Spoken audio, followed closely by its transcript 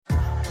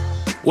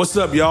What's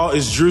up, y'all?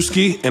 It's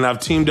Drewski, and I've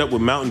teamed up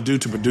with Mountain Dew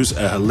to produce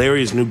a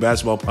hilarious new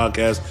basketball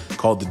podcast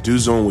called The Dew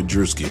Zone with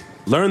Drewski.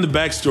 Learn the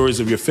backstories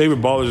of your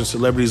favorite ballers and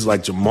celebrities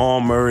like Jamal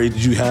Murray.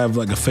 Did you have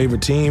like a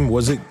favorite team?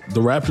 Was it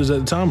the Raptors at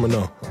the time or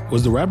no?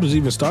 Was the Raptors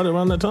even started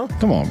around that time?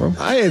 Come on, bro.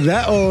 I ain't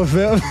that old,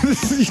 fam.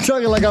 You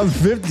talking like I'm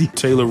 50.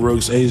 Taylor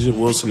Rooks, Asia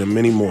Wilson, and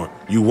many more.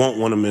 You won't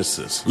want to miss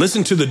this.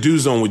 Listen to The Dew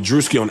Zone with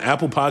Drewski on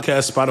Apple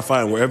Podcasts,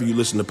 Spotify, and wherever you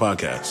listen to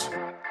podcasts.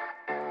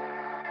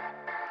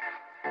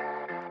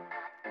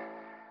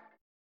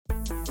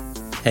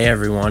 Hey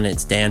everyone,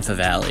 it's Dan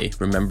Favale.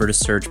 Remember to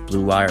search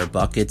Blue Wire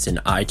Buckets in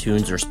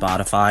iTunes or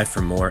Spotify for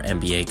more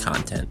NBA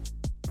content.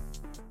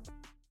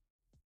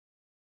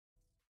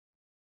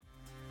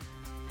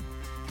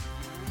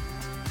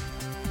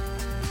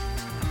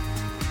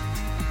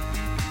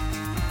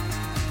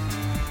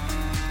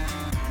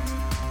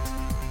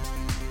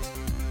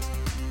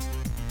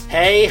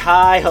 Hey,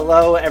 hi,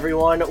 hello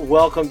everyone.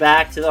 Welcome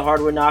back to the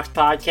Hardwood Knocks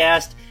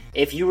podcast.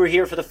 If you were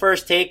here for the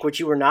first take, which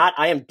you were not,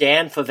 I am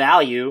Dan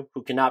Favale,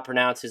 who cannot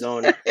pronounce his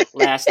own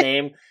last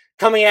name,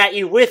 coming at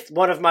you with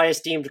one of my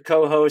esteemed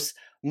co-hosts,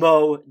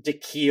 Mo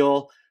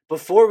DeKeel.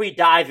 Before we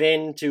dive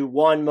into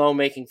one, Mo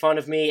making fun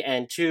of me,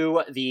 and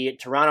two, the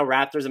Toronto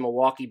Raptors and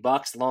Milwaukee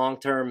Bucks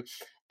long-term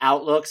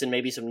outlooks and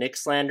maybe some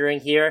Knicks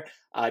slandering here,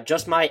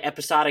 just my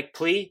episodic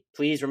plea,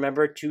 please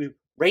remember to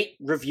rate,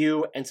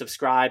 review, and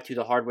subscribe to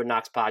the Hardwood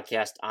Knocks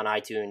podcast on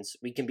iTunes.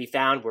 We can be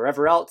found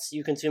wherever else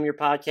you consume your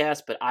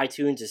podcast, but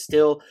iTunes is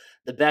still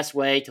the best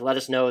way to let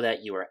us know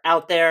that you are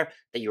out there,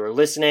 that you are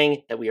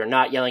listening, that we are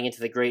not yelling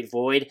into the great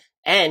void,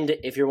 and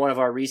if you're one of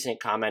our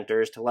recent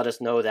commenters, to let us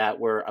know that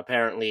we're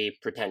apparently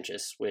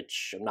pretentious,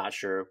 which I'm not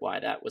sure why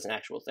that was an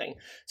actual thing.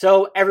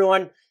 So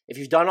everyone, if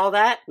you've done all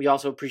that, we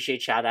also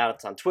appreciate shout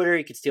outs on Twitter.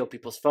 You can steal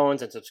people's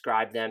phones and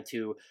subscribe them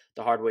to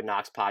the Hardwood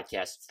Knocks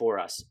podcast for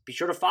us. Be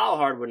sure to follow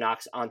Hardwood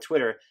Knocks on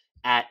Twitter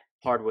at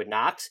Hardwood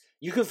Knocks.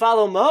 You can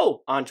follow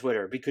Mo on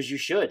Twitter because you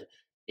should,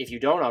 if you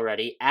don't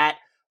already, at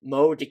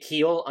Mo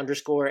DeKeel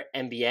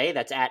 _NBA.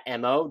 That's at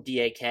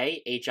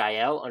MODAKHIL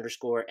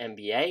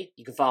 _NBA.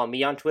 You can follow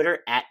me on Twitter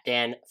at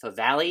Dan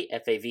Favale,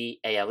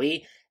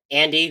 Favale.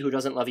 Andy, who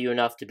doesn't love you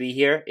enough to be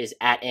here, is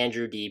at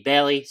Andrew D.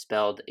 Bailey,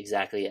 spelled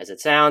exactly as it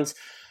sounds.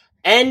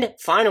 And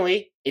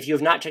finally, if you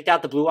have not checked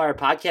out the Blue Wire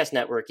Podcast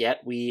Network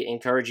yet, we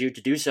encourage you to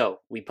do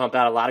so. We pump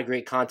out a lot of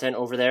great content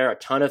over there, a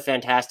ton of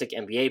fantastic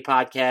NBA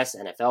podcasts,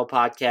 NFL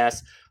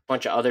podcasts, a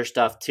bunch of other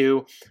stuff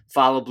too.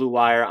 Follow Blue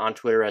Wire on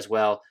Twitter as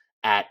well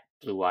at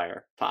Blue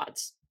Wire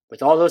Pods.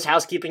 With all those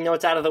housekeeping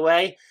notes out of the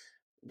way,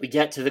 we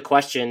get to the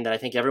question that I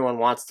think everyone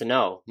wants to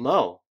know.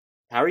 Mo,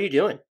 how are you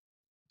doing?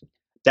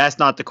 That's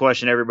not the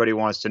question everybody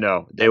wants to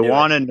know. They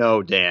want to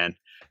know, Dan,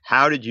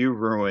 how did you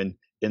ruin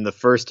in the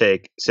first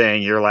take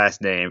saying your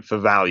last name,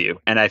 Favale?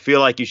 And I feel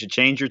like you should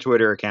change your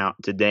Twitter account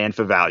to Dan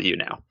Favale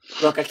now.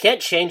 Look, I can't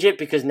change it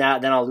because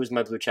then I'll lose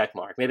my blue check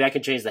mark. Maybe I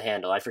can change the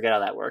handle. I forget how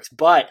that works.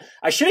 But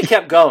I should have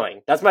kept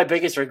going. That's my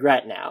biggest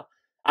regret now.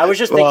 I was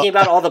just thinking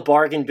about all the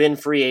bargain bin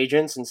free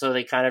agents, and so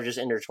they kind of just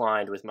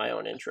intertwined with my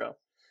own intro.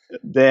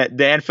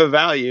 Dan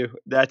Favale,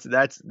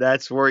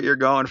 that's where you're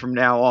going from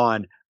now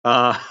on.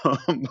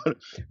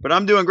 But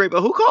I'm doing great.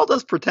 But who called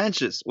us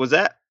pretentious? Was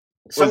that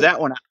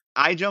when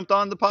I jumped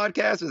on the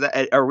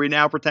podcast? Are we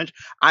now pretentious?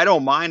 I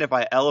don't mind if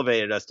I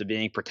elevated us to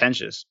being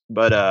pretentious,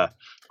 but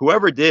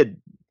whoever did.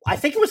 I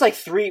think it was like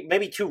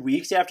 2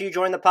 weeks after you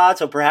joined the pod,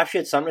 so perhaps you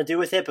had something to do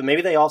with it, but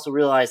maybe they also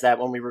realized that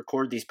when we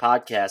record these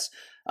podcasts,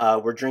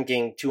 we're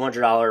drinking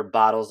 $200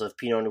 bottles of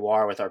Pinot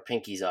Noir with our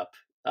pinkies up.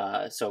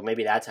 So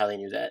maybe that's how they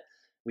knew that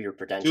we were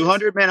pretentious.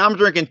 200, man. I'm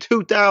drinking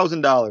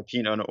 $2,000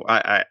 Pinot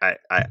Noir.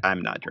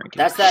 I'm not drinking.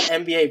 That's that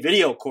NBA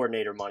video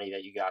coordinator money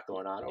that you got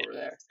going on over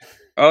there.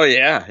 Oh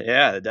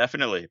yeah,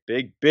 definitely.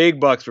 Big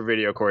bucks for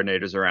video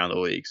coordinators around the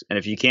leagues. And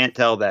if you can't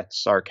tell,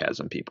 that's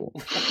sarcasm, people.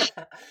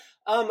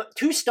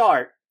 To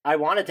start, I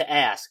wanted to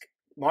ask,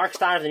 Mark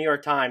Stein of the New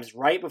York Times,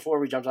 right before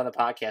we jumped on the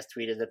podcast,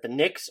 tweeted that the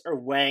Knicks are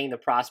weighing the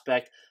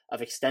prospect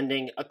of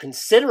extending a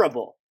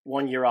considerable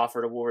one-year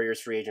offer to Warriors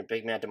free agent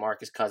big man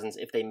DeMarcus Cousins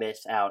if they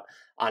miss out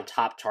on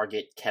top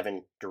target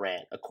Kevin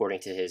Durant,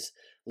 according to his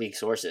league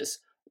sources.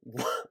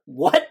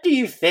 What do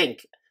you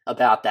think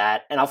about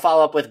that? And I'll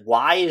follow up with,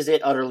 why is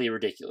it utterly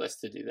ridiculous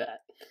to do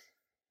that?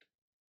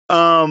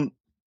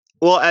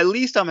 Well, at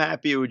least I'm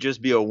happy it would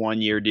just be a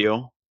one-year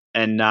deal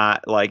and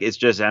not like it's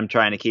just I'm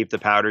trying to keep the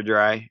powder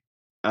dry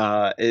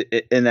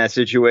in that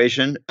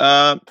situation.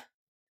 I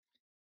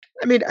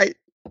mean, I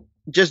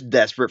just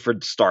desperate for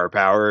star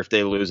power if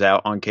they lose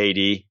out on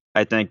KD.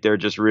 I think they're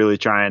just really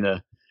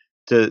trying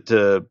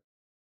to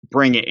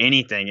bring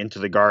anything into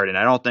the Garden.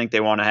 I don't think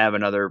they want to have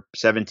another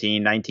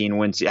 17, 19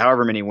 wins,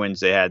 however many wins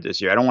they had this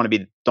year. Don't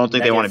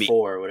think they want to be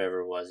 4 or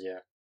whatever it was. Yeah.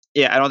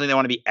 Yeah. I don't think they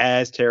want to be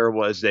as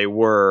terrible as they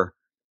were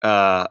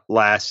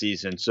last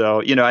season.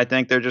 So, I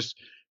think they're just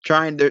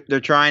trying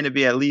to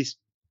be at least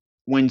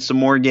win some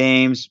more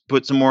games,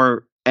 put some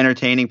more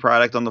entertaining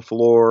product on the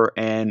floor,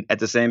 and at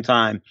the same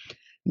time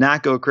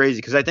not go crazy.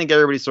 Because I think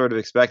everybody's sort of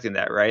expecting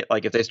that, right?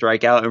 Like if they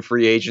strike out in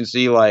free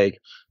agency, like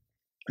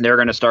they're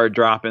going to start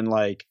dropping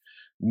like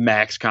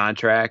max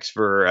contracts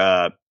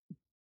for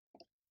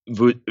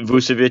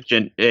Vucevic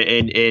and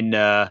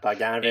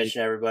Bogdanovich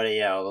and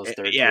everybody, all those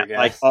third yeah, tier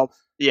like guys.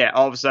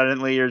 all of a sudden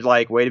you're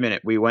like, wait a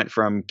minute, we went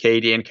from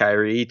KD and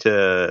Kyrie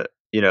to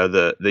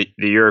the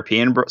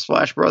European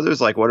Splash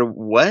Brothers, like what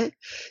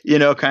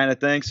kind of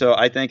thing. So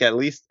I think at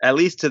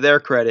least to their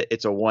credit,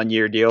 it's a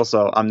 1-year deal.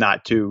 So I'm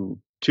not too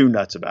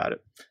nuts about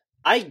it.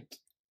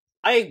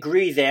 I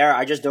agree there.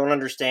 I just don't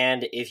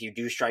understand if you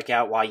do strike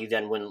out, why you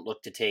then wouldn't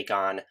look to take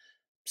on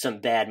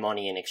some bad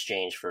money in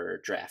exchange for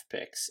draft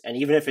picks. And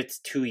even if it's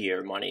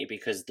 2-year money,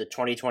 because the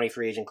 2020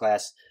 free agent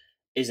class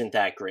isn't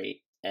that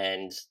great.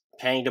 And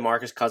paying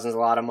DeMarcus Cousins a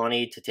lot of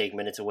money to take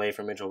minutes away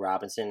from Mitchell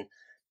Robinson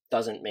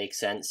doesn't make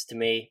sense to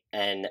me.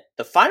 And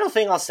the final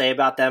thing I'll say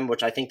about them,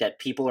 which I think that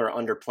people are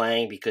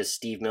underplaying because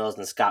Steve Mills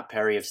and Scott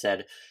Perry have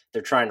said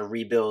they're trying to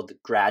rebuild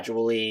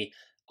gradually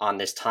on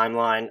this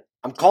timeline,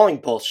 I'm calling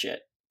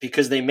bullshit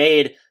because they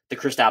made the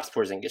Kristaps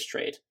Porzingis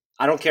trade.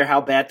 I don't care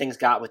how bad things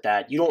got with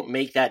that. You don't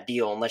make that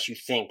deal unless you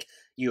think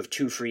you have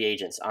 2 free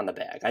agents on the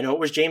bag. I know it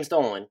was James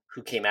Dolan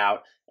who came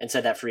out and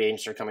said that free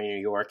agents are coming to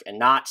New York and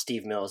not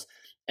Steve Mills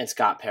and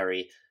Scott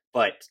Perry,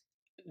 but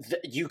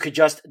you could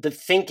just, the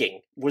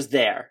thinking was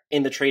there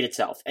in the trade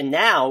itself. And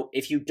now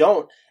if you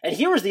don't, and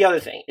here was the other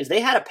thing, is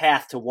they had a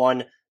path to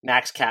 1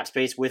 max cap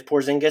space with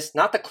Porzingis,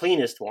 not the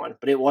cleanest one,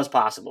 but it was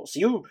possible. So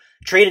you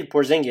traded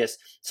Porzingis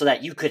so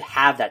that you could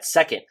have that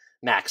second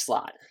max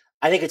slot.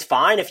 I think it's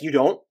fine if you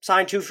don't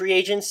sign 2 free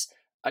agents.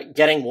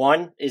 Getting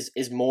 1 is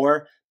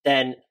more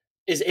than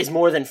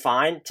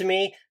fine to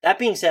me. That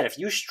being said, if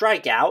you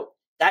strike out,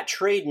 that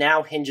trade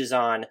now hinges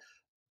on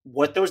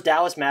what those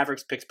Dallas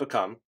Mavericks picks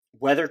become,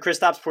 whether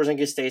Kristaps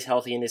Porzingis stays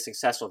healthy and is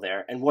successful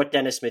there, and what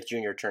Dennis Smith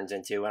Jr. turns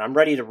into. And I'm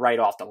ready to write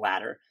off the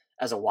latter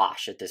as a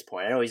wash at this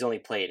point. I know he's only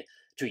played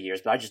 2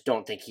 years, but I just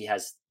don't think he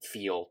has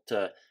feel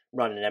to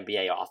run an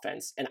NBA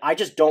offense. And I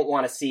just don't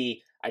want to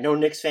see, I know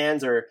Knicks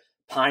fans are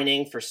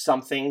pining for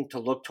something to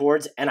look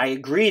towards, and I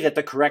agree that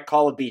the correct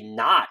call would be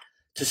not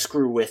to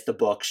screw with the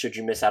books should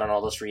you miss out on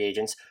all those free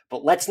agents.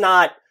 But let's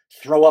not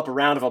throw up a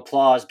round of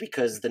applause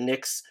because the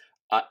Knicks,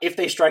 if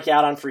they strike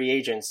out on free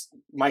agents,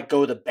 might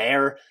go the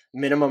bare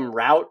minimum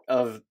route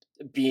of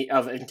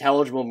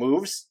intelligible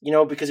moves.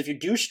 Because if you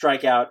do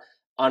strike out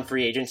on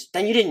free agents,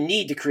 then you didn't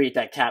need to create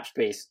that cap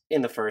space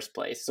in the first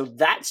place. So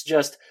that's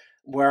just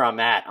where I'm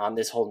at on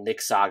this whole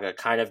Knicks saga,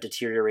 kind of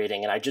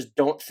deteriorating, and I just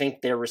don't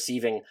think they're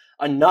receiving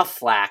enough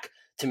flack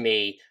to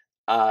me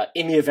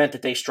in the event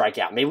that they strike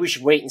out. Maybe we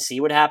should wait and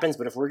see what happens,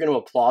 but if we're going to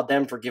applaud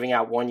them for giving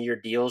out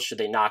 1-year deals, should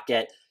they not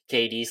get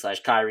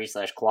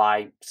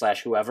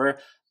KD/Kyrie/Kawhi/whoever,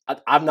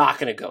 I'm not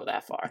going to go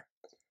that far.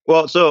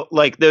 Well, so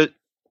like there's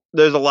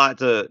a lot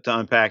to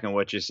unpack in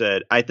what you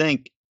said. I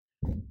think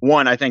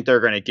they're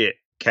going to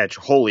catch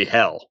holy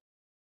hell,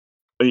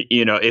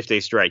 if they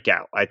strike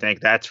out. I think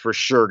that's for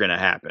sure going to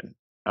happen.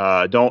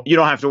 You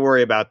don't have to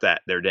worry about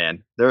that there,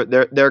 Dan. They're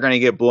going to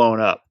get blown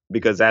up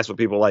because that's what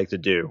people like to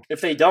do. If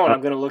they don't,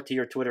 I'm going to look to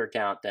your Twitter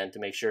account then to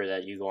make sure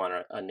that you go on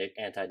a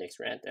anti-Knicks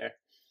rant there.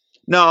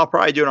 No, I'll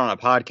probably do it on a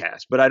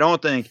podcast, but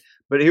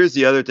here's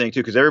the other thing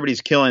too, because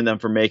everybody's killing them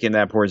for making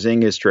that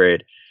Porzingis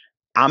trade.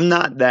 I'm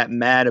not that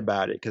mad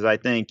about it because I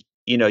think,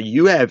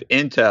 you have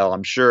intel,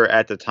 I'm sure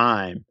at the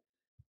time,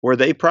 where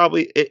they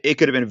probably, it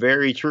could have been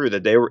very true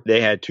that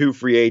they had 2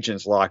 free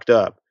agents locked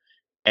up,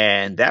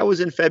 and that was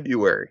in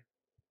February,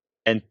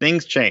 and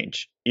things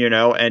change,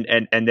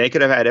 and they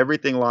could have had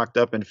everything locked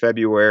up in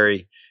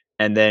February,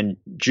 and then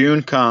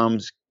June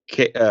comes,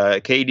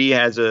 KD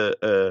has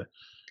a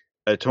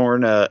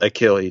torn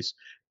Achilles,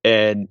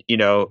 and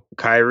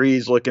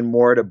Kyrie's looking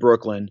more to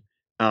Brooklyn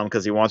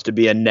because he wants to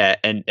be a net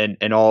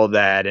and all of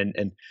that,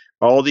 and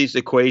all these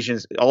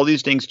equations, all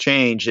these things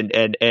change,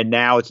 and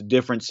now it's a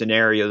different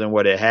scenario than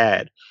what it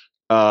had,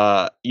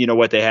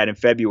 what they had in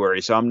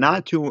February. So I'm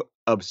not too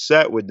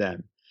upset with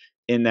them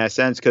in that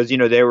sense because,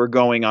 they were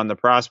going on the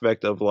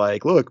prospect of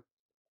like, look,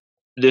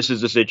 this is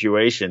the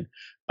situation.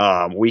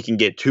 We can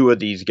get 2 of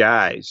these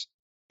guys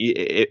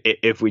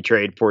if we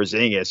trade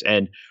Porzingis,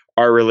 and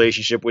our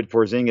relationship with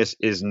Porzingis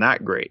is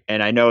not great.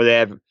 And I know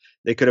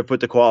they could have put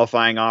the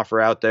qualifying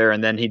offer out there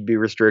and then he'd be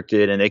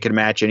restricted and they could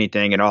match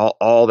anything and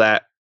all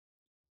that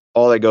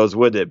goes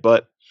with it.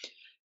 But,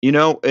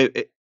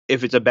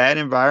 if it's a bad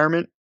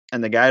environment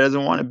and the guy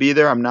doesn't want to be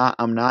there, I'm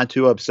not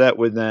too upset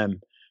with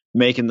them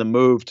making the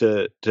move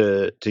to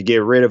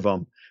get rid of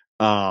him.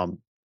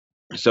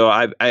 So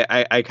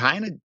I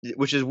kind of,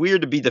 which is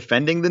weird to be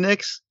defending the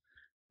Knicks,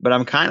 but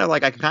I'm kind of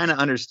like, I kind of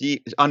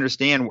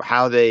understand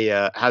how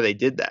they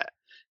did that.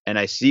 And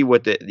I see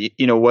what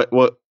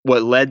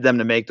what led them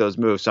to make those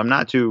moves. So I'm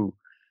not too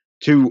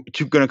going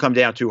to come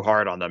down too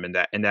hard on them in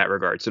that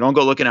regard. So don't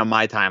go looking at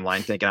my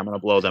timeline thinking I'm going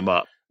to blow them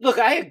up. Look,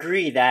 I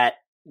agree that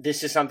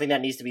this is something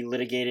that needs to be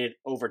litigated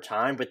over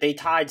time, but they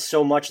tied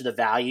so much of the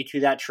value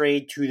to that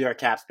trade to their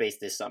cap space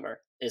this summer,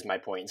 is my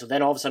point. And so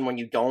then all of a sudden when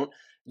you don't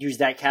use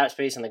that cap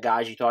space and the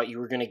guys you thought you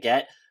were going to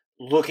get,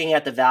 looking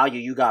at the value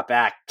you got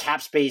back,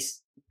 cap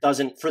space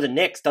for the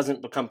Knicks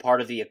doesn't become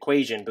part of the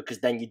equation because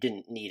then you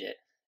didn't need it.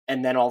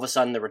 And then all of a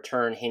sudden the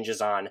return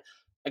hinges on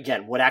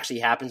again, what actually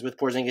happens with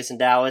Porzingis in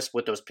Dallas,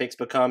 what those picks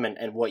become,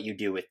 and what you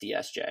do with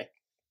DSJ.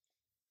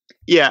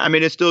 Yeah, I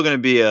mean, it's still going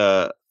to be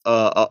a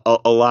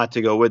lot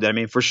to go with it. I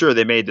mean, for sure,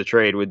 they made the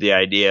trade with the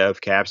idea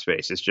of cap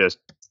space. It's just,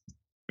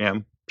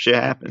 shit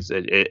happens.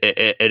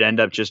 It ended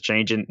up just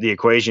changing the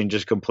equation,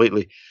 just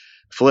completely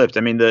flipped.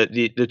 I mean,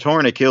 the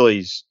torn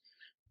Achilles,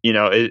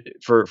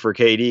 for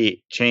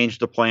KD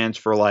changed the plans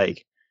for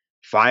like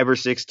 5 or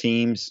 6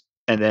 teams.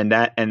 And then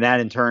that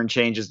in turn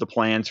changes the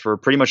plans for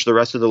pretty much the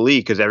rest of the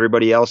league, because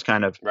everybody else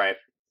kind of right.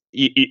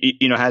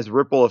 Has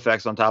ripple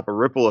effects on top of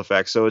ripple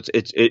effects. So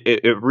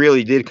it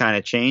really did kind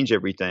of change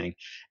everything.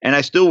 And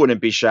I still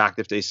wouldn't be shocked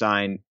if they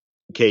sign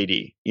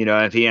KD,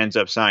 if he ends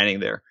up signing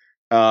there.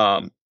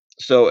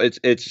 So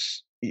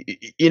it's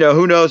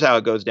who knows how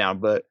it goes down,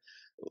 but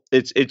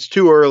it's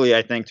too early,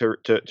 I think, to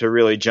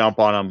really jump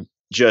on them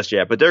just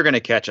yet. But they're going to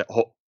catch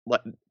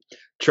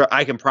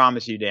I can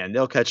promise you, Dan,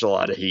 they'll catch a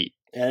lot of heat.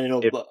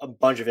 And a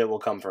bunch of it will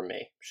come from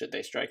me, should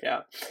they strike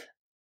out.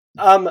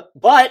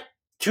 But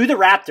to the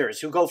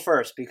Raptors, who go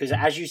first, because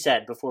as you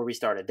said before we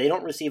started, they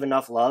don't receive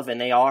enough love, and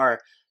they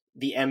are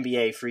the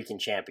NBA freaking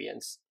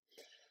champions.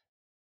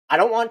 I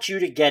don't want you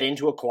to get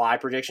into a Kawhi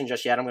prediction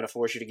just yet. I'm going to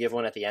force you to give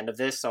one at the end of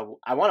this. So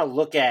I want to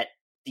look at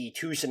the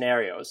 2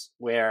 scenarios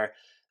where,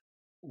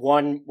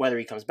 1, whether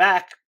he comes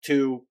back,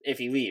 2, if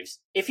he leaves.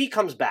 If he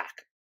comes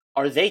back,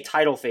 are they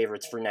title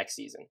favorites for next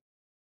season?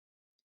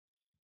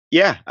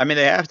 Yeah, I mean,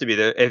 they have to be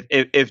there.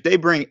 If they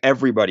bring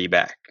everybody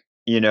back,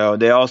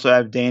 they also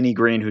have Danny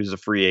Green, who's a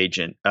free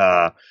agent,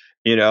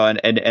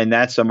 and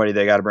that's somebody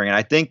they got to bring in.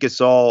 I think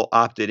Gasol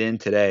opted in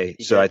today,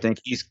 so I think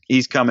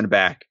he's coming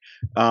back.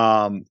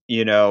 I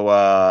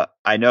know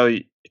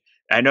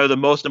the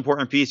most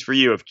important piece for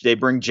you, if they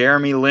bring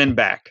Jeremy Lin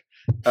back,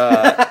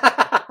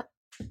 they're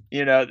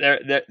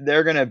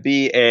going to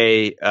be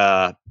they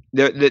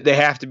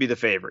have to be the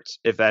favorites.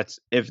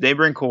 If they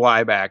bring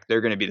Kawhi back, they're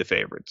going to be the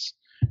favorites.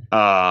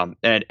 And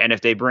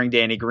if they bring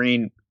Danny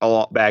Green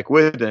back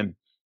with them,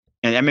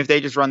 and I mean, if they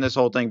just run this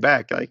whole thing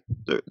back, like,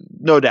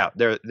 no doubt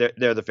they're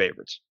the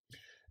favorites.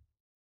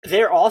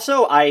 They're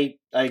also, I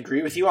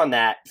agree with you on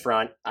that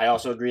front. I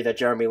also agree that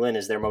Jeremy Lin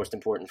is their most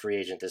important free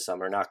agent this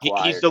summer, not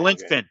Kawhi. He's the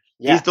linchpin.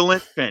 Yeah. He's the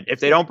linchpin. If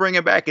they don't bring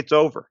him back, it's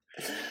over.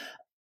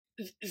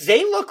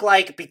 They look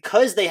like,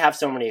 because they have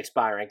so many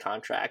expiring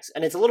contracts,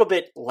 and it's a little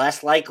bit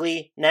less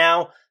likely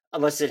now,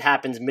 unless it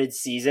happens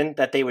mid-season,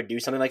 that they would do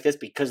something like this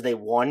because they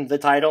won the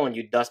title and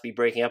you'd thus be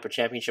breaking up a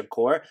championship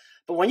core.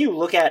 But when you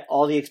look at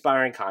all the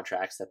expiring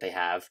contracts that they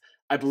have,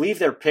 I believe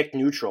they're pick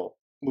neutral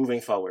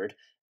moving forward.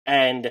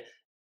 And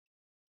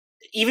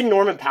even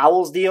Norman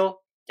Powell's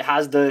deal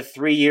has the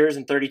 3 years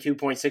and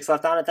 32.6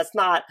 left on it. That's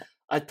not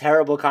a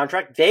terrible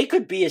contract. They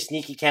could be a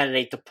sneaky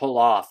candidate to pull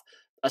off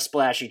a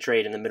splashy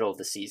trade in the middle of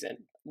the season.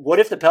 What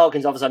if the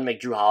Pelicans all of a sudden make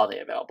Drew Holiday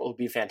available? It would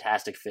be a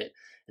fantastic fit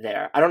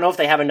there. I don't know if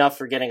they have enough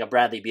for getting a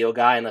Bradley Beal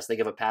guy unless they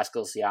give a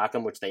Pascal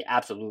Siakam, which they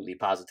absolutely,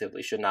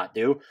 positively should not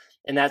do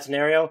in that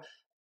scenario.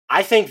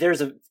 I think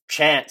there's a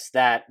chance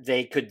that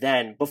they could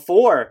then,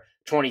 before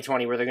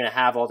 2020, where they're going to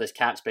have all this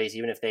cap space,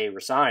 even if they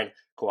resign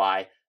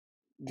Kawhi,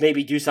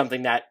 maybe do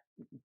something that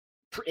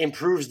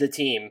improves the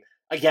team.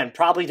 Again,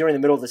 probably during the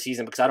middle of the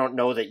season, because I don't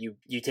know that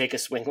you take a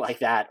swing like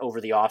that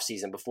over the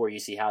offseason before you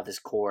see how this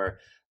core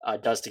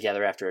does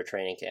together after a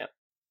training camp.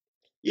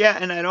 Yeah,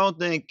 and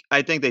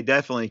I think they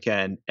definitely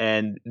can.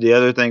 And the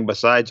other thing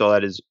besides all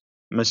that is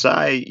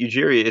Masai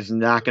Ujiri is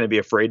not going to be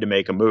afraid to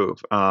make a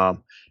move.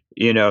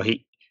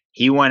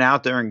 He went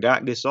out there and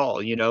got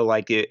Gasol.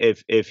 Like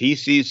if he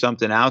sees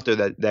something out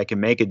there that can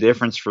make a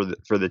difference for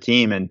the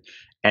team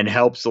and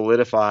help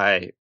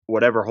solidify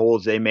whatever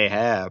holes they may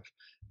have,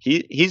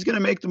 he's going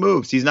to make the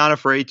moves. He's not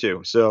afraid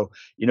to. So,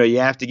 you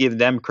have to give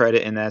them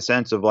credit in that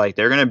sense of, like,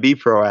 they're going to be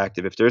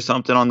proactive. If there's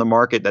something on the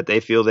market that they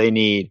feel they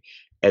need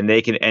and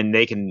they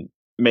can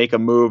make a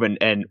move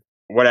and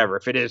whatever,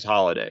 if it is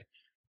Holiday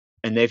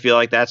and they feel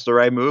like that's the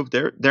right move,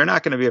 they're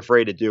not going to be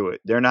afraid to do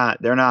it. They're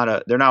not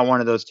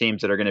one of those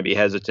teams that are going to be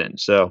hesitant.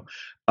 So,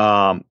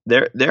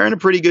 they're in a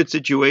pretty good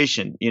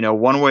situation,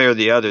 one way or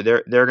the other.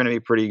 They're going to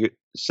be pretty good,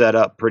 set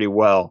up pretty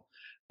well,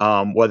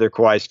 whether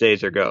Kawhi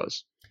stays or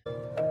goes.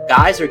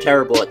 Guys are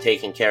terrible at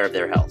taking care of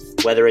their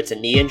health. Whether it's a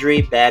knee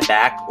injury, bad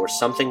back, or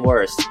something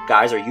worse,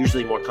 guys are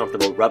usually more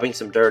comfortable rubbing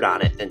some dirt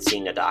on it than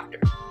seeing a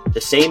doctor.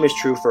 The same is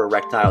true for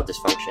erectile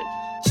dysfunction.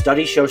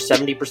 Studies show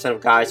 70%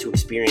 of guys who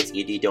experience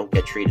ED don't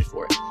get treated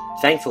for it.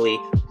 Thankfully,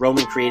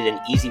 Roman created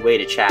an easy way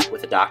to chat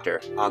with a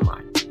doctor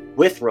online.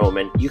 With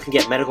Roman, you can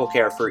get medical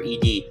care for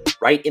ED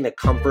right in the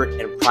comfort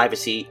and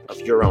privacy of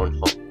your own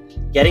home.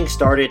 Getting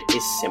started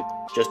is simple.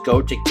 Just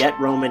go to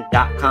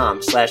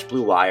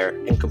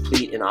getroman.com/bluewire and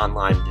complete an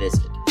online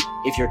visit.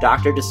 If your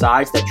doctor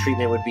decides that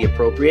treatment would be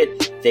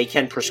appropriate, they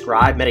can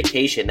prescribe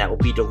medication that will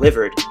be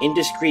delivered in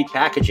discreet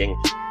packaging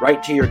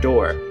right to your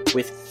door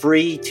with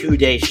free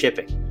 2-day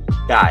shipping.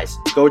 Guys,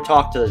 go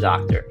talk to the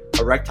doctor.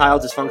 Erectile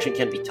dysfunction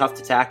can be tough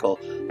to tackle,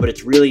 but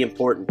it's really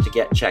important to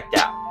get checked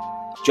out.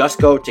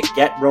 Just go to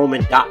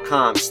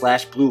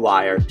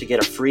getroman.com/bluewire to get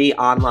a free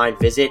online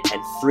visit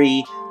and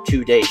free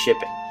 2-day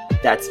shipping.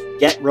 That's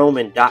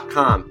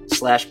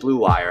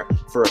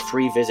GetRoman.com/BlueWire for a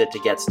free visit to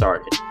get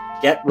started.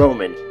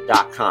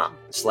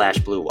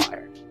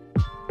 GetRoman.com/BlueWire.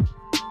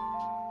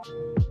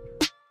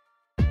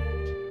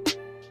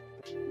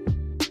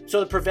 So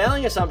the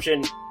prevailing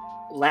assumption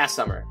last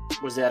summer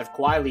was that if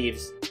Kawhi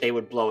leaves, they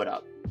would blow it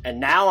up. And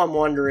now I'm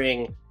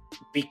wondering,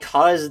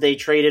 because they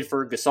traded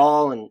for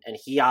Gasol and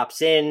he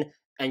opts in,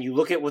 and you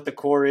look at what the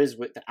core is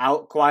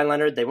without Kawhi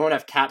Leonard, they won't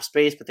have cap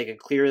space, but they could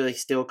clearly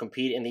still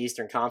compete in the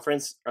Eastern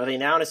Conference. Are they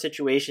now in a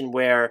situation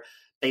where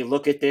they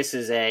look at this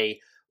as a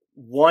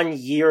 1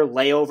 year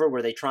layover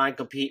where they try and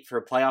compete for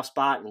a playoff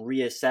spot and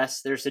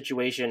reassess their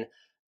situation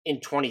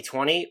in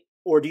 2020?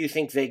 Or do you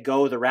think they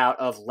go the route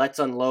of let's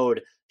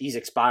unload these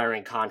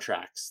expiring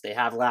contracts? They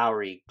have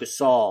Lowry,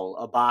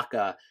 Gasol,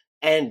 Ibaka,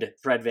 and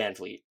Fred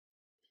VanVleet.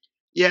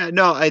 Yeah,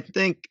 no, I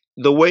think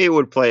the way it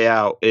would play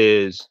out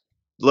is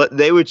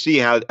they would see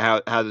how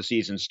the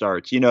season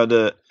starts. You know,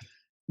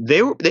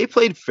 they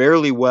played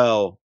fairly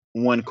well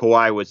when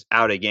Kawhi was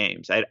out of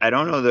games. I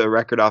don't know the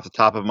record off the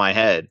top of my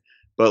head,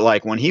 but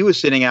like when he was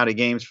sitting out of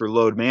games for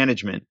load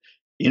management,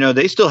 you know,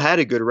 they still had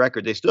a good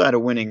record. They still had a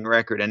winning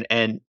record,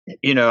 and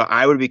you know,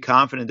 I would be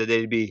confident that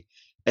they'd be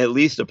at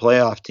least a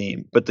playoff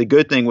team. But the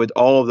good thing with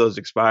all of those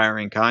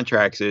expiring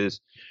contracts is,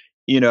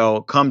 you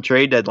know, come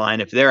trade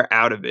deadline, if they're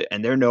out of it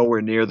and they're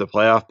nowhere near the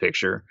playoff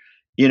picture,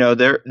 you know,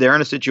 they're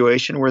in a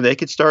situation where they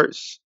could start,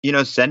 you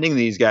know, sending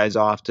these guys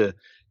off to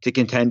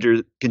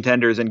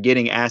contenders and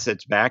getting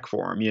assets back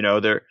for them. You know,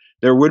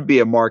 there would be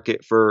a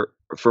market for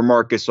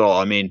Marc Gasol.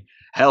 I mean,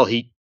 hell,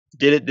 he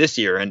did it this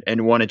year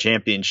and won a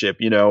championship.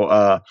 You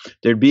know,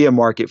 there'd be a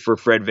market for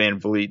Fred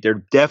VanVleet.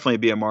 There'd definitely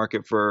be a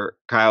market for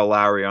Kyle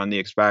Lowry on the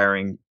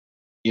expiring,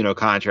 you know,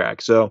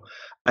 contract. So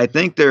I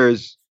think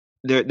there's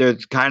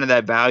kind of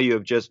that value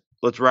of just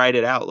let's ride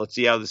it out. Let's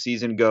see how the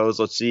season goes.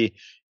 Let's see,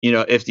 you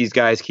know, if these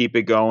guys keep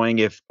it going,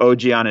 if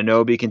OG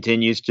Anunoby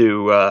continues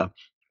to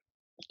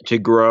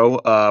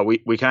grow.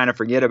 We kind of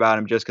forget about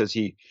him just because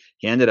he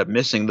ended up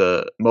missing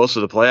most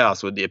of the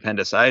playoffs with the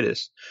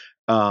appendicitis,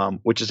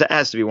 which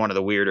has to be one of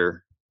the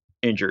weirder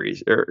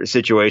injuries or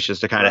situations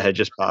to kind of had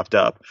just popped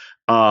up.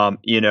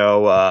 You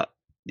know,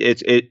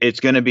 it's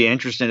going to be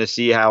interesting to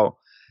see how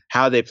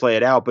they play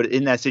it out. But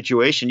in that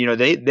situation, you know,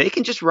 they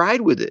can just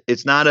ride with it.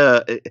 It's not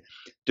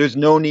there's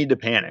no need to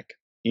panic,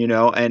 you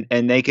know,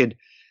 and they could,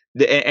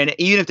 and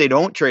even if they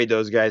don't trade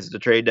those guys at the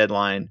trade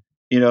deadline,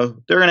 you know,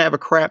 they're going to have a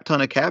crap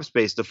ton of cap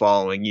space the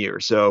following year.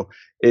 So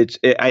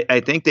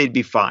I think they'd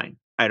be fine.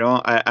 I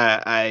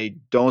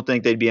don't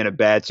think they'd be in a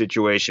bad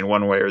situation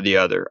one way or the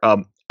other.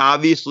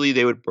 Obviously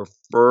they would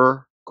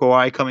prefer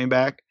Kawhi coming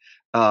back.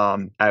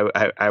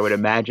 I would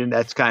imagine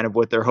that's kind of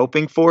what they're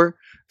hoping for.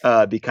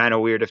 Be kind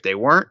of weird if they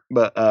weren't,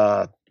 but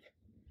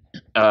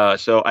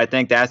so I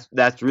think that's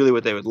really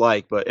what they would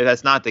like. But if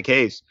that's not the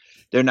case,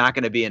 they're not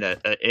going to be in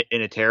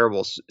a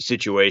terrible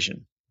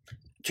situation.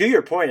 To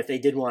your point, if they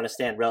did want to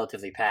stand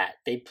relatively pat,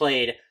 they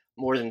played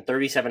more than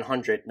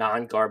 3,700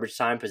 non-garbage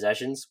time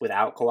possessions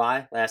without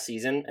Kawhi last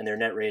season, and their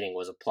net rating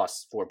was a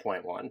plus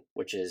 4.1,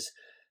 which is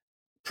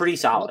pretty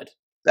solid.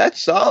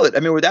 That's solid. I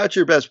mean, without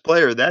your best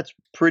player, that's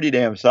pretty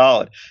damn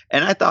solid.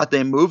 And I thought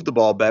they moved the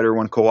ball better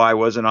when Kawhi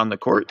wasn't on the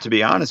court, to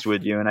be honest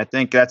with you. And I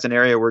think that's an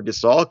area where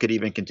Gasol could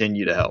even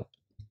continue to help.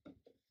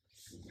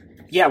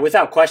 Yeah,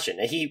 without question.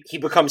 He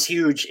becomes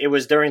huge. It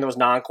was during those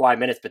non-Kawhi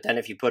minutes, but then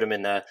if you put him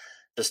in the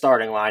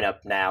starting lineup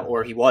now,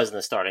 or he was in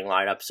the starting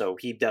lineup, so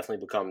he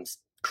definitely becomes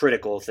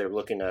critical if they're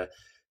looking to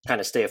kind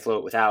of stay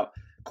afloat without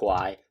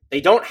Kawhi.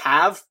 They don't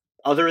have,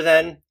 other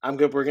than, we're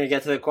going to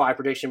get to the Kawhi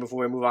prediction before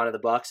we move on to the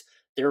Bucks.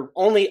 Their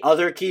only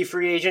other key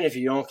free agent, if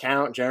you don't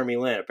count Jeremy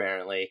Lin,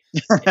 apparently,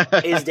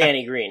 is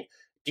Danny Green.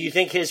 Do you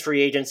think his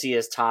free agency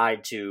is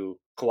tied to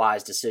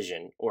Kawhi's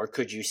decision, or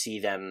could you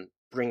see them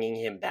bringing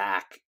him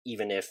back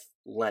even if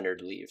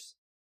Leonard leaves?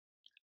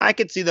 I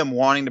could see them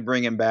wanting to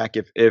bring him back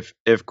if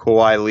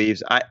Kawhi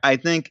leaves. I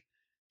think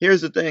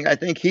here's the thing. I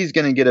think he's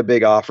going to get a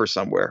big offer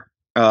somewhere.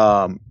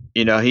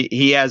 You know,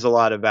 he has a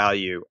lot of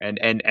value, and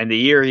the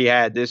year he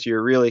had this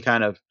year really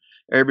kind of,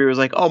 everybody was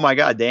like, oh my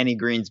God, Danny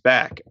Green's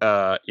back.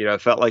 You know,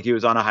 it felt like he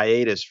was on a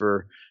hiatus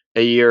for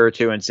a year or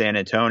two in San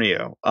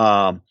Antonio.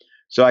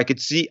 So I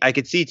could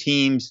see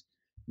teams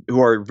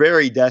who are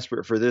very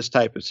desperate for this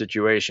type of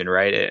situation,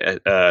 right?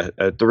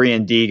 A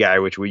 3-and-D guy,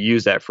 which we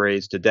use that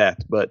phrase to death,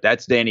 but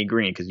that's Danny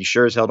Green because you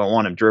sure as hell don't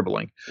want him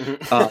dribbling.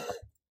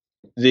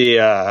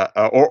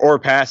 Or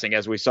passing,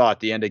 as we saw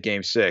at the end of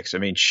Game 6. I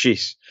mean,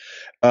 jeez.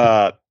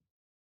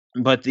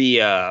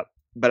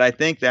 But I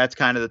think that's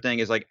kind of the thing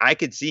is, like, I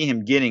could see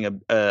him getting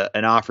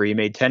an offer. He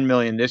made $10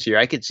 million this year.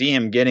 I could see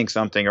him getting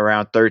something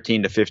around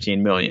 13 to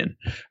 15 million.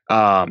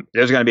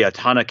 There's going to be a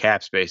ton of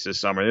cap space this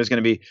summer. There's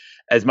going to be,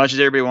 as much as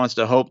everybody wants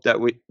to hope that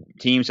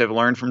teams have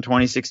learned from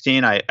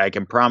 2016. I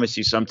can promise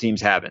you some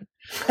teams haven't.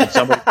 And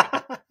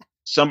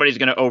somebody's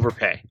going to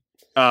overpay.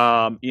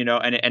 You know,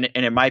 and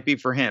it might be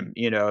for him.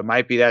 You know, it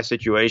might be that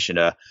situation.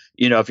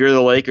 You know, if you're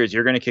the Lakers,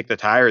 you're going to kick the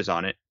tires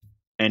on it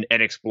and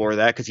explore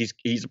that because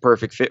he's a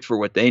perfect fit for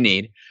what they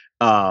need.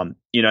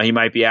 He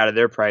might be out of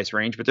their price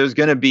range, but he's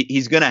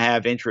going to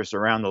have interest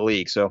around the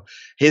league. So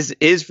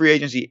his free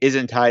agency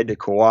isn't tied to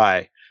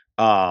Kawhi.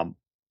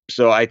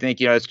 So I think,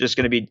 it's just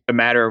going to be a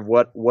matter of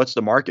what's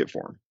the market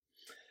for him.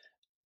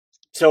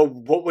 So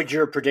what would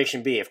your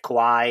prediction be if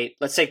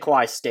let's say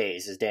Kawhi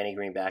stays? Is Danny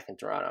Green back in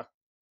Toronto?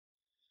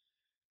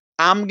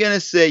 I'm going to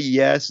say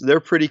yes.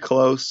 They're pretty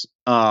close.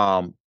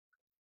 But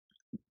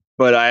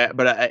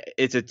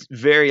it's a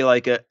very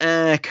like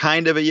a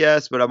kind of a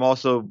yes, but I'm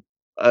also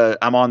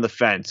I'm on the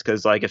fence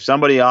because like if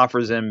somebody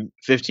offers him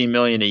 $15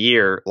 million a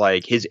year,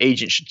 like his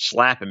agent should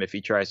slap him if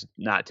he tries to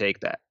not take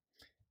that.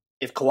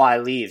 If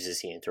Kawhi leaves, is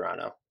he in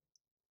Toronto?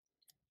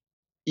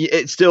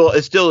 It's still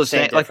the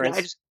same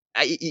difference.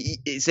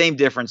 Same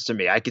difference to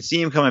me. I could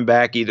see him coming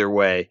back either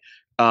way.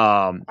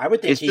 I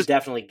would think he's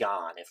definitely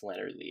gone if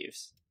Leonard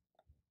leaves.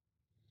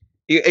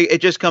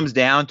 It just comes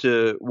down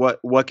to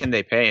what can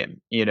they pay him,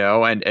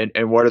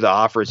 and what are the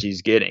offers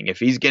he's getting. If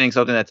he's getting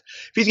something that's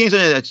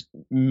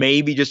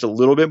maybe just a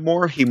little bit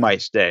more, he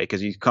might stay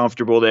because he's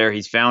comfortable there.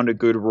 He's found a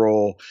good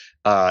role.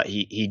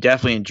 He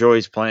definitely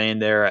enjoys playing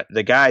there.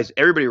 The guys,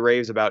 everybody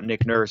raves about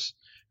Nick Nurse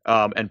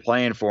and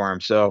playing for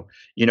him. So,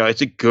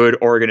 it's a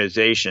good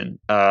organization,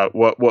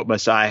 what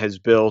Masai has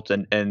built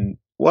and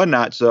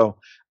whatnot. So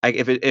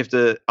if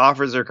the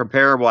offers are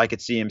comparable, I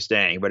could see him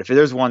staying. But if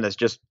there's one that's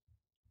just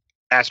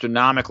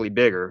astronomically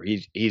bigger,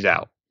 he's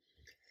out.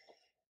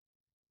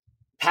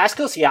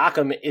 Pascal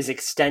Siakam is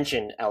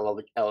extension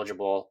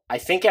eligible. I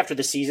think after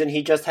the season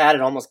he just had,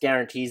 it almost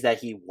guarantees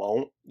that he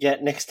won't get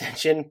an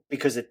extension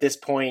because at this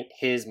point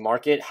his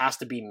market has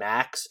to be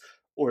max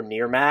or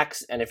near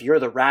max. And if you're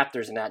the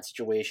Raptors in that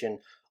situation,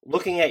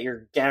 looking at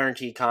your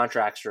guaranteed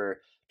contracts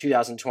for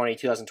 2020,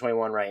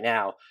 2021 right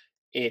now,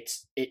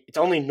 it's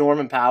only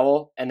Norman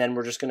Powell, and then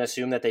we're just going to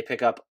assume that they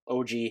pick up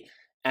OG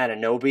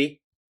Anunoby,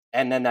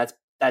 and then that's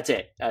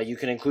it. You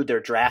can include their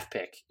draft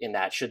pick in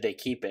that should they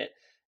keep it.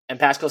 And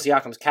Pascal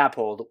Siakam's cap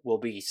hold will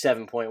be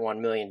 $7.1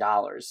 million.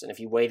 And if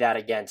you weigh that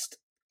against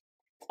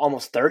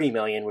almost $30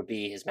 million would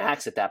be his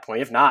max at that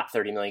point, if not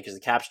 $30 million because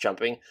the cap's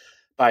jumping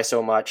by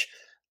so much.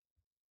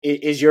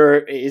 Is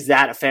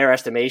that a fair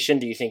estimation?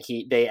 Do you think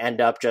they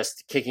end up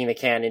just kicking the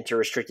can into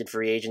restricted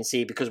free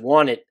agency? Because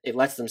one, it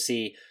lets them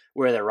see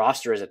where their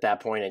roster is at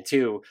that point. And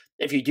two,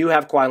 if you do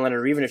have Kawhi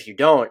Leonard, or even if you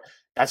don't,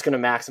 that's going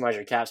to maximize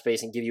your cap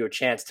space and give you a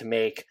chance to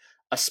make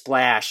a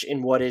splash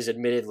in what is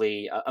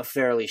admittedly a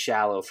fairly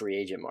shallow free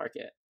agent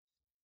market.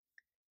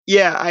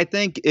 Yeah, I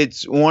think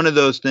it's one of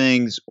those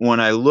things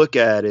when I look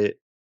at it,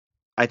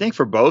 I think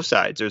for both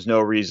sides, there's no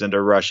reason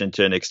to rush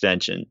into an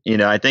extension.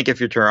 I think if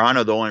you're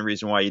Toronto, the only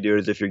reason why you do it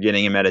is if you're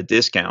getting him at a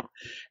discount.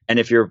 And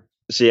if you're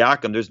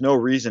Siakam, there's no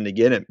reason to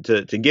get him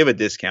to give a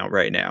discount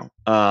right now.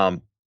 I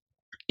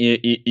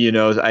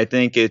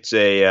think it's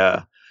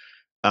this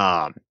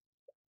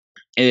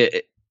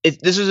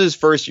is his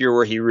first year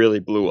where he really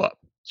blew up.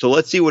 So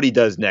let's see what he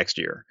does next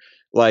year.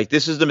 Like,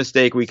 this is the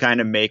mistake we kind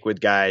of make with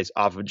guys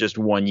off of just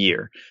 1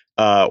 year.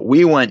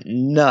 We went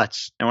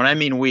nuts. And when I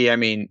mean we, I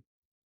mean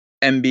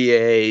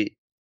NBA,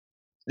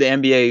 the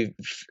NBA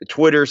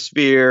Twitter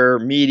sphere,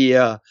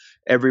 media,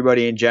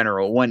 everybody in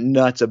general went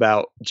nuts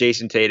about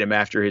Jason Tatum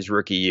after his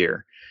rookie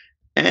year.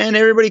 And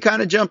everybody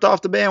kind of jumped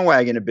off the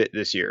bandwagon a bit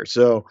this year.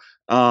 So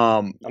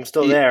I'm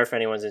still there if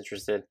anyone's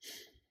interested.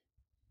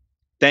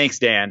 Thanks,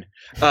 Dan.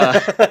 But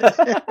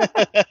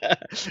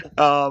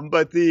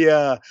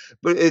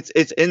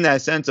it's in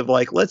that sense of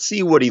like, let's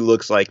see what he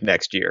looks like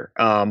next year.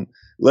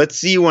 Let's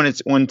see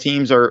when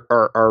teams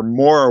are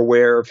more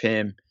aware of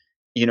him,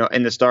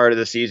 in the start of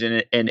the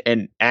season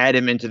and add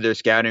him into their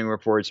scouting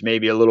reports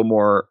maybe a little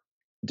more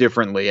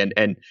differently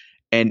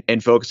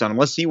and focus on him.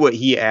 Let's see what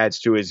he adds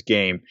to his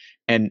game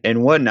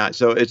and whatnot.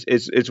 So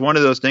it's one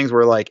of those things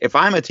where, like, if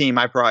I'm a team,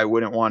 I probably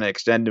wouldn't want to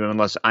extend him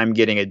unless I'm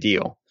getting a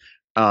deal.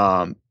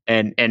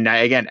 And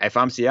again, if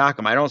I'm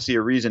Siakam, I don't see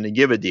a reason to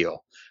give a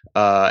deal.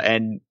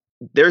 And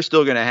they're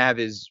still going to have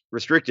his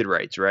restricted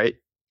rights, right?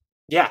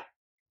 Yeah.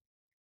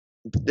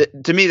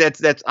 To me,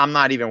 that's I'm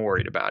not even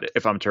worried about it.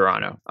 If I'm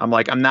Toronto, I'm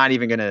like, I'm not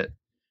even going to,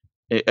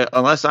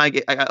 unless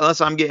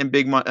I'm getting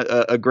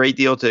a great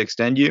deal to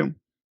extend you.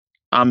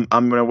 I'm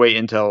going to wait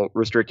until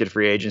restricted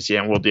free agency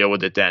and we'll deal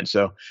with it then.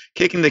 So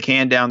kicking the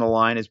can down the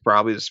line is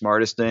probably the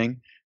smartest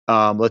thing.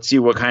 Let's see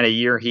what kind of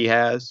year he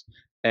has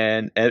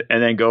and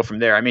then go from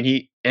there. I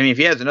mean, if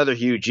he has another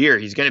huge year,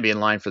 he's going to be in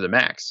line for the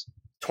max.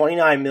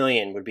 $29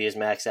 million would be his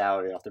max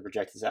salary off the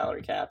projected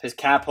salary cap. His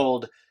cap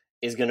hold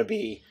is going to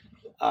be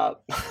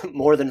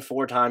more than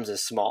 4 times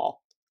as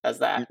small as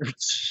that.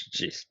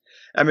 Jeez.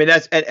 I mean,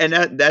 that's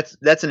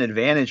an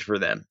advantage for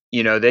them.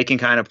 They can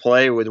kind of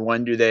play with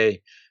when do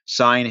they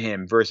sign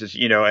him versus,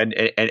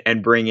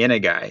 and bring in a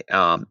guy.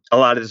 A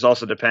lot of this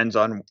also depends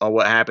on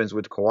what happens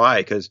with Kawhi,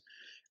 because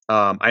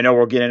I know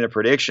we'll get into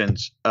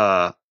predictions,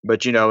 but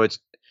it's,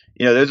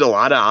 there's a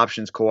lot of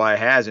options Kawhi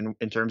has in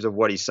terms of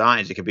what he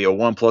signs. It could be a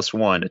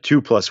 1+1, a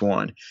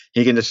 2+1.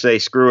 He can just say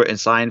screw it and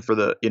sign for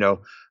the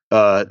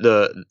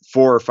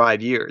 4 or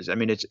 5 years. I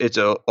mean, it's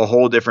a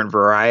whole different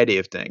variety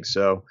of things.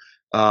 So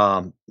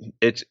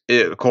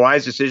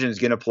Kawhi's decision is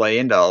going to play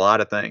into a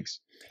lot of things.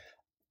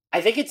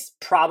 I think it's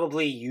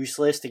probably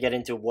useless to get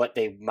into what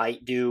they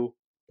might do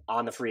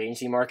on the free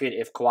agency market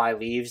if Kawhi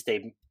leaves.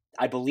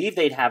 I believe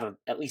they'd have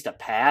at least a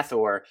path,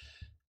 or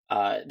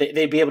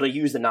they'd be able to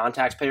use the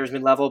non-taxpayers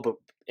mid-level. But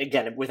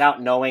again,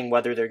 without knowing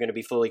whether they're going to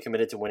be fully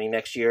committed to winning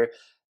next year,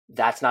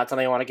 that's not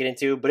something I want to get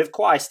into. But if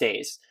Kawhi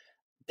stays,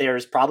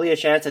 there's probably a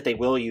chance that they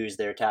will use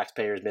their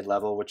taxpayers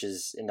mid-level, which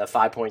is in the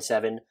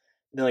 $5.7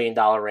 million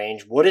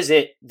range. What is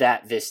it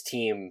that this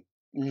team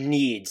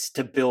needs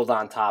to build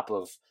on top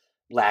of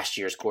last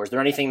year's core? Is there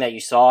anything that you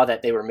saw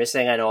that they were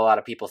missing? I know a lot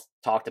of people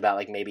talked about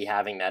like maybe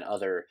having that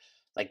other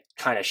like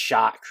kind of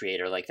shot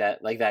creator like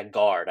that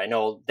guard. I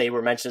know they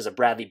were mentioned as a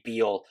Bradley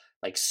Beal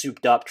like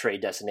souped up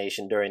trade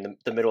destination during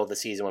the middle of the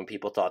season when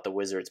people thought the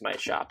Wizards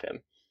might shop him.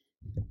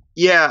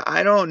 Yeah,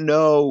 I don't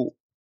know.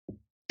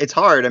 It's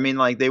hard. I mean,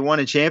 like they won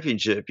a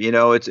championship,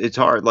 it's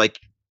hard. Like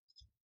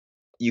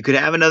you could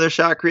have another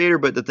shot creator,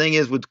 but the thing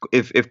is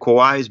if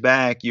Kawhi's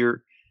back,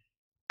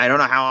 I don't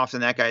know how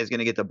often that guy is going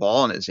to get the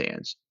ball in his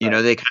hands.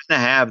 Right. They kind of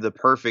have the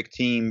perfect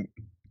team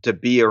to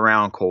be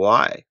around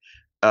Kawhi.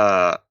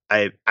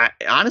 I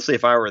honestly,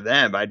 if I were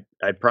them,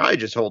 I'd probably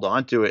just hold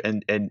on to it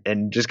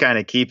and just kind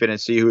of keep it and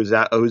see who's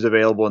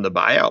available in the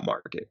buyout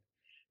market.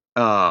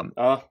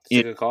 That's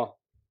a good call.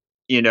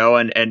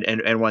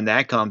 And when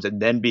that comes,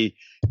 and then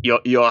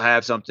you'll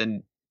have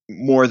something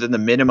more than the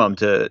minimum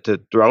to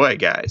throw at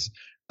guys.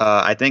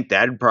 I think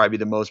that'd probably be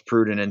the most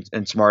prudent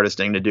and smartest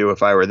thing to do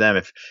if I were them.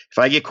 If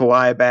I get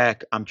Kawhi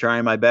back, I'm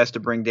trying my best to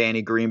bring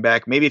Danny Green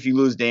back. Maybe if you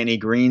lose Danny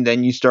Green,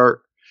 then you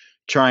start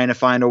trying to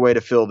find a way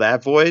to fill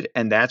that void,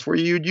 and that's where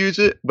you'd use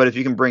it. But if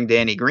you can bring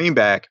Danny Green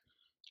back,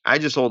 I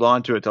just hold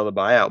on to it till the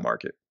buyout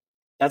market.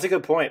 That's a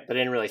good point, but I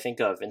didn't really think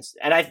of. And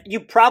you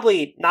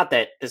probably, not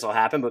that this will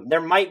happen, but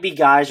there might be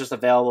guys just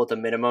available at the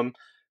minimum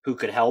who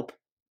could help.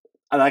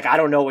 Like, I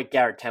don't know what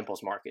Garrett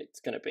Temple's market's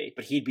going to be,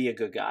 but he'd be a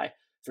good guy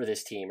for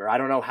this team. Or I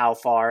don't know how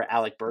far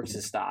Alec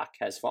Burks' stock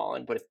has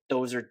fallen, but if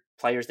those are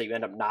players that you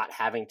end up not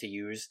having to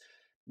use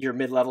your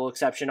mid-level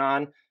exception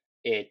on,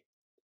 it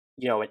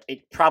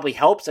probably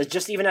helps.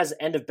 Just even as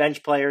end of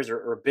bench players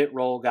or bit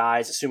role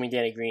guys, assuming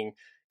Danny Green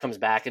comes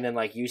back, and then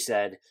like you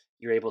said,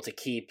 you're able to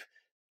keep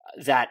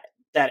that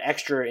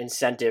extra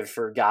incentive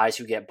for guys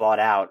who get bought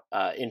out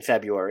in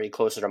February,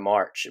 closer to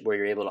March, where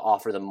you're able to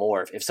offer them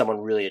more if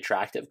someone really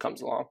attractive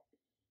comes along.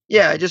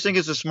 Yeah, I just think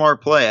it's a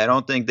smart play. I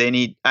don't think they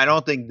need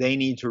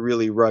to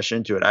really rush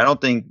into it. I don't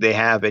think they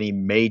have any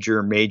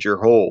major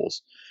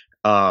holes.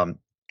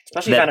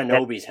 Especially if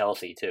Anunoby's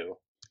healthy too.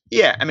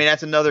 Yeah, I mean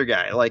that's another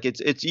guy. Like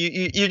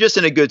you're just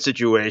in a good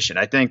situation.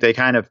 I think they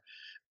kind of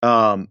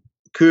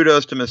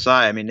kudos to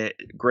Masai. I mean,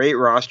 great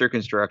roster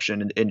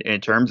construction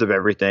in terms of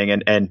everything,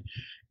 and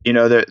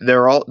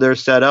they're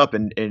set up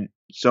in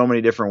so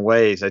many different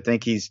ways. I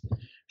think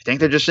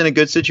they're just in a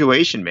good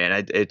situation,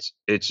 man.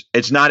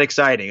 It's not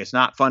exciting. It's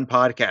not fun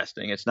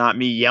podcasting. It's not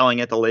me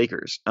yelling at the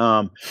Lakers.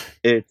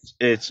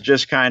 It's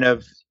just kind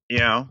of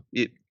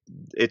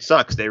it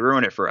sucks. They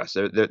ruin it for us.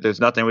 There's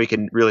nothing we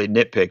can really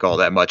nitpick all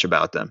that much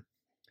about them.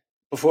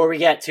 Before we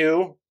get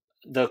to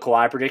the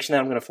Kawhi prediction that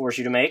I'm going to force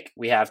you to make,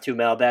 we have 2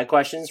 mailbag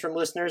questions from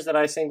listeners that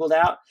I singled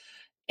out.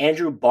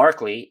 Andrew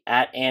Barkley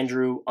at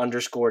Andrew_J_B.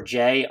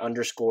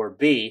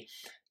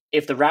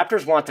 If the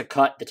Raptors want to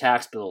cut the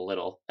tax bill a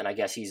little, and I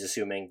guess he's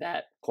assuming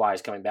that Kawhi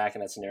is coming back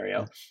in that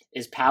scenario,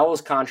 is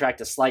Powell's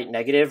contract a slight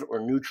negative or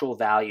neutral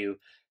value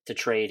to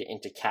trade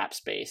into cap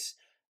space?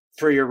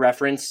 For your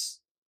reference,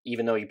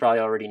 even though you probably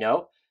already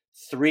know,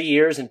 3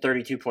 years and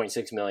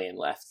 $32.6 million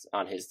left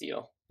on his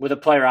deal, with a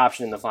player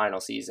option in the final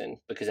season,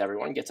 because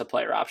everyone gets a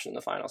player option in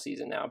the final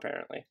season now,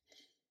 apparently.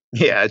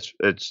 Yeah,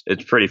 it's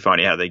pretty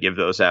funny how they give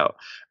those out.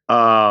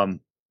 I'd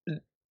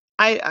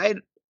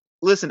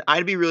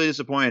be really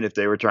disappointed if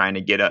they were trying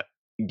to get out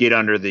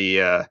of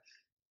the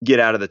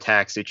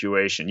tax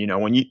situation.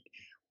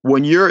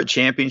 When you're a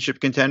championship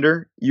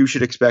contender, you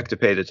should expect to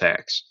pay the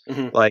tax.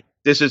 Mm-hmm. Like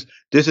this is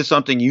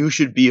something you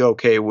should be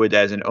okay with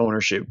as an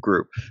ownership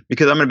group,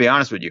 because I'm going to be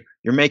honest with you,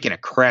 you're making a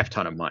crap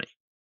ton of money.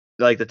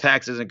 Like the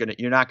tax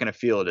you're not going to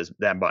feel it as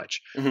that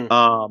much.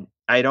 Mm-hmm.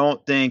 I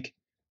don't think,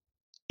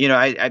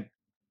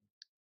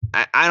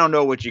 I don't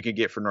know what you could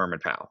get for Norman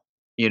Powell.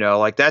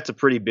 Like that's a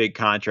pretty big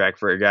contract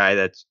for a guy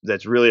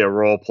that's really a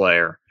role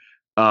player.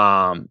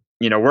 We're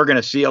going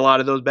to see a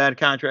lot of those bad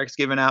contracts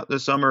given out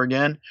this summer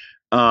again.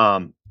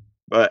 But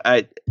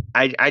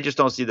I just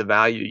don't see the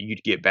value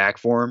you'd get back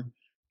for him.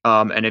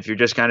 And if you're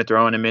just kind of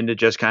throwing him in to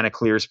just kind of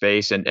clear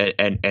space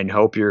and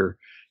hope you're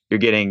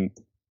getting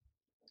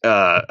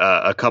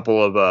a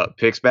couple of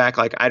picks back,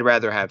 like I'd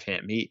rather have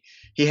him. He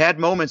had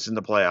moments in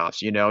the playoffs,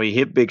 he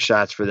hit big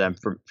shots for them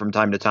from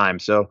time to time.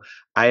 So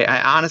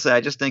I honestly,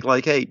 I just think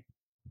like, hey,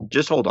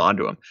 just hold on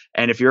to him.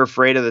 And if you're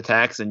afraid of the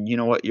tax, then you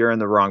know what, you're in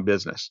the wrong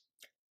business.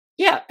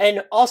 Yeah.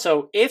 And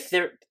also if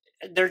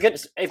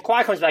if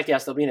Kawhi comes back,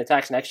 yes, they'll be in the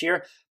tax next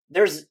year.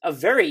 There's a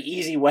very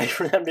easy way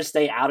for them to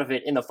stay out of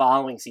it in the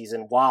following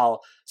season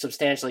while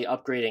substantially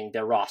upgrading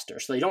their roster.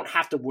 So they don't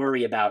have to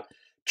worry about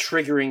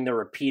triggering the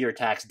repeater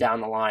tax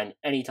down the line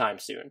anytime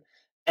soon.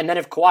 And then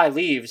if Kawhi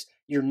leaves,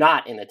 you're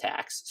not in the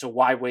tax. So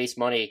why waste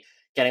money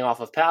getting off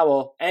of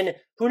Powell? And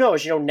who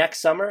knows,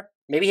 next summer,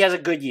 maybe he has a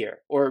good year,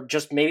 or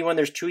just maybe when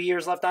there's 2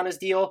 years left on his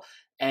deal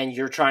and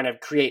you're trying to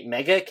create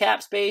mega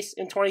cap space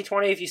in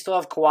 2020, if you still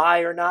have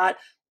Kawhi or not,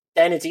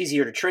 then it's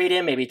easier to trade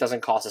him. Maybe it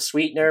doesn't cost a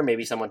sweetener.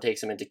 Maybe someone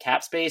takes him into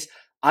cap space.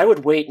 I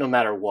would wait no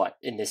matter what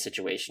in this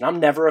situation. I'm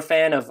never a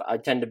fan of, I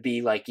tend to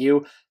be like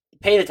you,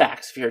 pay the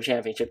tax if you're a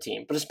championship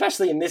team. But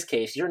especially in this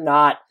case, you're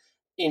not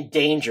in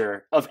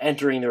danger of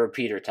entering the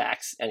repeater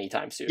tax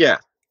anytime soon.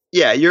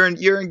 Yeah, you're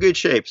in good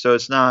shape. So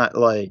it's not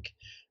like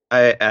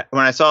when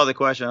I saw the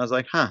question, I was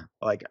like,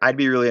 like I'd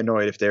be really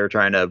annoyed if they were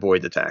trying to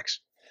avoid the tax.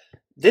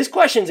 This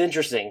question's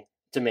interesting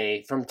to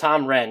me from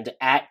Tom Rend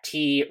at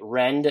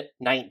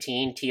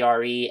TREND19,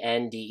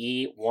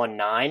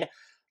 TRENDE19.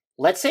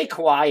 Let's say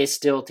Kawhi is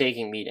still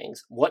taking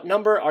meetings. What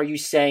number are you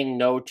saying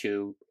no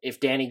to if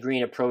Danny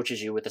Green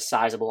approaches you with a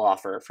sizable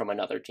offer from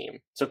another team?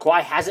 So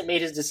Kawhi hasn't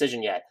made his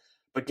decision yet,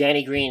 but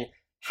Danny Green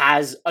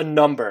has a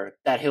number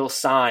that he'll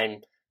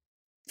sign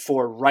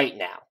for right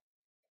now.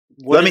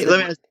 Let me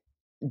ask,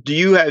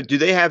 do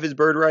they have his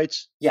bird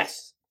rights?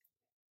 Yes.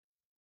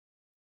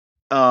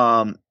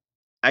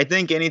 I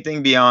think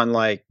anything beyond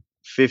like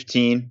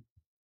 15,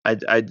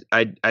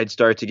 I'd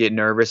start to get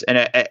nervous, and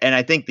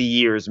I think the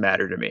years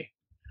matter to me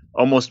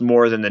almost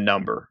more than the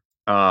number.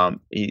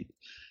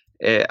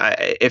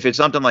 If it's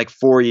something like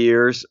 4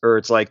 years, or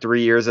it's like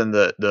 3 years and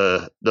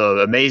the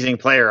amazing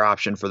player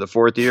option for the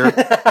fourth year,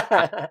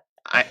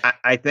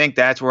 I think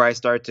that's where I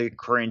start to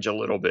cringe a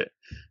little bit.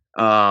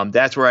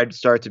 That's where I'd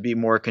start to be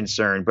more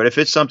concerned. But if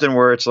it's something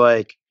where it's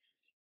like,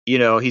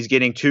 he's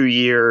getting 2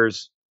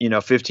 years,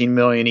 $15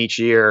 million each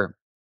year,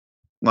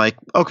 like,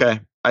 okay,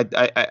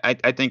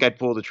 I think I'd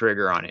pull the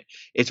trigger on it.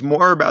 It's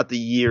more about the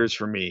years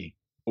for me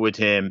with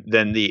him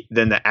than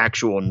the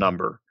actual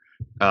number.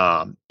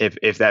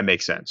 If that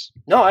makes sense.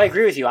 No, I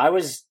agree with you.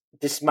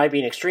 This might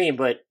be an extreme,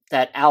 but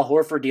that Al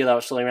Horford deal that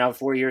was floating around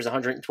 4 years,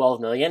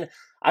 $112 million.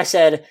 I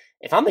said,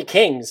 if I'm the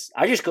Kings,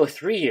 I just go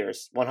 3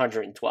 years,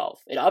 112.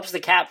 It ups the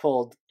cap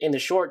hold in the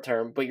short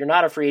term, but you're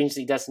not a free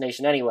agency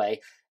destination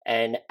anyway.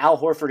 And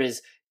Al Horford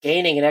is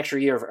gaining an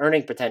extra year of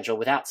earning potential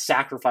without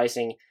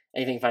sacrificing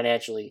anything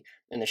financially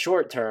in the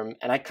short term.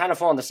 And I kind of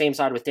fall on the same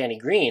side with Danny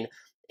Green.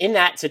 In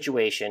that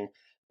situation,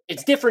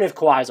 it's different if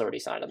Kawhi's already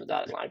signed on the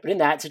dotted line. But in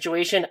that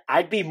situation,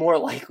 I'd be more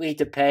likely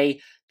to pay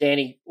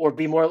Danny, or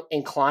be more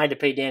inclined to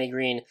pay Danny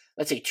Green,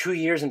 let's say 2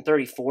 years and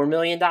 $34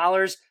 million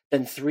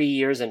than 3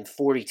 years and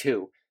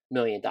 $42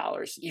 million,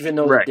 even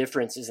though the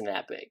difference isn't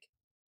that big.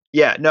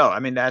 Yeah, no, I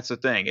mean, that's the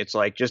thing. It's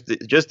like just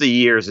the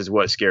years is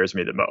what scares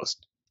me the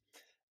most.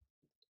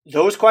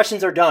 Those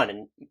questions are done.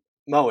 And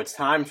Mo, it's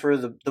time for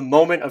the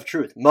moment of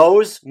truth.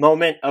 Mo's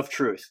moment of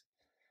truth.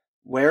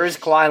 Where is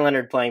Kawhi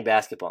Leonard playing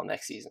basketball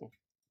next season?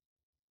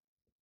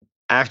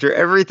 After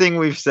everything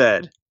we've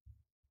said,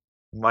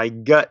 my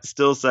gut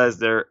still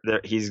says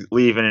he's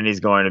leaving and he's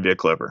going to be a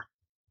Clipper.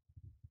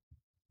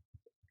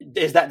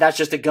 That's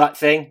just a gut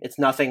thing? It's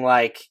nothing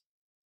like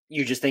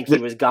you just think he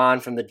was gone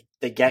from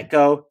the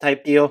get-go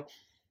type deal?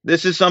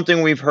 This is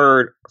something we've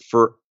heard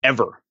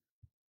forever.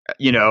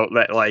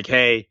 Like,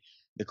 hey,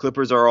 the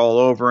Clippers are all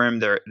over him.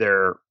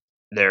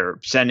 They're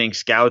sending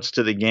scouts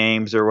to the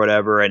games or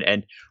whatever,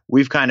 and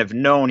we've kind of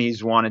known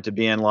he's wanted to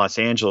be in Los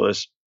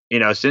Angeles,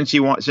 since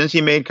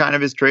he made kind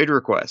of his trade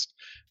request.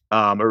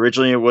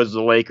 Originally it was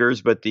the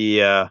Lakers, but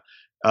it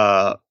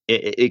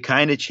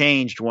kind of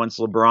changed once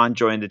LeBron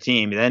joined the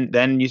team.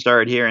 Then you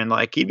started hearing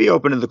like he'd be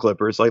open to the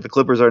Clippers, like the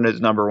Clippers are his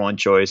number one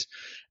choice.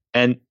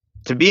 And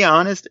to be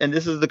honest, and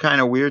this is the kind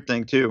of weird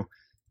thing too,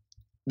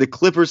 the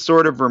Clippers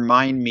sort of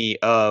remind me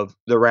of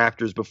the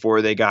Raptors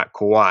before they got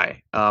Kawhi.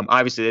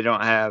 Obviously, they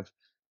don't have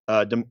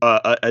a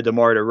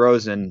DeMar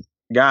DeRozan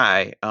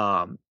guy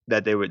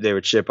that they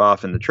would ship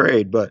off in the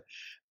trade, but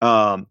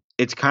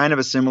it's kind of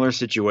a similar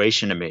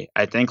situation to me.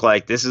 I think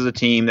like this is a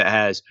team that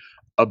has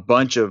a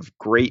bunch of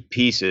great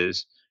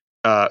pieces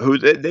who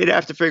they'd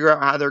have to figure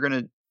out how they're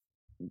going to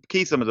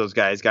keep some of those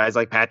guys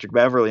like Patrick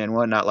Beverley and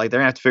whatnot. Like they're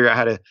going to have to figure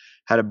out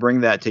how to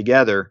bring that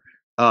together.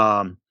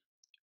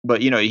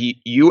 But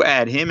you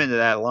add him into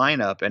that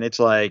lineup, and it's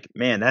like,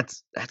 man,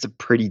 that's a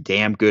pretty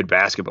damn good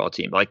basketball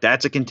team. Like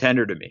that's a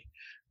contender to me.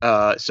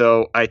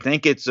 So I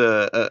think it's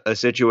a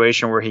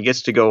situation where he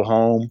gets to go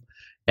home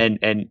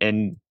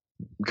and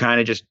kind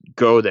of just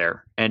go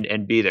there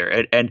and be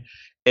there. And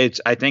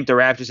I think the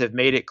Raptors have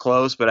made it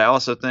close, but I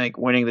also think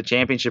winning the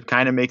championship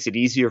kind of makes it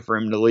easier for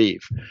him to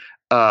leave.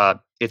 I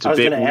was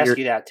going to ask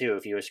you that too,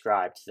 if you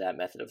ascribe to that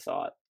method of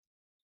thought.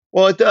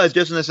 Well, it does,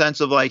 just in the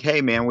sense of like,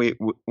 hey, man, we've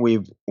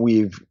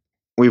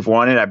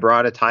won it. I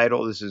brought a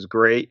title. This is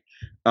great.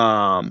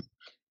 And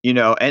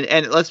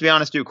let's be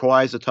honest, too,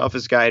 Kawhi is the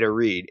toughest guy to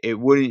read. It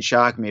wouldn't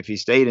shock me if he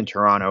stayed in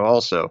Toronto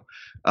also.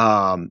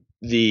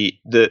 The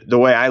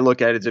way I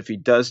look at it is if he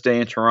does stay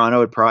in Toronto,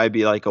 it'd probably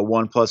be like a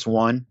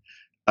 1+1,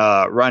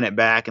 run it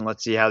back and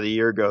let's see how the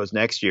year goes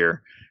next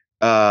year.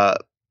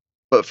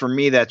 But for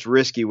me, that's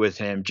risky with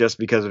him just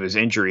because of his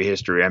injury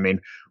history. I mean,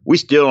 we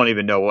still don't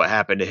even know what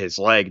happened to his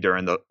leg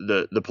during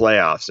the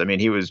playoffs. I mean,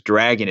 he was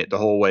dragging it the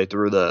whole way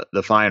through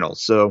the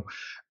finals. So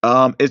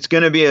it's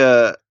going to be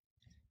a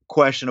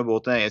questionable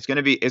thing. It's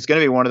going to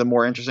be one of the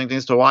more interesting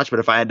things to watch. But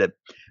if I had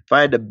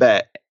to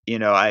bet,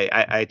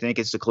 I think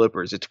it's the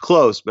Clippers. It's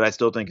close, but I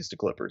still think it's the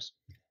Clippers.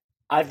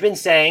 I've been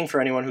saying, for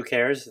anyone who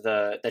cares,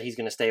 that he's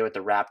going to stay with the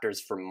Raptors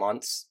for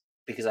months,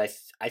 because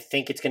I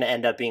think it's going to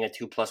end up being a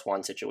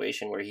 2+1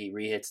 situation where he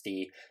rehits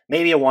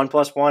maybe a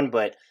 1+1,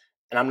 but,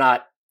 and I'm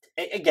not,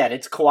 again,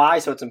 it's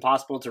Kawhi, so it's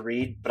impossible to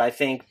read, but I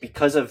think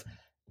because of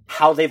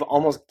how they've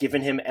almost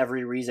given him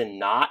every reason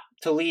not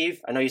to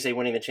leave. I know you say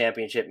winning the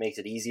championship makes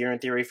it easier in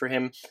theory for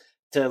him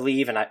to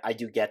leave, and I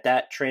do get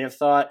that train of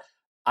thought.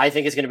 I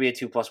think it's going to be a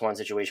 2+1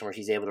 situation where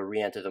he's able to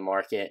re-enter the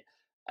market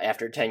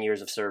after 10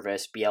 years of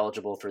service, be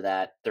eligible for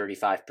that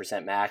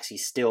 35% max.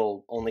 He's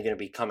still only going to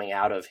be coming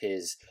out of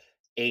his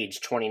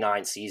age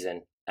 29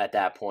 season at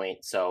that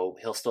point, so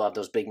he'll still have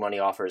those big money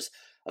offers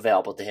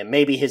available to him.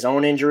 Maybe his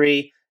own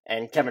injury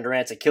and Kevin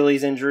Durant's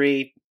Achilles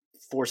injury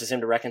forces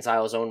him to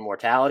reconcile his own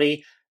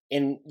mortality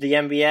in the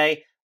NBA.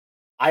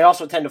 I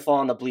also tend to fall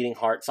on the bleeding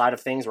heart side of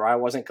things, where I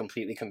wasn't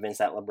completely convinced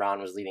that LeBron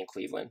was leaving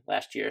Cleveland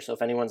last year. So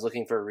if anyone's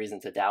looking for a reason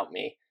to doubt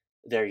me,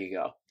 there you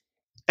go.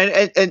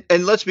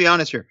 And let's be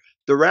honest here.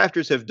 The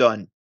Raptors have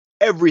done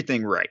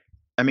everything right.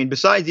 I mean,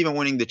 besides even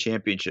winning the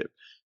championship,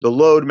 the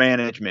load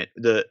management,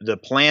 the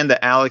plan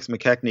that Alex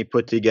McKechnie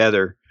put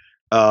together,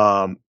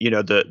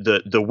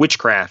 the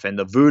witchcraft and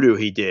the voodoo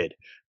he did,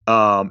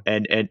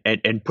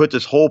 and put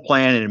this whole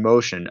plan in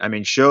motion. I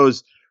mean,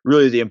 shows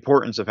really the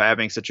importance of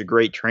having such a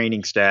great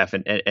training staff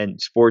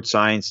and sports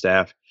science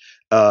staff.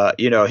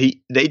 They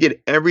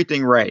did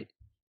everything right.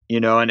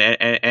 And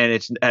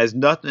it has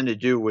nothing to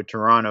do with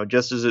Toronto,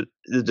 just as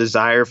the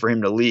desire for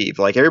him to leave.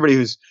 Like everybody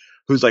who's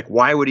like,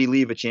 why would he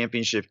leave a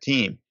championship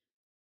team?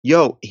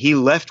 He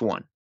left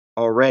one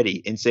already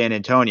in San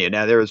Antonio.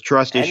 Now there was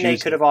trust issues. And they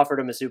could have offered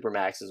him a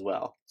supermax as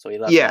well. So he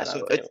left. Yeah.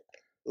 So it's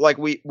like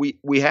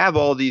we have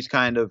all these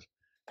kind of,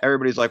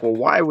 everybody's like, well,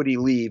 why would he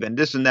leave? And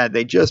this and that.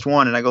 They just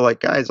won. And I go like,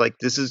 guys, like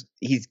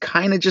he's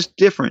kind of just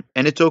different,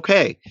 and it's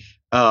okay.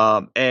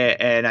 And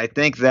I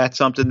think that's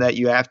something that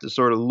you have to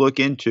sort of look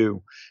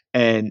into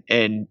and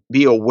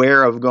be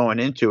aware of going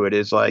into it,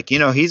 is like,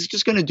 he's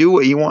just going to do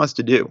what he wants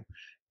to do.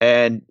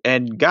 And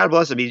God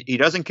bless him. He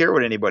doesn't care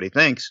what anybody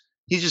thinks.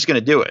 He's just going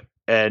to do it.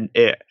 And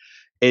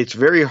it's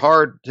very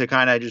hard to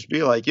kind of just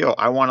be like,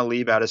 I want to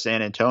leave out of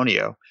San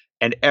Antonio.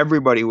 And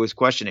everybody was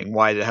questioning,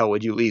 why the hell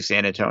would you leave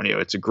San Antonio?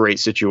 It's a great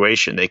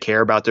situation. They care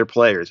about their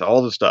players,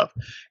 all the stuff.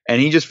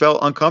 And he just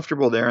felt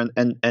uncomfortable there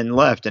and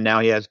left. And now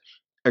he has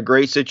a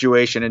great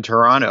situation in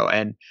Toronto.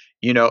 And,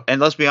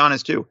 and let's be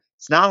honest too,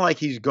 it's not like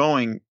he's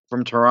going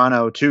from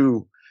Toronto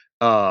to,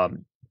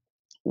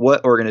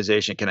 what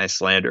organization can I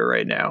slander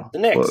right now? The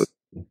Knicks.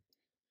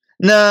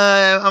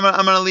 No,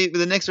 I'm going to leave.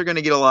 The Knicks are going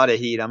to get a lot of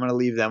heat. I'm going to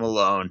leave them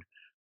alone.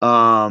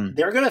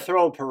 They're going to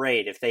throw a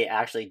parade if they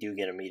actually do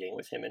get a meeting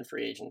with him in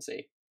free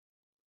agency.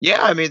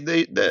 Yeah, I mean,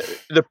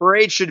 the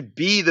parade should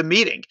be the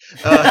meeting.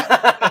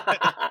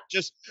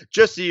 Just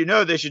so you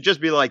know, they should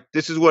just be like,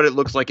 this is what it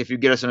looks like if you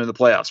get us into the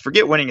playoffs.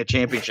 Forget winning a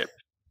championship.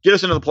 Get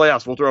us into the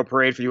playoffs. We'll throw a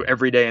parade for you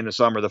every day in the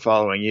summer the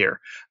following year.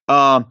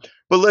 But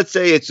let's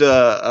say it's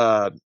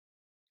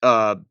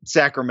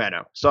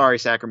Sacramento. Sorry,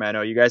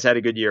 Sacramento. You guys had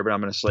a good year, but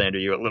I'm going to slander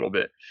you a little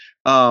bit.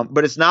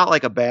 But it's not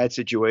like a bad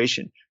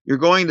situation. You're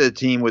going to the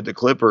team with the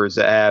Clippers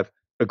that have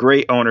a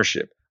great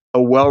ownership,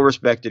 a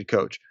well-respected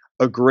coach,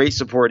 a great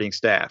supporting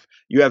staff.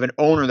 You have an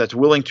owner that's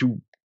willing to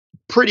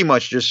pretty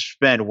much just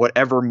spend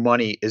whatever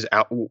money is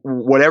out,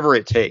 whatever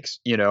it takes.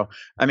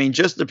 I mean,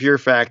 just the pure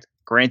fact,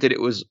 granted,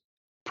 it was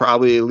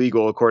probably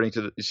illegal according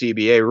to the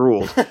CBA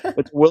rules,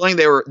 but willing,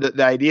 they were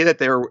the idea that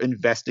they were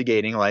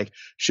investigating, like,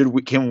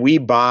 can we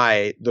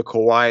buy the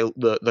Kawhi,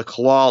 the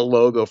claw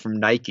logo from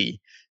Nike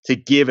to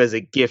give as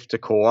a gift to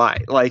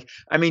Kawhi? Like,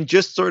 I mean,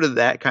 just sort of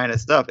that kind of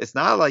stuff. It's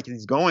not like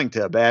he's going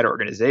to a bad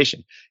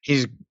organization.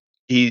 He's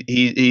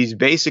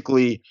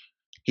basically,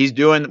 he's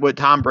doing what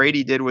Tom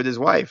Brady did with his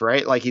wife,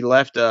 right? Like, he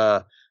left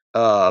the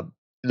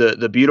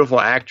beautiful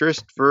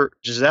actress for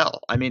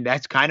Giselle. I mean,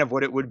 that's kind of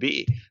what it would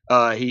be.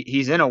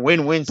 He's in a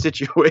win-win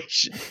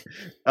situation,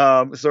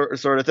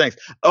 sort of things.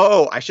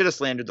 Oh, I should have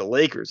slandered the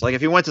Lakers. Like,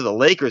 if he went to the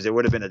Lakers, it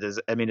would have been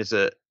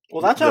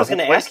well, that's what I was going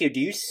to ask you.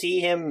 Do you see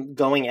him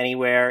going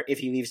anywhere if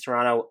he leaves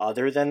Toronto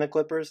other than the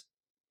Clippers?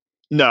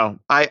 No,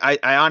 I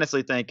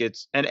honestly think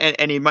it's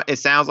it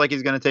sounds like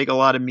he's going to take a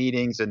lot of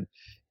meetings, and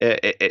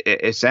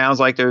it sounds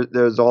like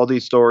there's all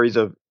these stories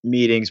of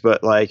meetings,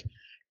 but like,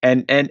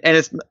 and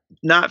it's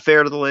not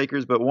fair to the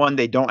Lakers, but one,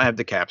 they don't have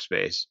the cap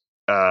space.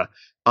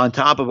 On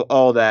top of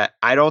all that,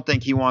 I don't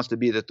think he wants to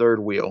be the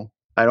third wheel.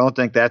 I don't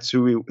think that's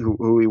who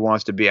he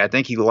wants to be. I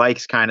think he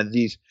likes kind of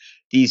these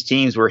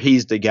teams where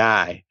he's the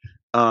guy.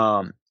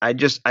 I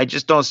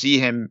just don't see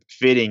him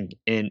fitting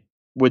in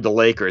with the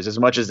Lakers as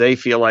much as they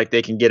feel like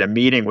they can get a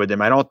meeting with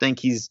him. I don't think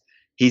he's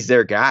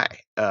their guy.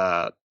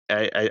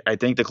 I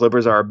think the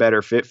Clippers are a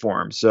better fit for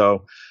him.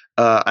 So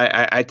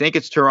I think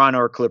it's Toronto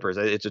or Clippers.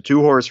 It's a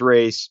 2-horse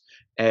race,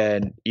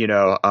 and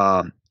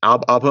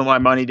I'll put my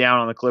money down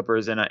on the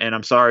Clippers, and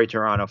I'm sorry,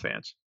 Toronto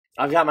fans.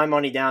 I've got my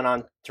money down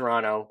on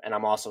Toronto, and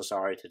I'm also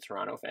sorry to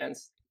Toronto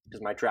fans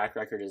because my track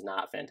record is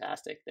not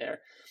fantastic there.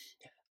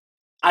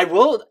 I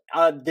will.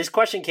 This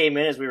question came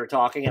in as we were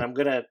talking, and I'm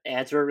going to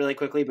answer it really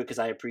quickly because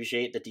I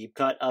appreciate the deep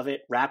cut of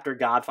it. Raptor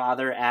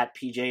Godfather at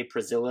PJ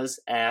Prezillas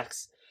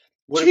asks,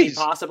 would it be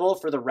possible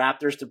for the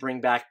Raptors to bring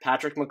back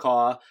Patrick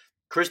McCaw,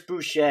 Chris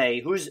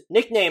Boucher, whose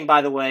nickname,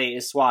 by the way,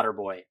 is Swatter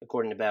Boy,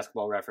 according to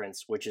Basketball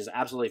Reference, which is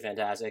absolutely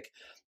fantastic,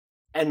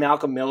 and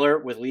Malcolm Miller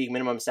with league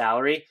minimum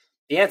salary?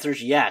 The answer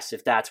is yes,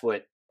 if that's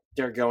what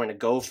they're going to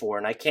go for.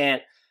 And I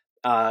can't.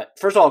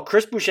 First of all,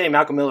 Chris Boucher and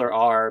Malcolm Miller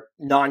are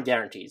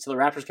non-guaranteed, so the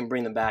Raptors can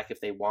bring them back if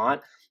they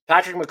want.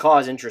 Patrick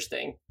McCaw is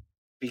interesting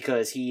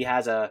because he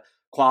has a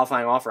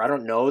qualifying offer. I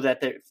don't know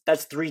that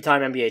that's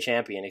 3-time NBA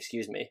champion.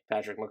 Excuse me,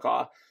 Patrick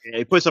McCaw.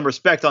 Yeah, put some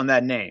respect on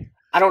that name.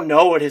 I don't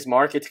know what his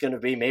market's going to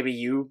be. Maybe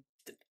you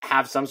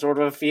have some sort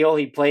of a feel.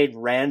 He played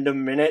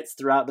random minutes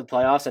throughout the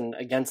playoffs and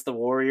against the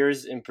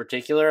Warriors in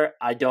particular.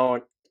 I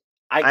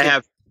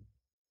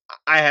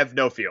have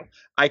no feel.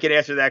 I can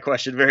answer that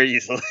question very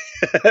easily.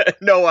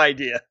 No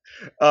idea.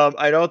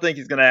 I don't think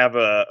he's going to have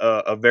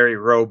a very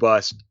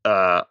robust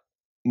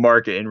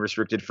market in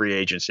restricted free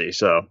agency.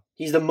 So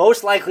he's the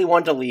most likely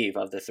one to leave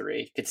of the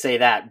three. Could say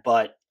that,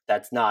 but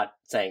that's not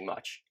saying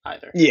much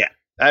either. Yeah,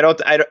 I don't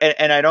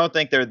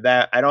think they're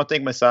that. I don't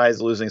think Masai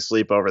is losing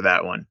sleep over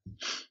that one.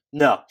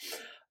 No.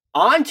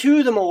 On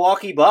to the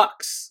Milwaukee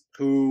Bucks,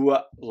 who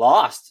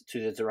lost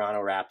to the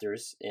Toronto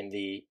Raptors in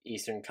the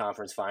Eastern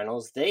Conference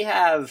Finals. They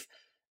have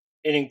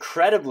an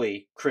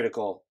incredibly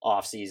critical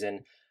offseason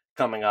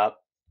coming up.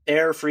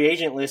 Their free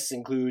agent list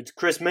includes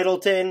Chris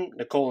Middleton,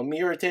 Nikola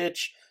Mirotic,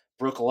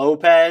 Brook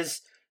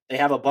Lopez. They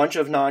have a bunch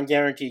of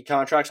non-guaranteed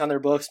contracts on their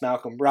books.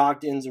 Malcolm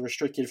Brogdon's a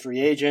restricted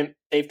free agent.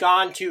 They've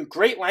gone to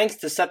great lengths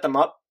to set them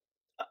up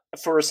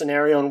for a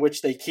scenario in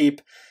which they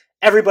keep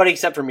everybody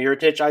except for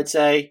Mirotic, I'd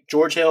say.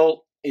 George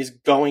Hill is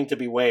going to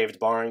be waived,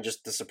 barring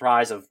just the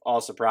surprise of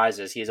all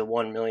surprises. He has a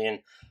 $1 million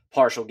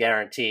partial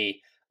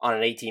guarantee on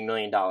an $18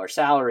 million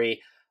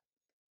salary.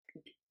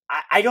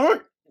 I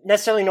don't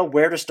necessarily know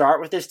where to start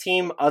with this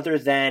team other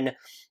than,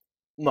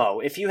 Mo,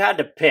 if you had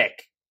to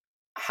pick,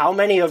 how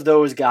many of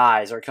those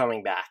guys are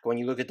coming back when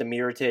you look at the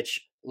Mirotic,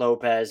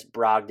 Lopez,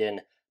 Brogdon,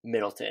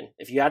 Middleton?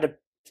 If you had to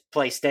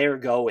play stay or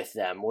go with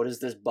them, what does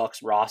this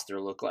Bucks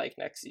roster look like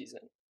next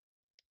season?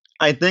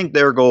 I think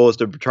their goal is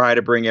to try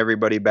to bring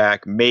everybody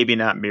back. Maybe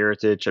not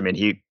Mirotic. I mean,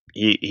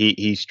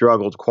 he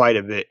struggled quite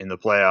a bit in the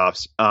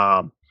playoffs.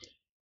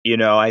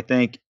 I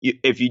think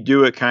if you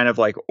do it kind of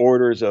like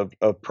orders of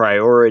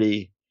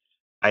priority,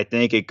 I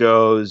think it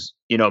goes,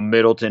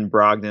 Middleton,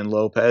 Brogdon,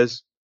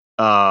 Lopez.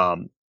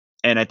 And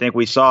I think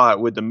we saw it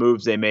with the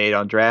moves they made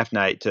on draft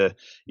night to,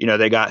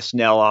 they got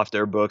Snell off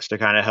their books to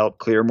kind of help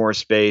clear more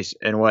space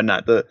and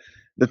whatnot. The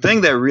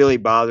thing that really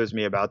bothers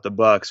me about the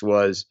Bucks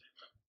was,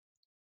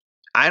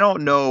 I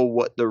don't know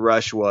what the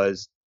rush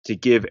was to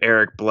give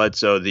Eric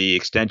Bledsoe the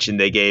extension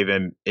they gave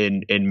him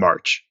in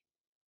March.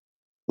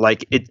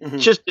 Like it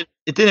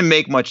didn't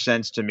make much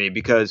sense to me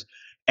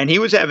and he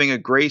was having a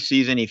great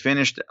season. He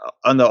finished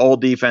on the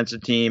old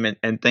defensive team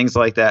and things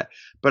like that.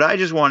 But I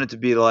just wanted to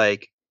be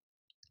like,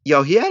 he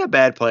had a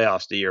bad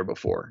playoffs the year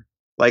before.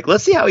 Like,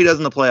 let's see how he does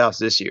in the playoffs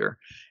this year.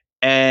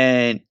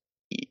 And,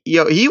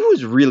 he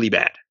was really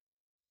bad.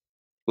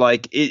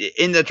 Like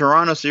in the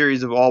Toronto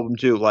series of all of them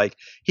too, like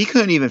he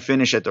couldn't even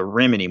finish at the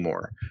rim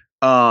anymore.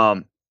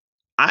 I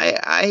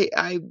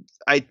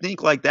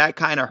think like that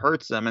kind of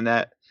hurts them, and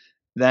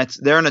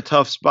they're in a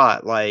tough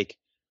spot. Like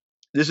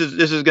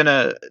I'm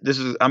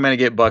gonna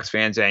get Bucks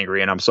fans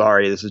angry, and I'm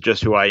sorry. This is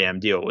just who I am.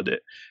 Deal with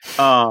it.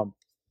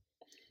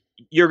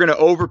 You're gonna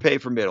overpay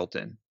for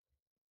Middleton.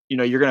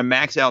 You're gonna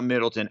max out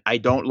Middleton. I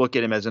don't look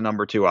at him as a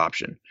number 2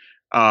 option.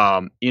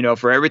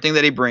 For everything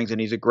that he brings,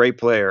 and he's a great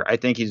player, I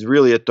think he's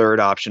really a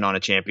third option on a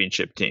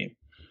championship team.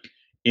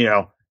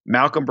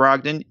 Malcolm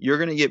Brogdon, you're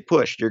going to get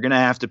pushed. You're going to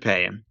have to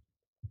pay him.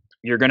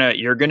 You're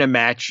going to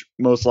match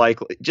most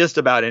likely just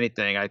about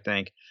anything, I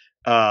think,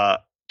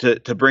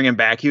 to bring him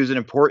back. He was an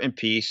important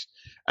piece.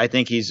 I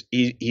think he's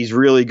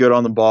really good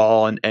on the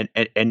ball and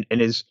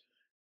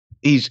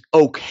he's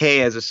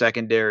okay as a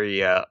secondary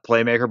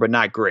playmaker, but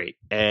not great.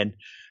 And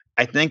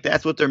I think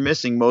that's what they're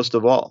missing most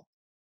of all,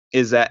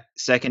 is that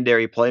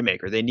secondary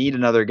playmaker. They need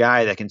another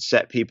guy that can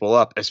set people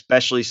up,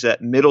 especially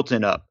set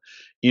Middleton up,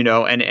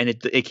 and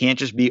it can't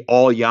just be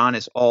all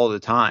Giannis all the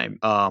time.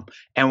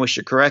 And we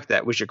should correct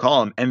that. We should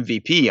call him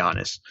MVP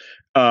Giannis.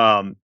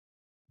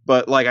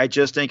 But like, I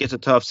just think it's a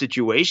tough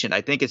situation.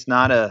 I think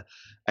I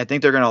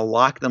think they're going to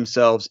lock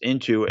themselves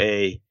into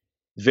a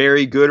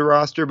very good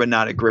roster, but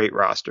not a great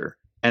roster.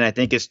 And I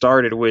think it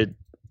started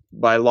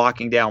by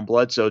locking down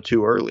Bledsoe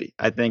too early.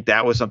 I think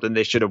that was something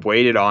they should have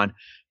waited on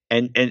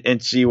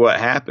and see what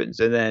happens.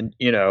 And then,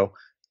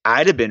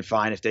 I'd have been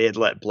fine if they had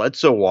let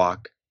Bledsoe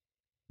walk,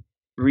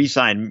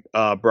 re-sign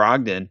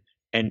Brogdon,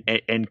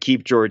 and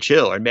keep George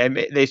Hill. And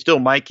they still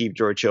might keep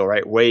George Hill,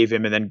 right? Waive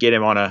him and then get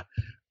him on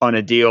on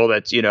a deal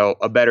that's,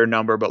 a better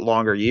number but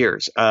longer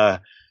years. I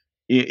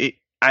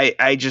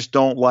just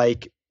don't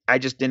like. I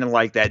just didn't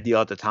like that deal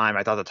at the time.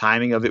 I thought the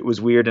timing of it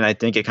was weird, and I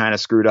think it kind of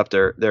screwed up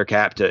their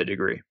cap to a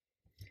degree.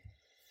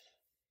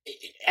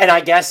 And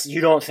I guess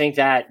you don't think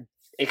that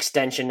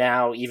extension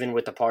now, even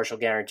with the partial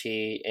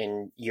guarantee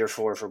in year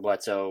 4 for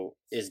Bledsoe,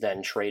 is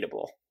then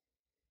tradable?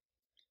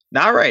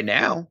 Not right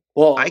now.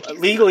 Well,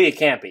 legally it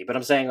can't be, but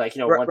I'm saying once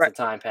the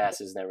time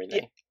passes and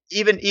everything.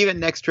 Even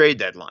next trade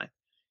deadline.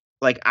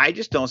 I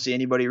just don't see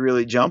anybody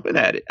really jumping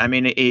at it. I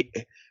mean,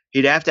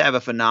 he'd have to have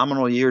a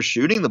phenomenal year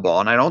shooting the ball,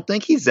 and I don't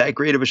think he's that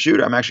great of a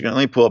shooter. I'm actually going to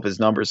let me pull up his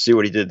numbers, see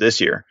what he did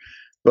this year.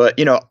 But,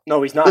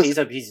 No, he's not.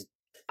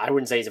 I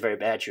wouldn't say he's a very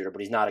bad shooter,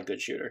 but he's not a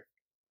good shooter.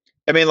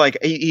 I mean,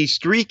 he's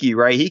streaky,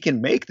 right? He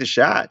can make the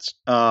shots.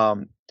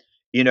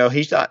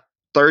 He shot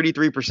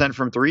 33%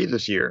 from 3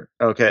 this year.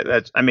 Okay,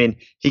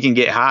 he can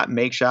get hot,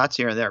 make shots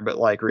here and there, but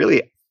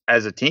really,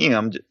 as a team,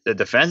 I'm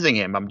defending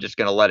him. I'm just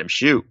going to let him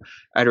shoot.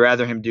 I'd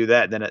rather him do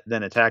that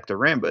than attack the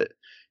rim. But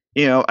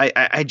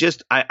I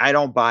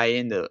don't buy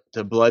into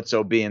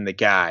Bledsoe being the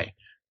guy,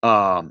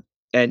 and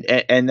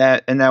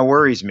that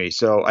worries me.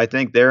 So I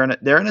think they're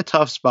in a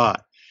tough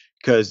spot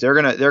because they're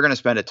gonna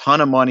spend a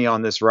ton of money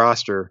on this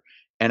roster.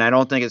 And I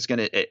don't think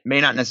it may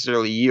not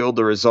necessarily yield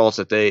the results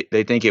that they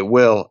think it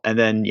will. And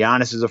then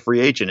Giannis is a free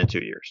agent in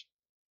 2 years.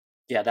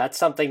 Yeah, that's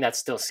something that's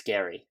still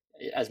scary,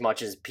 as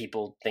much as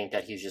people think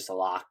that he's just a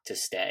lock to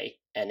stay.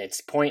 And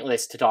it's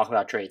pointless to talk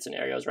about trade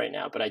scenarios right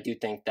now. But I do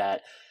think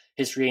that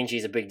his free agency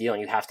is a big deal,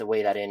 and you have to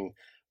weigh that in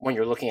when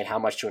you're looking at how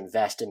much to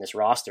invest in this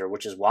roster,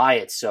 which is why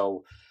it's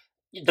so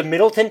 – the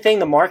Middleton thing,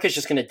 the market's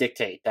just going to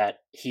dictate that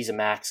he's a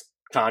max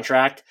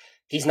contract.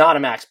 He's not a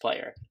max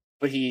player,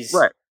 but he's –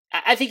 right.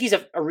 I think he's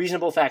a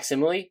reasonable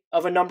facsimile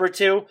of a number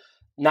 2,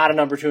 not a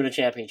number 2 in a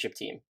championship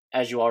team,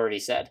 as you already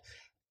said.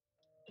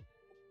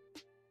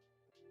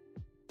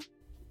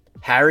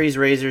 Harry's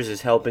Razors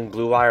is helping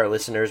Blue Wire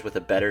listeners with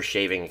a better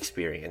shaving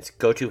experience.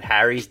 Go to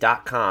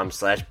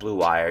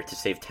harrys.com/bluewire to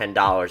save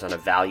 $10 on a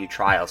value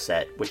trial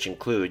set, which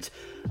includes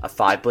a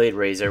 5-blade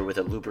razor with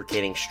a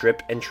lubricating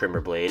strip and trimmer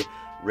blade,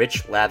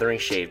 rich lathering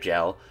shave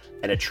gel,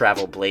 and a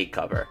travel blade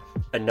cover.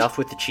 Enough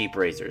with the cheap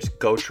razors.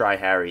 Go try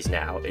Harry's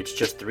now. It's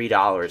just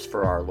 $3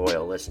 for our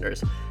loyal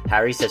listeners.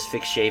 Harry's has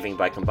fixed shaving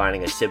by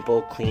combining a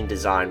simple, clean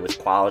design with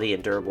quality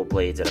and durable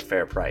blades at a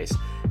fair price.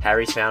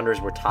 Harry's founders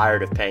were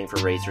tired of paying for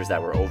razors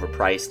that were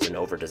overpriced and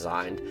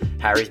overdesigned.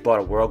 Harry's bought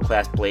a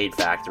world-class blade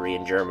factory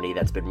in Germany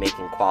that's been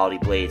making quality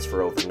blades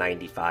for over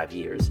 95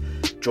 years.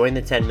 Join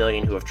the 10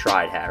 million who have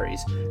tried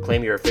Harry's.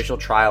 Claim your official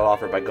trial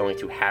offer by going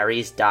to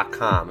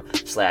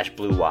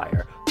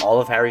harrys.com/bluewire. All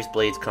of Harry's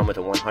blades come with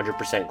a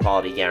 100%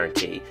 quality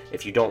guarantee.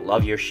 If you don't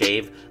love your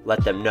shave,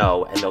 let them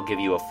know and they'll give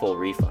you a full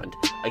refund.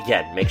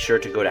 Again, make sure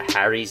to go to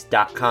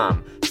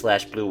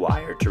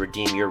harrys.com/bluewire to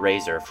redeem your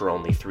razor for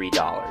only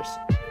 $3.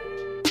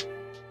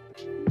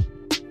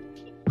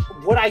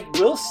 What I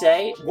will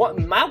say,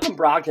 Malcolm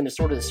Brogdon is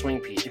sort of the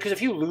swing piece, because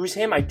if you lose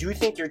him, I do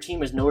think your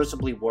team is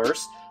noticeably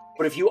worse.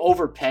 But if you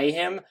overpay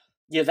him,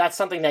 that's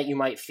something that you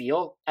might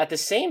feel. At the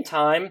same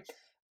time,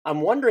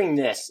 I'm wondering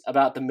this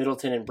about the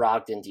Middleton and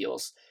Brogdon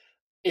deals.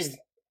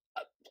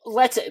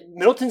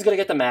 Middleton's going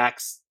to get the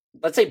max.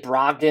 Let's say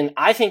Brogdon,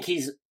 I think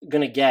he's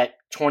going to get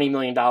 $20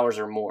 million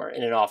or more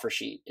in an offer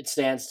sheet. It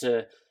stands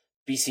to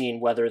be seen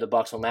whether the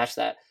Bucks will match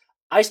that.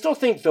 I still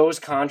think those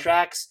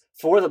contracts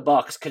for the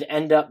Bucks could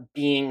end up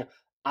being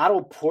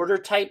Otto Porter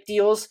type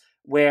deals,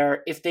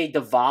 where if they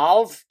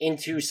devolve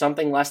into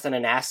something less than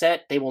an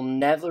asset, they will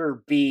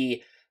never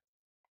be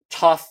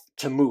tough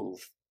to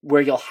move,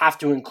 where you'll have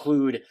to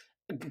include,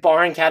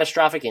 barring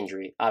catastrophic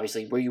injury,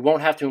 obviously, where you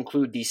won't have to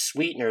include these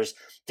sweeteners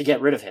to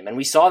get rid of him. And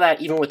we saw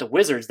that even with the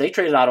Wizards. They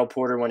traded Otto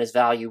Porter when his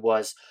value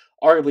was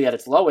arguably at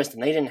its lowest,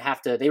 and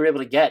they were able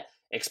to get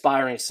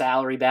expiring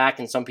salary back.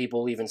 And some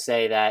people even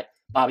say that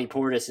Bobby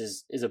Portis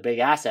is a big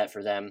asset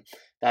for them.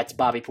 That's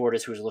Bobby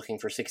Portis, who's looking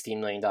for $16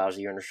 million a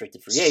year in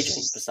restricted free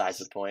agent, besides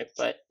the point.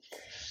 But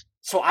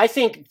so I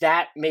think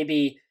that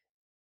maybe,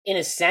 in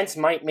a sense,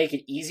 might make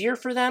it easier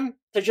for them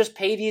to just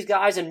pay these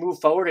guys and move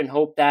forward and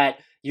hope that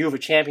you have a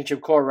championship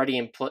core already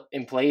in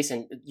place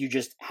and you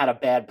just had a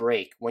bad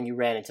break when you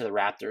ran into the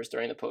Raptors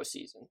during the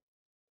postseason.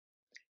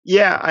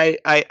 Yeah, I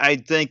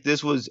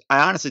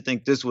honestly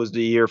think this was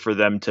the year for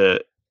them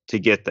to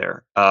get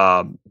there.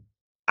 I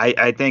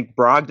think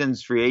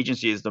Brogdon's free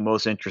agency is the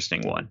most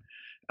interesting one.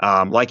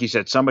 Like you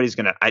said, somebody's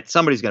gonna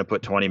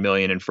put $20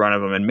 million in front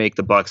of them and make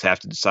the Bucks have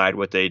to decide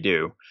what they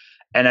do.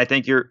 And I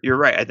think you're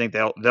right. I think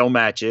they'll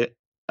match it.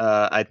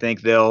 I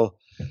think they'll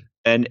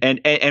and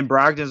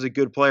Brogdon's a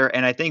good player,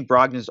 and I think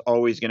Brogdon's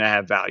always going to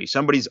have value.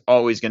 Somebody's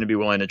always going to be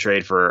willing to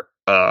trade for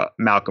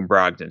Malcolm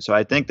Brogdon. So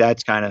I think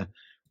that's kind of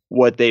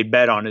what they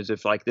bet on, is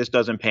if this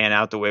doesn't pan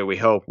out the way we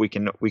hope, we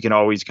can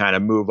always kind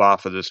of move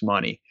off of this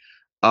money.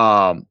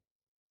 It's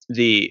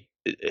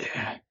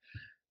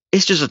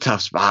just a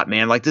tough spot,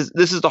 man.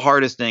 This is the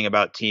hardest thing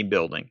about team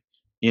building.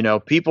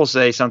 People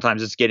say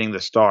sometimes it's getting the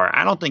star.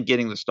 I don't think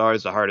getting the star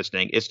is the hardest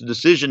thing. It's the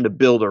decision to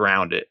build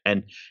around it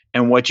and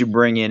what you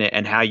bring in it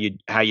and how you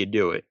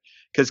do it.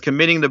 because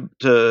committing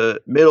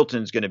to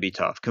Middleton is going to be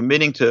tough.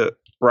 Committing to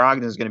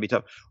Brogdon is going to be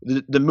tough.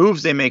 The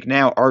moves they make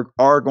now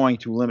are going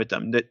to limit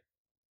them. That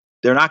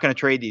they're not going to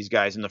trade these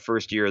guys in the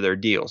first year of their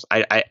deals.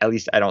 I at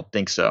least I don't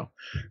think so.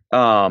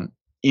 And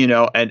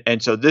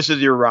so this is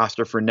your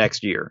roster for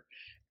next year.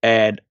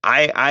 And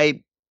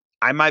I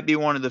might be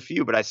one of the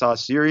few, but I saw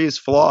serious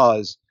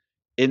flaws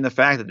in the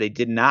fact that they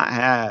did not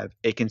have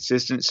a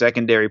consistent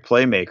secondary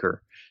playmaker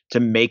to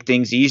make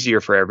things easier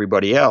for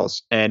everybody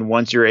else. And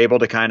once you're able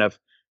to kind of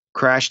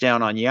crash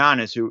down on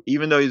Giannis, who,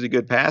 even though he's a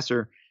good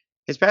passer,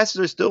 his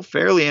passes are still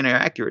fairly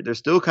inaccurate. They're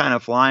still kind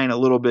of flying a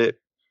little bit.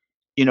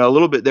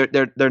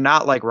 They're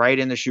not like right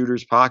in the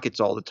shooter's pockets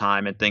all the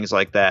time and things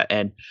like that.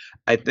 And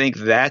I think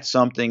that's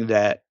something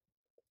that,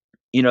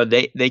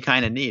 they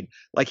kind of need.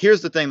 Like,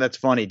 here's the thing that's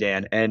funny,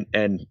 Dan,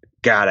 and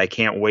God, I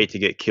can't wait to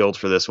get killed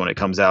for this when it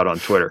comes out on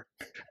Twitter,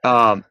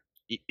 or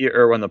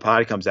when the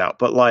pod comes out.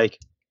 But like,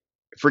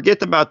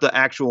 forget about the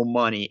actual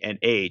money and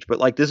age. But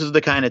like, this is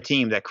the kind of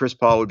team that Chris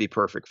Paul would be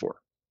perfect for.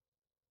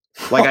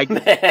 Like,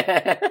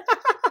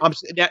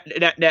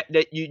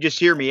 you just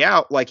hear me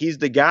out. Like, he's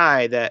the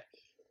guy that,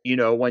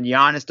 when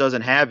Giannis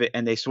doesn't have it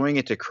and they swing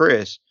it to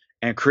Chris,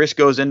 and Chris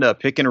goes into a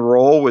pick and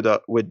roll with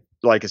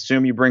like,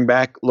 assume you bring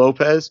back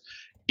Lopez,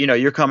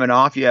 you're coming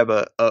off, you have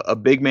a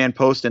big man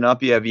posting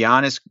up, you have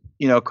Giannis,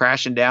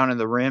 crashing down in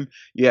the rim,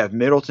 you have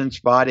Middleton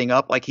spotting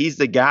up. Like, he's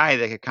the guy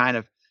that could kind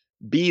of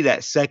be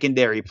that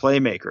secondary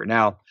playmaker.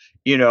 Now,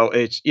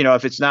 it's,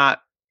 if it's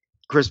not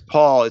Chris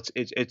Paul,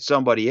 it's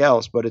somebody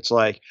else, but it's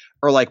like,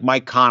 or like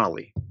Mike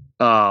Conley,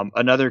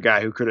 another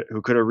guy who could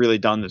have really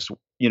done this,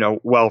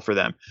 well for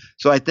them.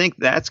 So I think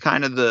that's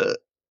kind of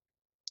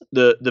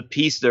the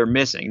piece they're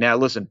missing. Now,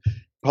 listen,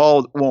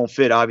 Paul won't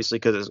fit, obviously,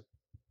 because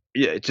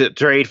to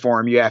trade for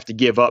him, you have to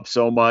give up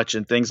so much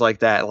and things like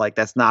that. Like,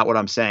 that's not what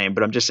I'm saying,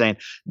 but I'm just saying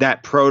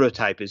that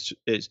prototype is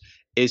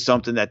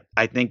something that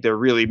I think they're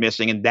really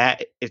missing. And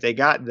that, if they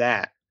got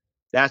that,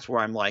 that's where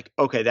I'm like,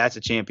 okay, that's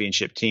a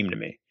championship team to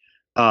me.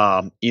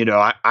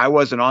 I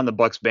wasn't on the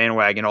Bucks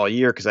bandwagon all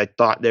year because I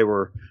thought they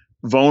were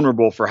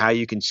vulnerable for how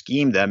you can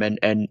scheme them.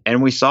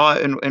 And we saw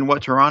it in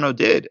what Toronto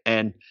did.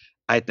 And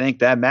I think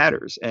that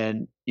matters.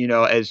 And,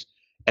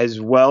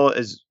 as well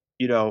as,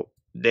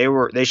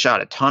 they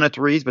shot a ton of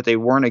threes, but they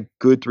weren't a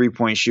good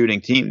 3-point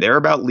shooting team. They're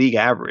about league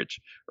average,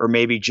 or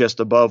maybe just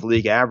above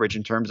league average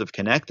in terms of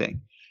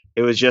connecting.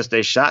 It was just,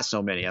 they shot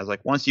so many. I was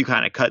like, once you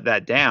kind of cut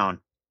that down,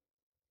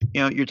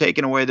 you're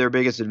taking away their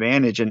biggest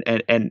advantage. And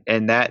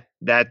that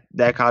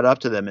caught up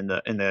to them in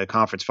the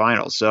conference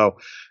finals. So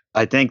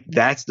I think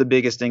that's the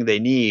biggest thing they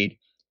need,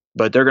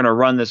 but they're going to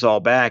run this all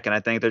back. And I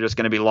think they're just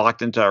going to be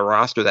locked into a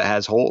roster that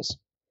has holes.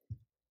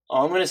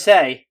 All I'm going to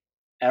say,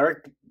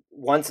 Eric,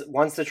 once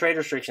the trade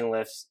restriction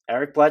lifts,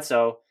 Eric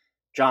Bledsoe,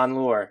 John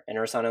Lure, and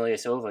Ersan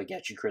Ilyasova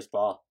get you Chris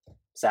Paul,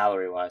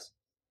 salary-wise.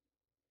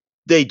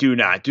 They do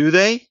not, do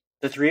they?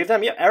 The three of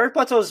them? Yeah, Eric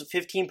Bledsoe's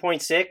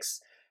 15.6,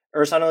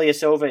 Ersan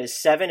Ilyasova is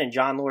 7, and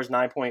John Lure's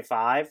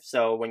 9.5.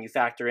 So when you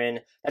factor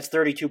in, that's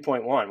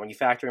 32.1. When you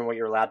factor in what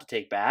you're allowed to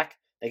take back,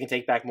 they can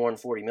take back more than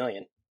 $40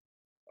 million.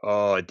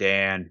 Oh,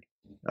 Dan.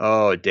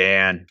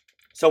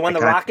 So when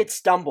the Rockets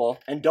stumble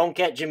and don't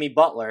get Jimmy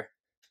Butler,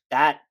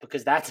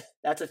 because that's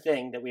a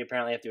thing that we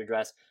apparently have to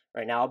address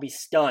right now. I'll be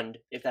stunned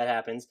if that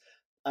happens.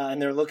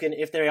 And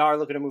if they are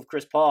looking to move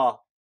Chris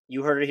Paul,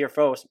 you heard it here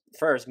first.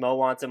 Mo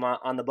wants him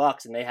on the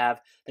Bucks, and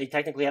they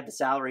technically have the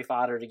salary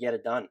fodder to get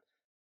it done.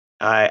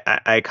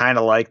 I kind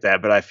of like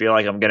that, but I feel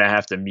like I'm gonna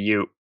have to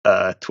mute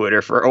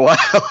Twitter for a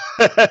while.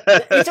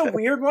 It's a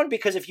weird one,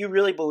 because if you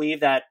really believe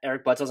that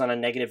Eric Bledsoe's on a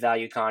negative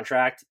value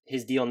contract,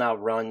 his deal now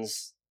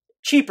runs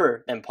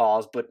cheaper than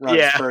Paul's, but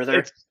runs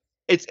further.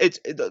 It's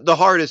the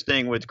hardest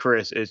thing with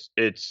Chris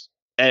is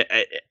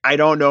I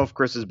don't know if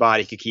Chris's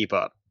body could keep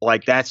up.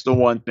 Like, that's the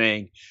one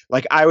thing.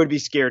 Like, I would be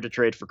scared to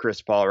trade for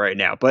Chris Paul right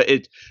now. But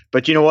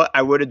you know what?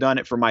 I would have done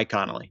it for Mike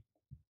Conley.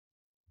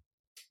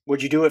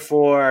 Would you do it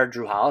for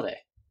Drew Holiday?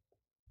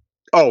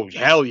 Oh,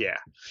 hell yeah.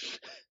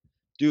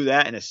 Do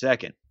that in a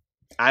second.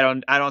 I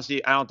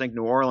don't think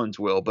New Orleans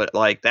will, but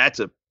like, I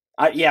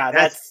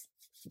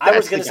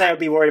was going to say I'd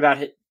be worried about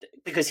it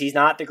because he's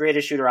not the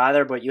greatest shooter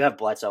either, but you have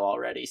Bledsoe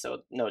already,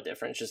 so no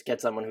difference. Just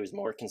get someone who's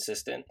more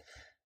consistent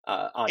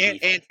on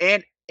defense.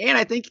 And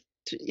I think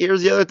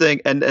here's the other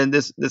thing, and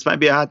this might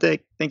be a hot take.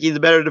 I think he's a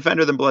better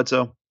defender than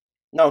Bledsoe.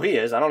 No, he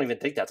is. I don't even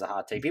think that's a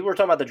hot take. People were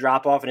talking about the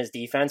drop off in his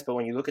defense, but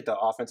when you look at the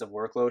offensive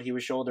workload he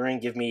was shouldering,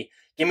 give me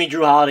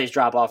Drew Holiday's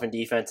drop off in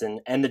defense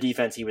and the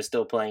defense he was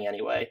still playing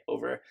anyway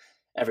over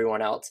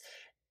everyone else.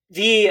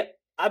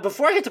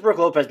 Before I get to Brook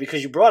Lopez,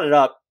 because you brought it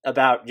up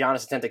about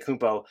Giannis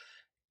Antetokounmpo,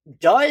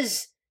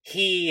 does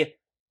he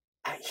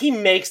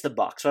makes the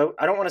Bucks? So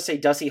I don't want to say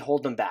does he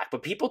hold them back,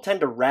 but people tend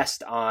to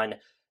rest on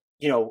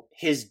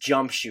his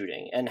jump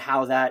shooting and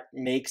how that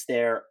makes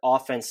their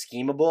offense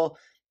schemable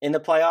in the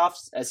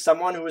playoffs. As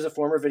someone who was a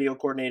former video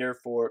coordinator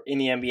in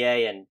the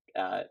NBA and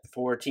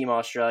for Team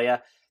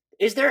Australia,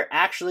 is there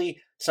actually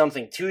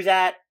something to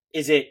that?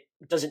 Does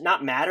it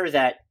not matter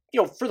that,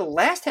 for the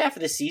last half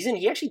of the season,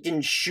 he actually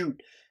didn't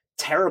shoot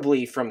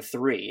terribly from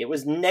three? It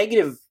was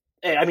negative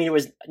I mean, it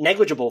was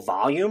negligible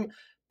volume,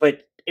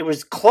 but it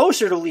was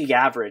closer to league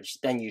average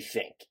than you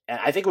think. And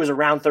I think it was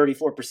around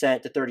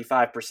 34% to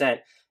 35%.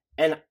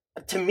 And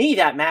to me,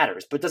 that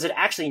matters. But does it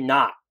actually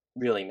not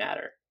really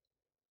matter?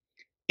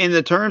 In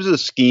the terms of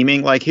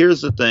scheming, like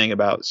here's the thing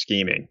about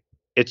scheming.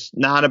 It's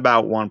not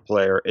about one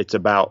player. It's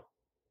about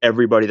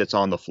everybody that's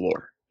on the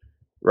floor,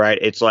 right?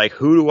 It's like,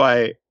 who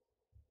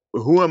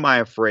am I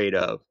afraid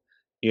of?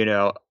 You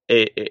know,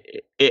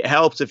 it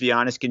helps if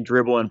Giannis can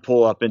dribble and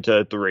pull up into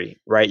a three,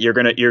 right? You're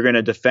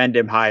gonna defend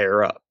him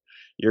higher up.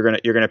 You're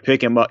gonna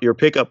pick him up. Your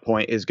pickup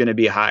point is gonna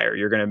be higher.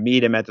 You're gonna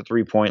meet him at the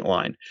 3-point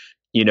line.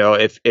 You know,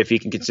 if he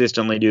can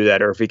consistently do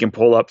that, or if he can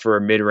pull up for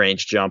a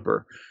mid-range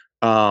jumper.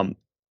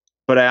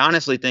 But I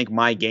honestly think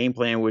my game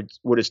plan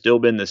would have still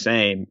been the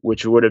same,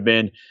 which would have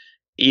been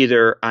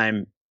either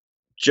I'm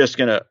just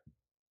gonna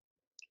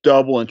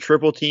double and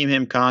triple team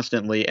him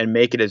constantly and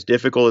make it as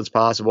difficult as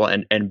possible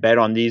and bet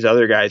on these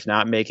other guys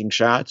not making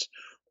shots,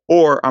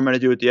 or I'm going to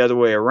do it the other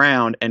way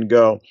around and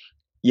go,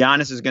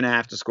 Giannis is going to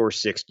have to score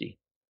 60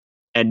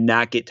 and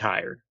not get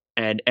tired.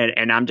 And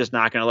I'm just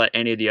not going to let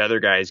any of the other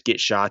guys get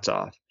shots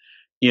off.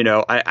 You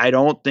know, I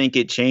don't think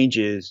it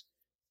changes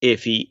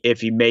if he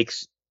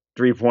makes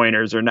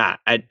 3-pointers or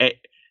not. And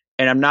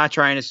I'm not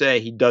trying to say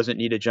he doesn't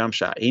need a jump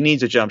shot. He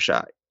needs a jump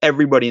shot.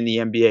 Everybody in the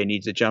NBA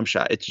needs a jump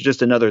shot. It's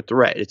just another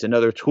threat. It's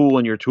another tool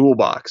in your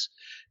toolbox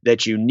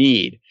that you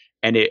need.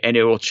 And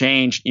it will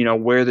change, you know,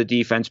 where the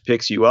defense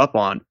picks you up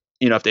on.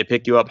 You know, if they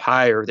pick you up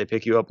higher, if they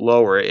pick you up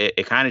lower,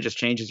 it kind of just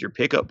changes your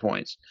pickup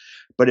points.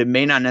 But it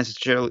may not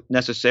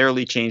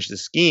necessarily change the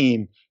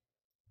scheme,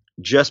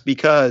 just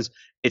because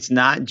it's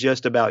not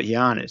just about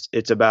Giannis.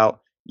 It's about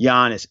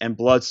Giannis and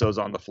Bledsoe's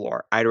on the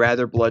floor. I'd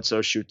rather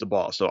Bledsoe shoot the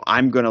ball, so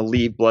I'm going to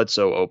leave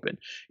Bledsoe open.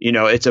 You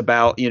know, it's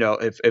about, you know,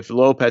 if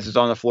Lopez is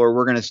on the floor,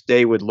 we're going to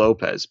stay with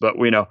Lopez. But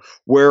we know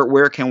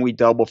where can we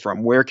double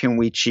from? Where can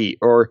we cheat?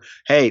 Or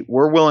hey,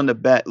 we're willing to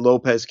bet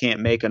Lopez can't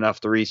make enough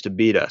threes to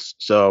beat us,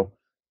 so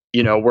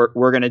you know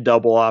we're going to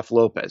double off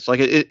Lopez.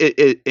 Like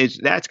it's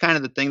that's kind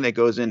of the thing that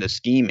goes into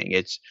scheming.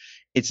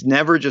 It's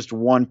never just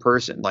one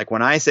person. Like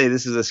when I say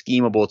this is a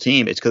schemable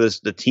team, it's because it's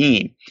the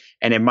team.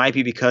 And it might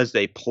be because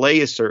they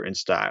play a certain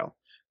style,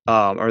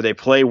 or they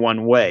play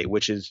one way,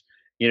 which is,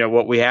 you know,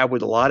 what we have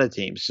with a lot of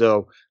teams.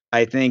 So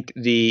I think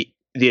the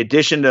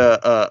addition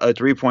to a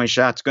 3-point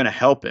shot is going to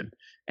help him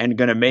and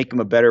going to make him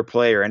a better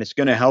player. And it's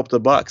going to help the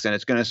Bucks, and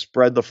it's going to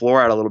spread the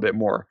floor out a little bit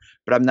more.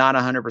 But I'm not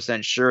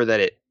 100% sure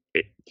that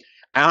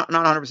I'm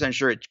not 100%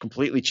 sure it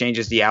completely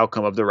changes the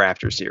outcome of the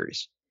Raptors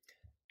series.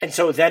 And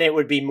so then it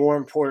would be more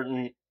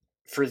important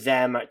for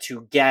them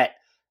to get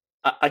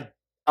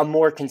a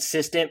more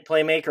consistent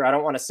playmaker. I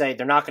don't want to say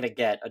they're not going to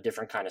get a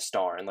different kind of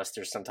star unless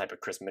there's some type of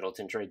Chris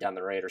Middleton trade down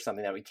the road or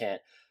something that we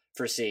can't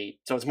foresee.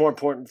 So it's more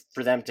important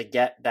for them to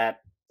get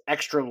that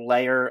extra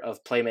layer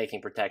of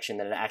playmaking protection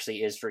than it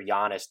actually is for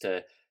Giannis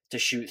to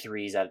shoot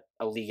threes at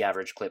a league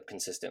average clip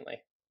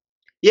consistently.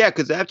 Yeah,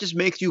 because that just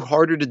makes you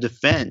harder to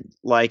defend.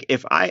 Like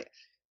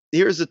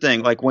here's the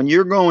thing, like when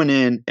you're going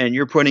in and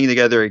you're putting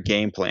together a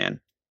game plan,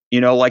 you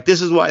know, like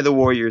this is why the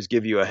Warriors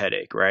give you a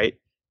headache, right?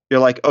 You're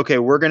like, okay,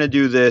 we're going to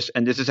do this,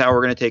 and this is how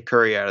we're going to take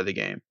Curry out of the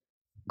game.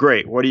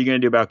 Great. What are you going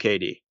to do about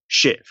KD?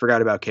 Shit,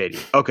 forgot about KD.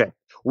 Okay,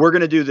 we're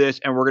going to do this,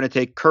 and we're going to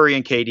take Curry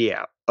and KD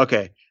out.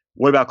 Okay,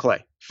 what about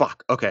Clay?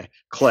 Fuck. Okay,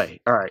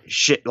 Clay. All right,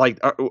 shit. Like,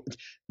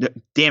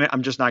 damn it,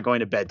 I'm just not going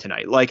to bed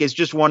tonight. Like, it's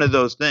just one of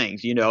those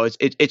things, you know.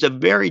 It's a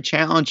very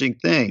challenging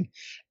thing,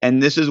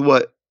 and this is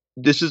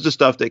the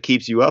stuff that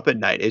keeps you up at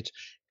night.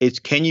 It's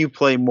can you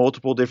play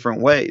multiple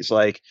different ways?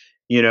 Like,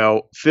 you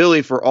know,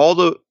 Philly, for all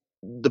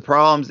the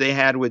problems they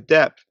had with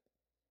depth,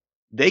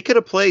 they could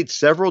have played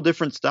several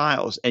different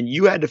styles, and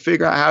you had to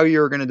figure out how you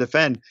were going to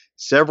defend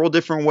several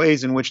different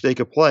ways in which they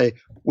could play,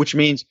 which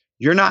means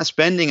you're not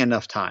spending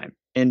enough time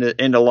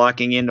into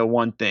locking into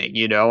one thing,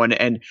 you know, and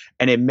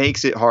it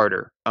makes it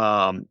harder.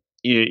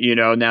 You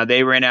know, now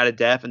they ran out of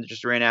depth and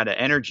just ran out of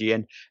energy,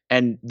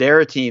 and they're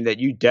a team that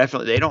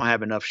they don't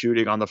have enough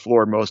shooting on the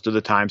floor most of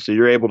the time, so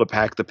you're able to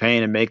pack the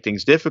paint and make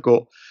things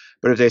difficult.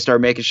 But if they start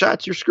making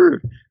shots, you're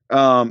screwed.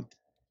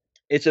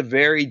 It's a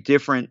very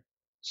different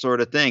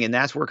sort of thing, and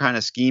that's where kind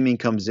of scheming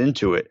comes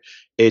into it.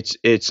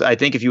 I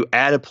think if you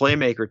add a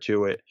playmaker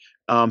to it,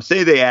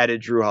 say they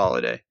added Drew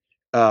Holiday,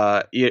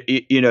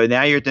 you know,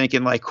 now you're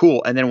thinking like,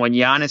 cool. And then when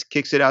Giannis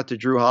kicks it out to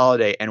Drew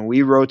Holiday and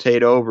we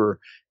rotate over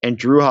and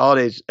Drew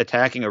Holiday's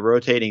attacking a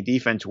rotating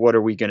defense, what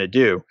are we going to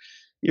do?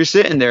 You're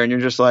sitting there and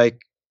you're just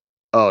like,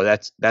 oh,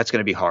 that's going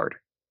to be hard.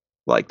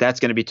 Like, that's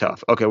going to be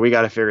tough. Okay, we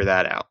got to figure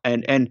that out.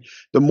 And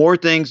the more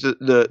things,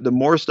 the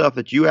more stuff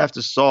that you have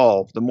to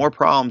solve, the more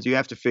problems you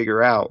have to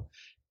figure out,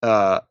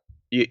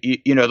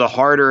 you know, the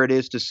harder it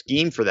is to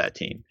scheme for that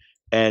team.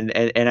 And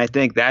I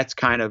think that's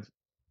kind of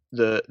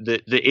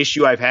the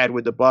issue I've had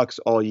with the Bucks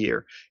all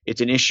year.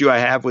 It's an issue I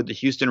have with the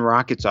Houston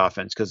Rockets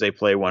offense because they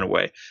play one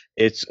way.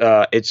 It's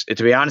to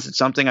be honest, it's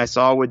something I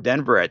saw with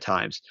Denver at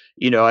times.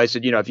 You know, I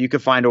said, you know, if you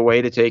could find a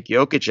way to take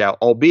Jokic out,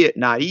 albeit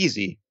not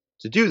easy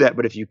to do that,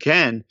 but if you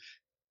can,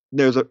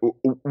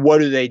 what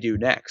do they do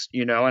next?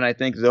 You know, and I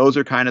think those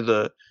are kind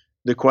of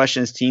the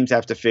questions teams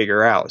have to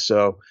figure out.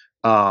 So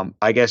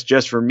I guess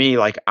just for me,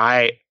 like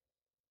I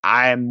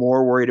am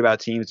more worried about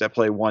teams that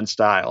play one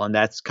style, and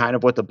that's kind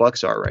of what the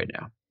Bucks are right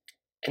now.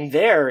 And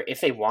there,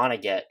 if they want to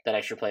get that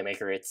extra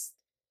playmaker,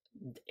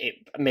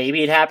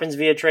 maybe it happens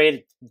via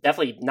trade.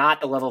 Definitely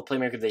not the level of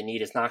playmaker they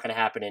need. It's not going to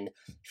happen in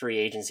free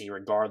agency,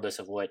 regardless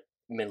of what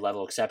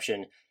mid-level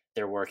exception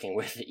they're working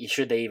with.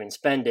 Should they even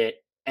spend it?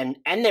 And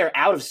they're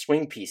out of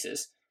swing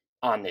pieces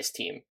on this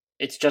team.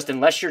 It's just,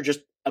 unless you're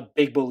just a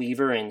big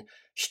believer in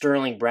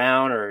Sterling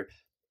Brown, or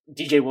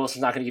DJ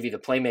Wilson's not going to give you the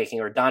playmaking,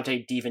 or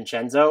Dante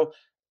DiVincenzo,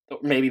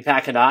 maybe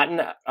Pat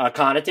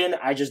Connaughton.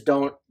 I just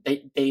don't.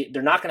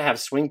 They're not going to have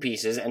swing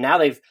pieces, and now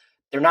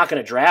they're not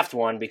going to draft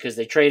one because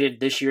they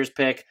traded this year's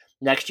pick.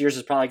 Next year's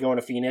is probably going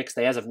to Phoenix.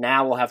 They, as of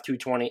now, will have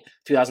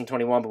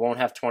 2021, but won't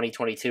have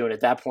 2022. And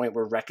at that point,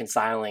 we're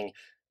reconciling,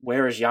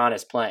 where is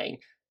Giannis playing?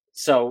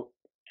 So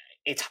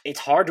it's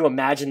hard to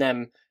imagine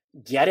them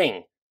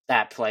getting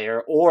that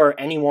player, or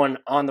anyone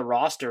on the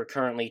roster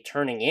currently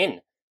turning in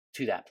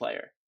to that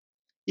player.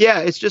 Yeah,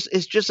 it's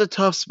just a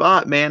tough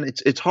spot, man.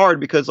 It's hard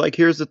because, like,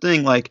 here's the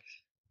thing. Like,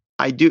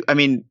 I'd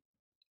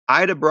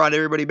have brought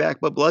everybody back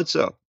but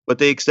Bledsoe, but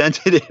they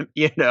extended him,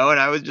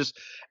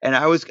 and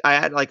I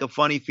had like a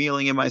funny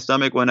feeling in my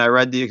stomach when I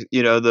read the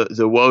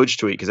Woj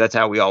tweet, because that's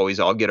how we always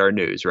all get our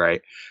news,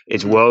 right?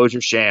 It's Woj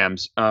or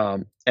Shams.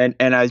 And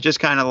I was just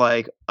kind of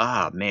like,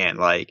 man,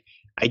 like,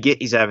 I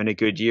get he's having a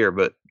good year,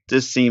 but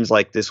this seems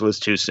like this was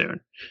too soon.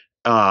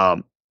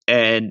 I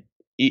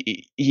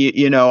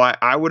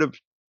would have,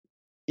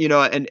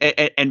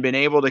 and been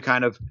able to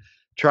kind of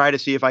try to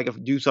see if I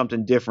could do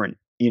something different,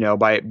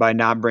 by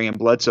not bringing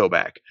Bledsoe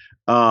back.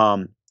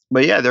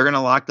 But yeah, they're going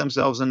to lock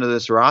themselves into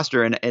this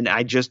roster, and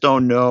I just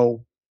don't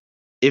know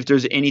if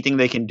there's anything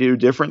they can do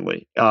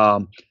differently.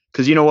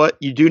 Because you know what?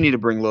 You do need to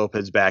bring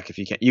Lopez back if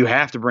you can. You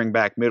have to bring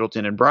back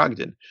Middleton and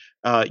Brogdon.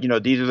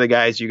 These are the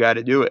guys you got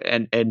to do it.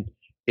 And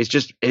it's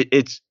just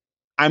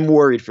I'm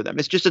worried for them.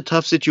 It's just a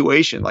tough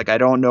situation. Like, I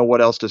don't know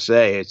what else to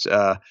say.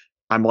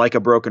 I'm like a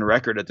broken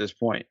record at this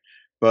point.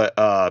 But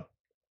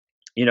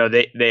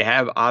they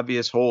have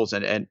obvious holes,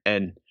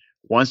 and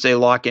once they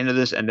lock into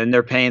this, and then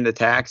they're paying the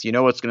tax,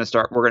 what's going to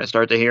start? We're going to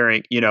start to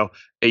hearing,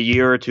 a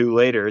year or two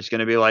later, it's going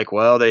to be like,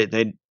 well,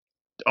 the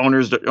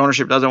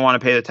ownership doesn't want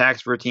to pay the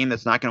tax for a team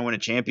that's not going to win a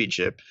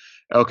championship.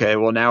 Okay,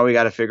 well, now we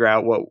got to figure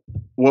out what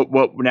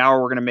now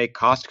we're going to make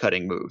cost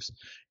cutting moves,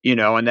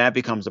 and that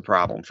becomes a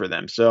problem for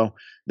them. So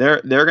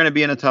they're going to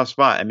be in a tough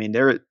spot. I mean,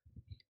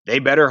 they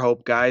better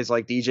hope guys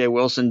like DJ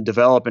Wilson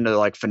develop into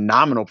like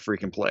phenomenal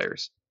freaking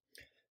players.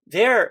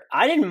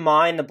 I didn't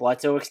mind the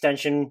Bledsoe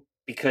extension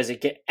because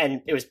it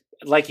was,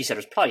 like you said, it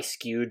was probably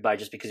skewed by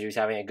just because he was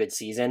having a good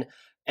season,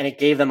 and it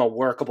gave them a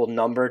workable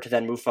number to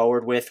then move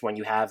forward with when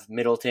you have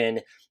Middleton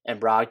and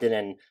Brogdon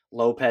and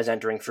Lopez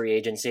entering free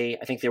agency.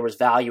 I think there was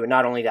value in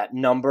not only that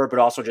number, but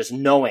also just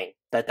knowing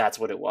that that's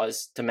what it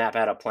was to map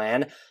out a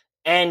plan.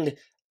 And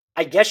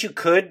I guess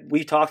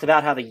we talked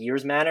about how the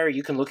years matter.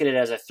 You can look at it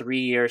as a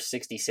 3-year,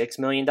 $66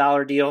 million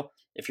deal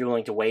if you're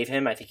willing to waive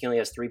him. I think he only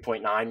has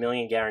 $3.9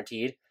 million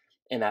guaranteed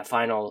in that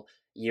final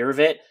year of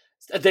it.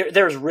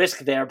 There's risk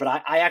there, but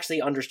I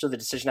actually understood the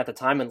decision at the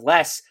time,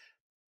 unless,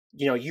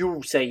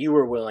 you say you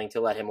were willing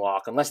to let him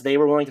walk. Unless they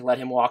were willing to let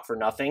him walk for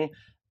nothing,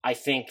 I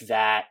think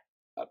that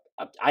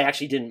I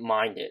actually didn't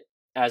mind it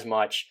as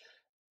much.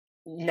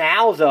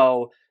 Now,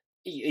 though,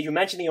 you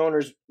mentioned the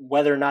owners,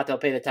 whether or not they'll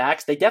pay the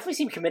tax. They definitely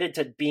seem committed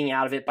to being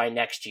out of it by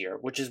next year,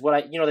 which is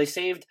what they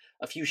saved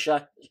a few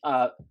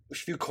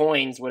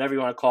coins, whatever you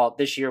want to call it,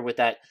 this year with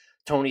that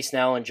Tony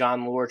Snell and John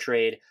Moore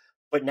trade.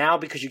 But now,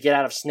 because you get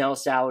out of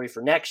Snell's salary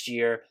for next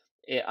year,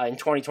 in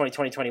 2020,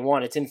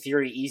 2021, it's in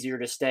theory easier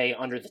to stay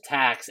under the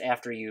tax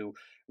after you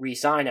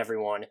re-sign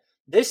everyone.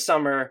 This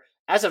summer,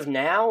 as of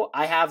now,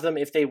 I have them,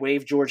 if they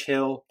waive George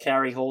Hill,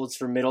 carry holds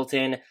for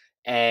Middleton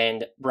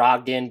and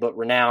Brogdon, but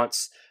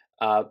renounce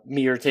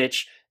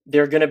Mirotic,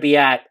 they're going to be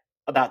at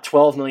about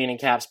 $12 million in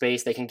cap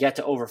space. They can get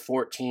to over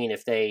 14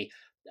 if they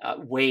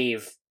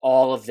waive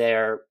all of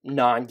their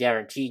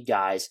non-guaranteed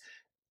guys.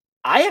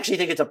 I actually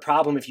think it's a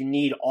problem if you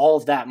need all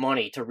of that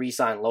money to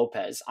re-sign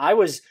Lopez. I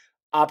was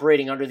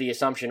operating under the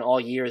assumption all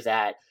year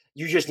that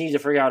you just need to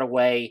figure out a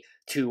way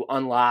to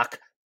unlock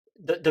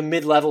the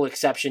mid-level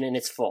exception in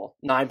its full,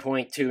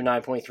 9.2,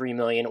 9.3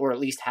 million, or at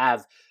least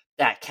have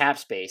that cap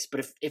space.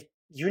 But if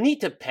you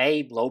need to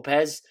pay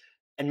Lopez,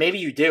 and maybe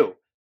you do,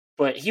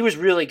 but he was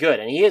really good,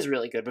 and he is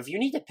really good, but if you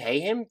need to pay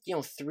him,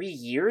 3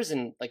 years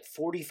and like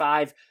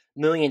 $45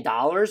 million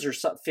or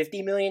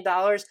 $50 million,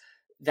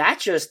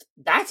 that's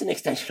an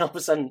extension all of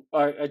a sudden,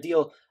 or a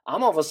deal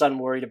I'm all of a sudden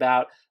worried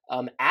about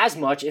as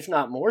much, if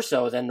not more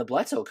so, than the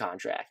Bledsoe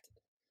contract.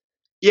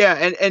 Yeah,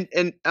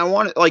 and I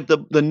want like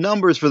the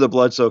numbers for the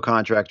Bledsoe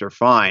contract are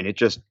fine.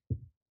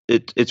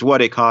 It's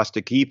what it costs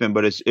to keep him,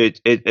 but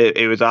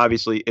it was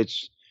obviously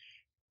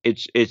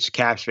it's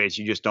cap space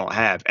you just don't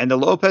have. And the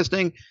Lopez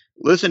thing,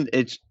 listen,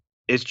 it's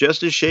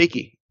just as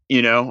shaky.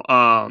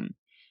 I'm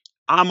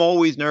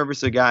always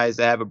nervous of guys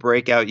that have a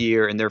breakout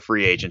year in their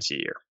free agency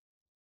year.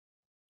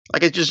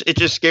 Like it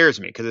just scares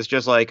me because it's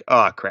just like,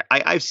 oh crap.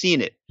 I've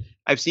seen it.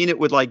 I've seen it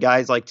with like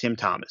guys like Tim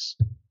Thomas.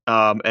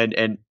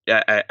 And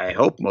I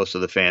hope most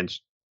of the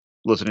fans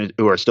listening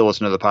who are still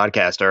listening to the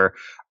podcast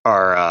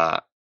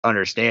are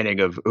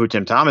understanding of who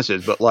Tim Thomas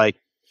is. But like,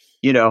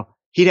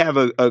 he'd have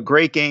a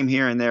great game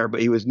here and there,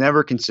 but he was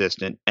never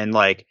consistent. And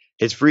like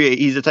he's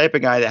the type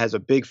of guy that has a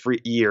big free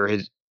year,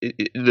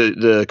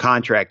 the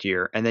contract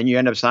year, and then you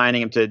end up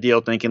signing him to a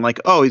deal thinking like,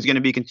 oh, he's going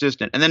to be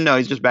consistent, and then no,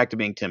 he's just back to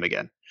being Tim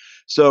again.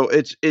 So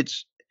it's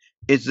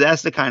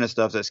that's the kind of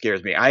stuff that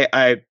scares me.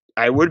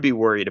 I would be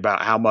worried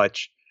about how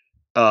much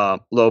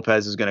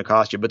Lopez is going to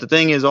cost you, but the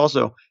thing is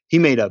also he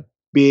made a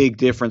big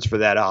difference for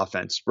that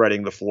offense,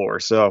 spreading the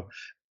floor. So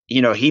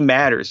he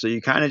matters. So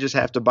you kind of just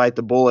have to bite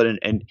the bullet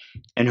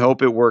and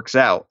hope it works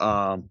out.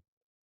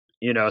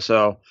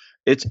 So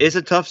it's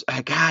a tough.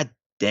 God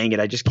dang it!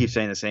 I just keep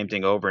saying the same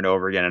thing over and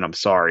over again, and I'm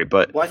sorry,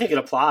 but I think it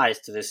applies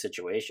to this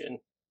situation.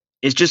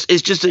 It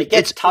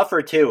gets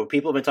tougher too.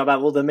 People have been talking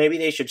about, well, then maybe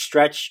they should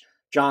stretch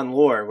John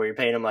Lure, where you're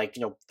paying him like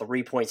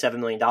 $3.7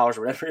 million or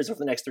whatever it is over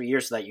the next 3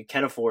 years, so that you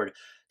can afford.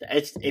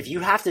 If you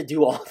have to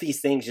do all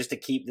these things just to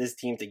keep this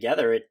team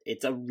together,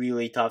 it's a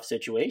really tough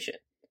situation.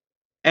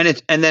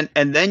 And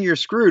then you're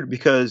screwed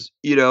because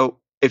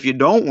if you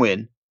don't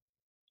win,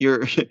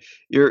 you're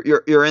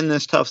in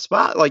this tough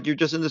spot. Like you're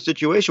just in the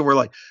situation where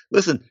like,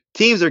 listen,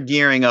 teams are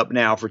gearing up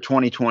now for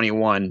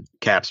 2021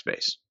 cap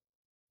space.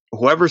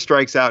 Whoever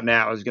strikes out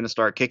now is going to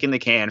start kicking the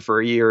can for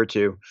a year or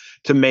two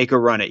to make a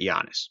run at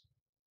Giannis.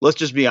 Let's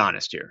just be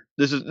honest here.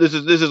 This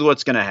is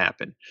what's going to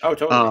happen. Oh,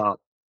 totally.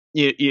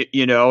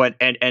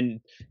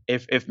 And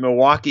if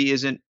Milwaukee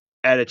isn't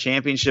at a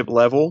championship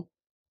level,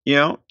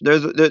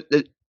 there's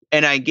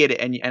and I get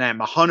it, and I'm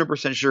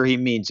 100% sure he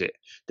means it.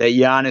 That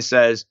Giannis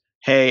says,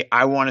 "Hey,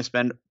 I want to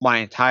spend my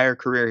entire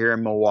career here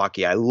in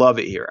Milwaukee. I love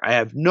it here." I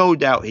have no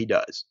doubt he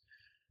does.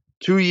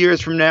 2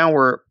 years from now,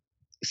 where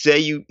say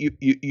you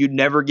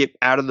never get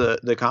out of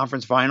the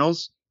conference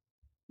finals,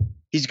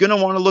 he's going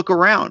to want to look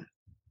around.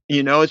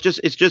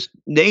 It's just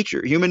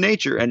nature, human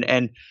nature.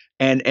 And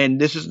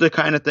this is the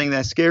kind of thing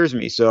that scares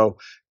me. So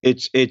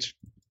it's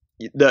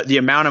the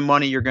amount of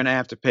money you're going to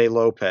have to pay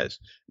Lopez,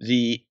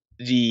 the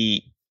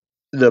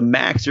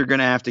max you're going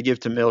to have to give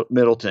to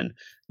Middleton,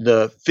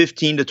 the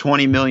 15 to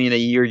 20 million a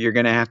year you're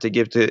going to have to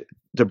give to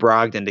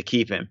Brogdon to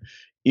keep him.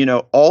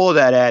 All of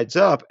that adds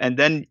up, and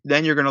then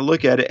you're going to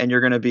look at it and you're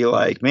going to be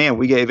like, man,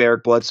 we gave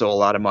Eric Bledsoe a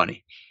lot of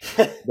money.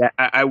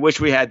 I wish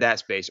we had that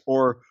space.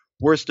 Or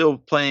we're still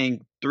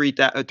playing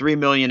 $3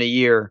 million a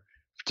year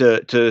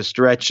to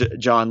stretch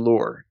John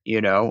Lure.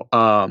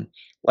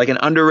 Like an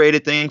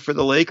underrated thing for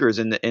the Lakers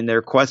in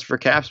their quest for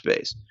cap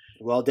space.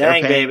 Well,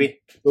 dang,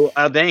 baby.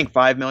 Dang,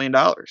 $5 million.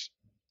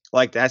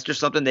 Like that's just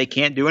something they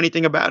can't do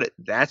anything about it.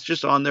 That's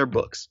just on their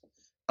books.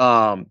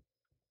 And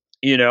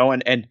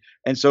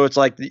so it's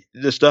like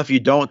the stuff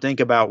you don't think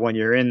about when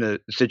you're in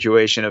the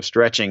situation of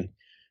stretching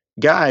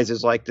guys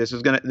is like,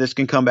 this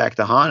can come back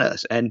to haunt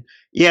us. And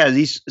yeah,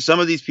 some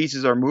of these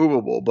pieces are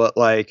movable, but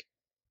like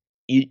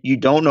you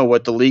don't know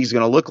what the league's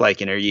going to look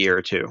like in a year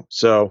or two.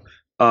 So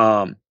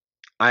I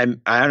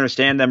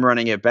understand them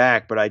running it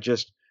back, but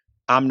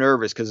I'm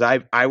nervous because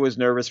I was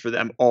nervous for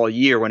them all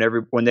year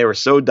when they were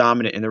so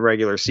dominant in the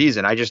regular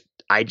season. I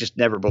just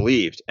never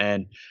believed.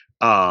 And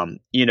and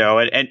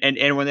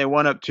when they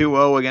won up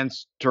 2-0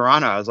 against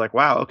Toronto, I was like,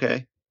 wow,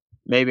 okay,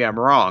 maybe I'm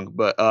wrong.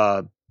 But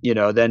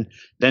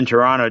then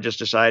Toronto just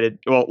decided,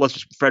 well,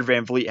 Fred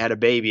VanVleet had a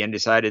baby and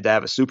decided to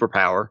have a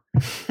superpower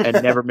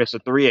and never miss a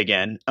three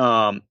again.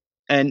 And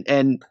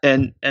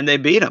they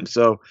beat him.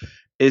 So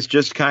it's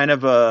just kind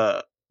of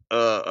a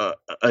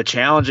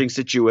challenging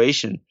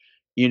situation,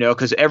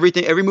 because every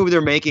move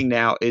they're making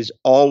now is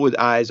all with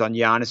eyes on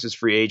Giannis's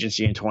free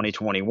agency in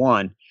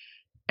 2021.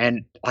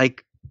 And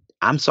like,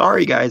 I'm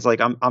sorry, guys. Like,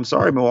 I'm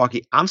sorry,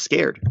 Milwaukee. I'm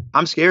scared.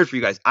 I'm scared for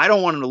you guys. I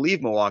don't want him to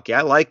leave Milwaukee.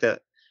 I like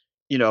that.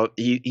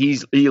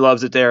 He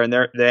loves it there, and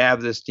they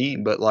have this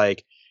team. But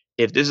like,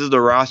 if this is the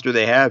roster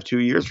they have 2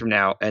 years from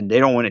now, and they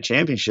don't win a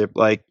championship,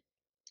 like,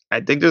 I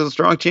think there's a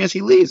strong chance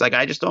he leaves. Like,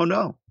 I just don't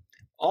know.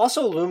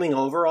 Also looming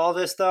over all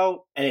this,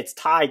 though, and it's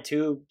tied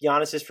to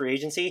Giannis's free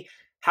agency.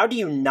 How do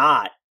you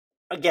not?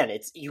 Again,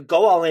 you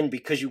go all in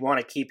because you want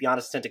to keep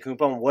Giannis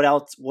Antetokounmpo. And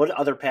what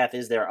other path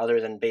is there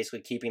other than basically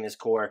keeping this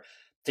core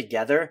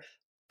together?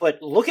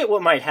 But look at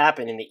what might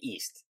happen in the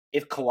East.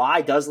 If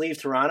Kawhi does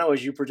leave Toronto,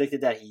 as you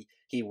predicted that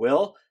he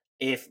will,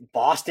 if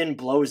Boston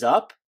blows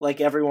up like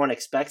everyone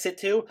expects it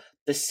to,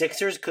 the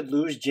Sixers could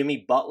lose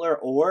Jimmy Butler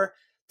or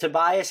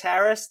Tobias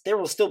Harris. There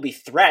will still be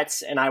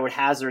threats, and I would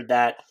hazard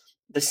that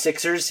the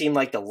Sixers seem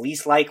like the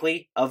least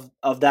likely of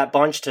that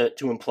bunch to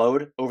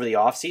implode over the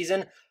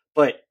offseason.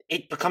 But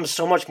it becomes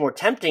so much more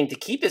tempting to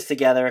keep this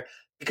together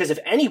because if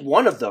any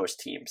one of those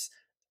teams,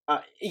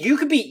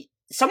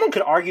 someone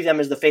could argue them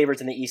as the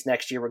favorites in the East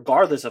next year,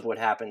 regardless of what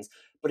happens.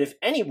 But if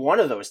any one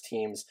of those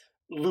teams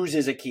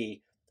loses a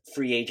key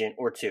free agent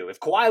or two, if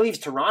Kawhi leaves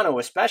Toronto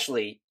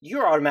especially,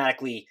 you're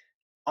automatically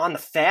on the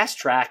fast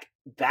track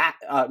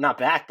not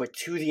back, but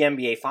to the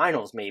NBA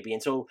Finals maybe.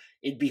 And so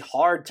it'd be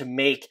hard to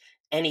make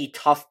any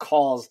tough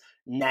calls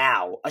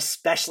now,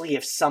 especially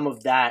if some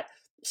of that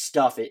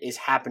stuff is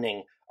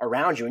happening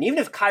around you. And even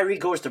if Kyrie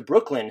goes to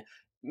Brooklyn,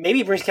 maybe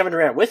he brings Kevin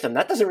Durant with him.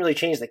 That doesn't really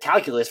change the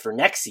calculus for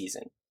next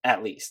season,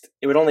 at least.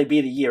 It would only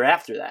be the year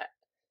after that.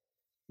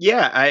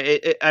 Yeah,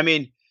 I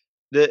mean,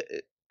 the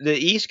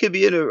East could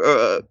be in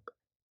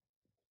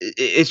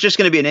it's just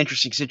going to be an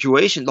interesting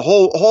situation. The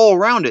whole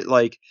around it,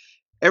 like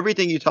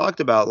everything you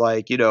talked about,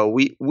 like, you know,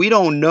 we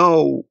don't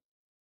know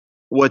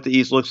what the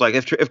East looks like.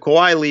 If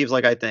Kawhi leaves,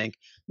 like I think,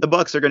 the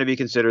Bucks are going to be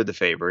considered the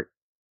favorite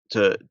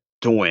to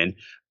win.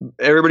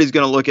 Everybody's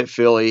going to look at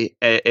Philly.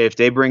 If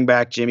they bring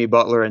back Jimmy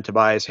Butler and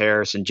Tobias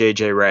Harris and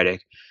JJ Redick,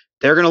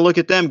 they're going to look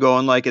at them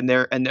going like, and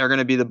they're going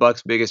to be the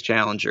Bucks' biggest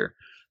challenger.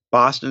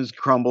 Boston's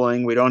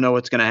crumbling. We don't know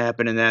what's going to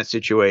happen in that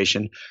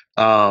situation.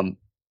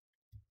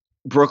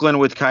 Brooklyn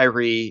with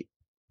Kyrie,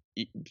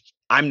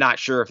 I'm not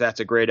sure if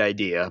that's a great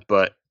idea,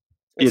 but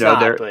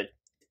but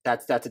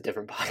that's a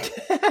different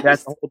podcast.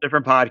 That's a whole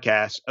different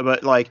podcast.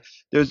 But like,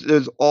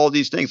 there's all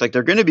these things, like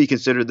they're going to be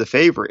considered the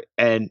favorite,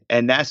 and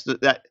that's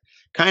that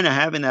kind of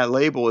having that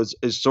label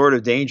is sort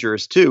of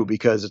dangerous too,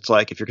 because it's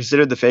like if you're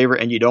considered the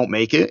favorite and you don't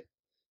make it,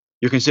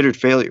 you're considered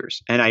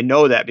failures. And I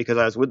know that because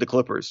I was with the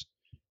Clippers,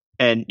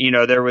 and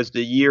there was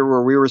the year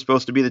where we were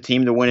supposed to be the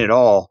team to win it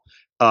all.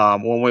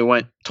 When we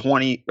went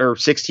 20 or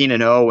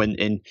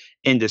 16-0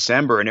 in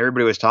December, and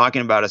everybody was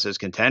talking about us as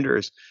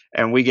contenders,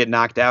 and we get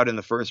knocked out in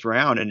the first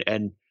round.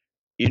 And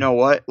you know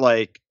what?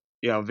 Like,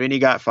 Vinny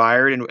got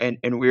fired,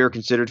 and we were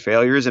considered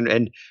failures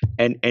and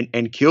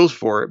kills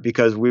for it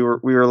because we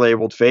were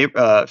labeled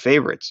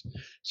favorites.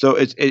 So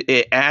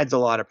it adds a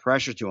lot of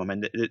pressure to them,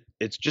 and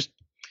it's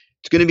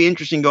going to be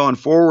interesting going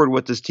forward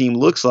what this team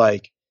looks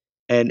like,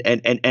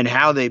 and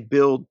how they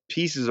build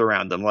pieces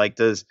around them. Like,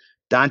 does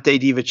Dante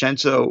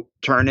DiVincenzo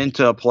turn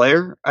into a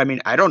player? I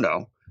mean, I don't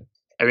know.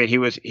 I mean, he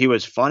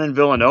was fun in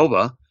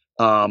Villanova.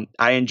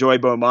 I enjoy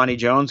Bomani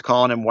Jones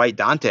calling him White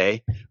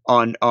Dante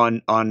on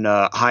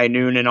High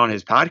Noon and on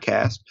his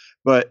podcast.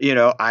 But,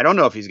 I don't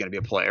know if he's going to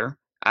be a player.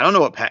 I don't know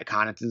what Pat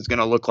Connaughton's going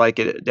to look like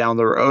down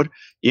the road.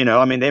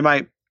 I mean, they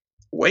might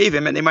waive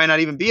him and they might not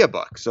even be a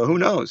Buck. So who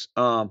knows?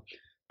 But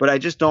I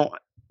just don't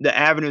 – the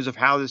avenues of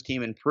how this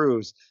team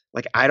improves,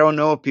 like, I don't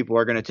know if people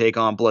are going to take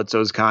on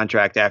Bledsoe's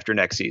contract after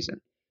next season.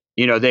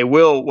 They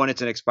will when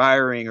it's an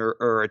expiring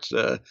or it's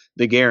the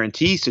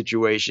guarantee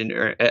situation,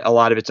 or a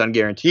lot of it's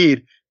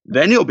unguaranteed.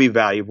 Then he'll be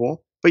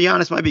valuable, but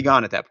Giannis might be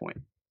gone at that point.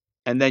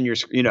 And then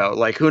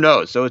like, who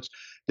knows? So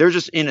they're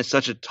just in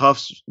such a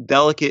tough,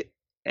 delicate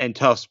and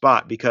tough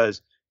spot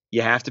because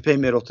you have to pay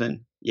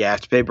Middleton, you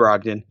have to pay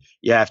Brogdon,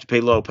 you have to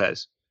pay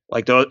Lopez,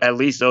 like at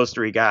least those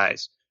three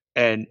guys,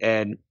 and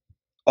then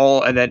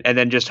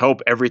just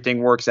hope everything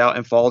works out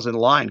and falls in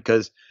line.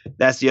 Because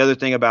that's the other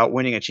thing about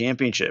winning a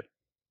championship.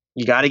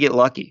 You got to get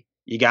lucky.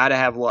 You got to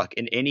have luck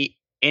in any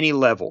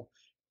level.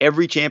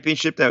 Every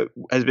championship that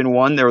has been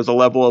won, there was a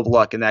level of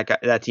luck in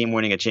that team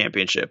winning a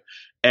championship.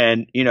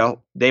 And,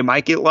 they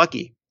might get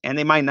lucky and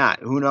they might not.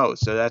 Who knows?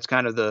 So that's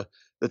kind of the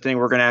thing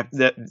we're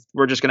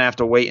just going to have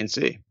to wait and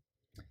see.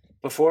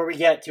 Before we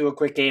get to a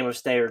quick game of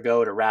stay or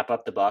go to wrap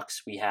up the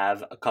Bucks, we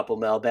have a couple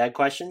mailbag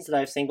questions that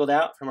I've singled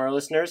out from our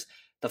listeners.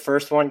 The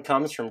first one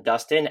comes from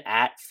Dustin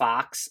at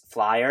Fox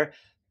Flyer,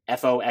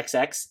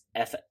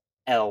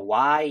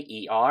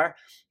 FOXXFLYER.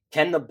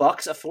 Can the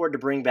Bucks afford to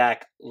bring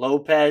back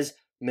Lopez,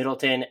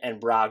 Middleton,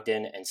 and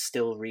Brogdon and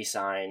still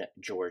re-sign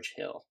George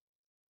Hill?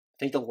 I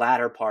think the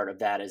latter part of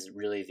that is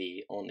really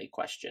the only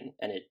question,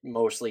 and it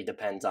mostly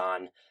depends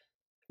on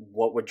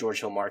what would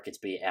George Hill markets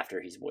be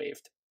after he's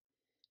waived.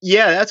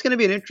 Yeah, that's going to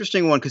be an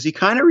interesting one because he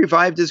kind of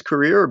revived his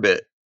career a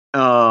bit.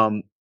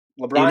 LeBron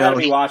had to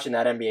be watching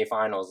that NBA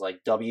Finals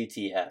like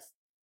WTF.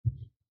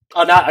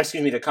 Oh,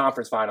 the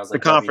conference finals.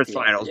 Like the conference WTF,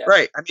 finals, yeah.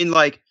 right.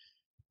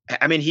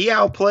 I mean, he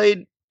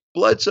outplayed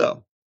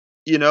Bledsoe,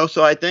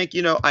 so I think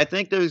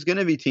there's going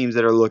to be teams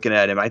that are looking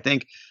at him. I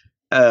think,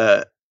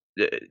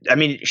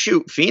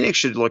 Phoenix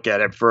should look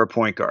at him for a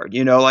point guard,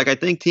 like I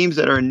think teams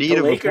that are in need the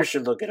of Lakers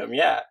should look at him.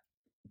 Yeah.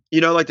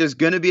 Like there's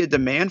going to be a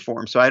demand for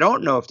him. So I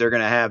don't know if they're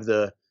going to have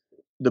the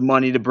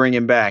money to bring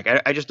him back.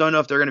 I just don't know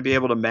if they're going to be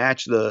able to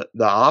match the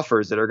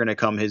offers that are going to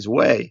come his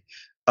way.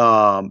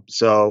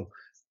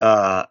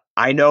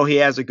 I know he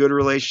has a good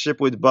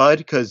relationship with Bud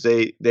because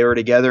they were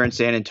together in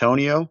San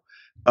Antonio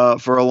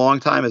for a long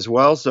time as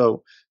well.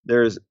 So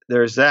there's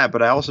that.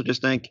 But I also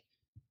just think,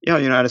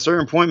 at a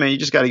certain point, man, you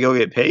just got to go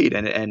get paid.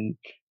 And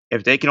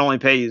if they can only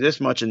pay you this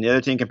much and the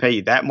other team can pay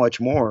you that much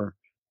more,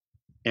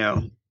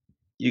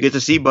 you get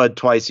to see Bud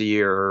twice a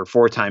year or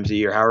 4 times a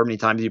year, however many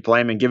times you play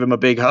him, and give him a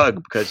big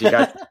hug because you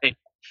got paid.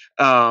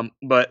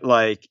 But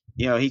like,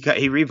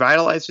 he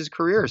revitalized his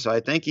career. So I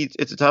think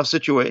it's a tough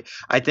situation.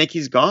 I think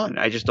he's gone.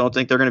 I just don't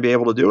think they're going to be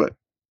able to do it.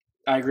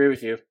 I agree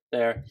with you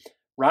there.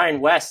 Ryan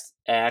West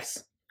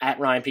asks, at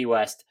Ryan P.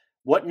 West,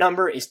 what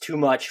number is too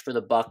much for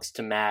the Bucks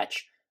to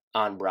match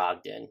on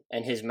Brogdon?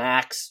 And his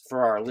max,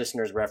 for our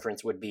listeners'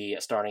 reference, would be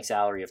a starting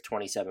salary of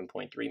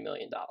 $27.3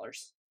 million,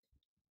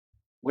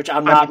 which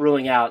I'm not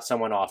ruling out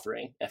someone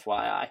offering,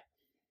 FYI.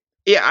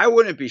 Yeah, I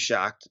wouldn't be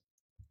shocked,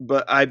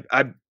 but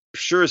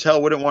sure as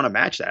hell wouldn't want to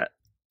match that.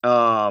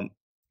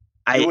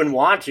 You wouldn't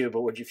want to,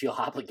 but would you feel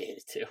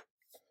obligated to?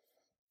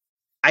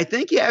 I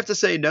think you have to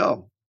say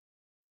no.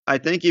 I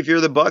think if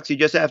you're the Bucks, you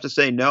just have to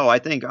say no. I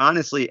think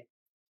honestly,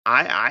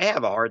 I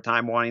have a hard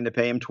time wanting to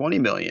pay him $20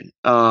 million.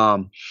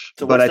 So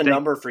what's the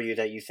number for you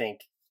that you think?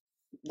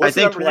 What's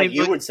the number that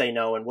you would say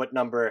no, and what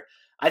number?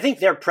 I think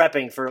they're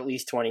prepping for at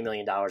least $20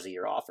 million a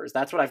year offers.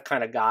 That's what I've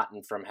kind of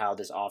gotten from how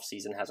this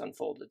offseason has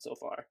unfolded so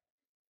far.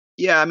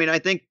 Yeah, I mean, I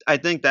think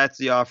that's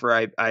the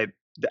offer.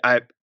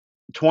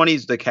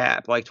 20's the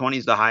cap. Like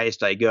 20's the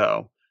highest I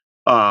go.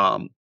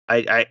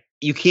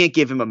 You can't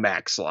give him a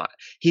max slot.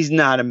 He's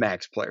not a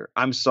max player.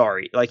 I'm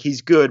sorry. Like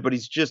he's good, but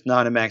he's just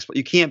not a max player.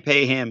 You can't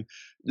pay him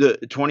the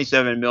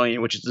 $27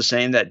 million, which is the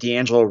same that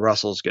D'Angelo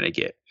Russell's going to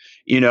get.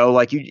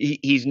 Like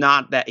he's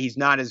not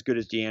as good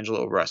as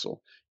D'Angelo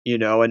Russell.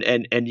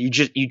 And you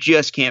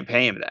just can't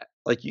pay him that.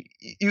 Like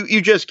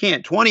you just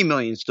can't. 20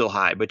 million is still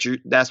high, but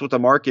that's what the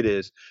market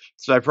is.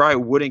 So I probably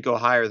wouldn't go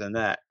higher than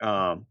that.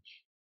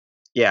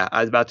 Yeah,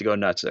 I was about to go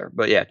nuts there,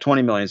 but yeah,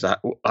 20 million is the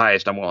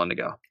highest I'm willing to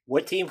go.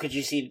 What team could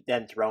you see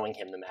then throwing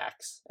him the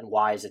max, and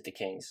why is it the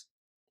Kings?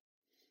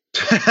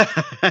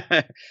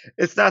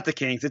 It's not the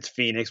Kings, it's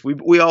Phoenix.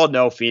 We all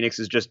know Phoenix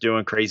is just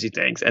doing crazy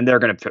things, and they're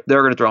gonna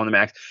throw him the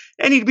max.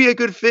 And he'd be a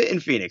good fit in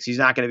Phoenix. He's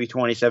not going to be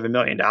 $27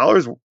 million.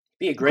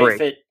 Be a great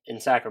fit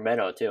in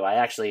Sacramento too.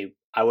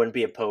 I wouldn't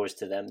be opposed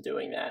to them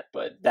doing that,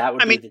 but that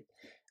would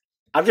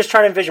I'm just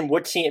trying to envision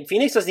what team.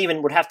 Phoenix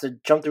would have to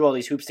jump through all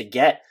these hoops to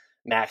get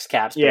max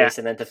cap space,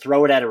 and then to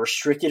throw it at a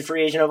restricted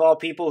free agent of all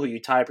people who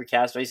you tie up your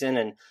cap space in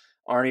and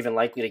aren't even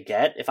likely to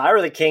get. If I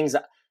were the Kings,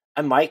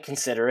 I might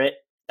consider it.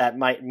 That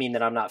might mean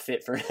that I'm not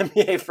fit for an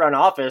NBA front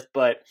office,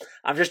 but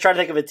I'm just trying to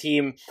think of a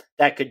team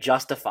that could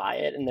justify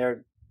it. And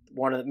they're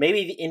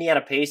maybe the Indiana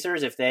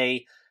Pacers, if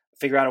they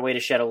figure out a way to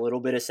shed a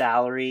little bit of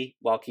salary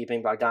while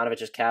keeping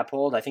Bogdanovic's cap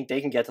hold. I think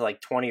they can get to like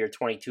 20 or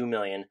 22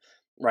 million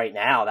right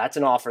now. That's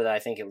an offer that I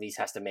think at least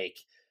has to make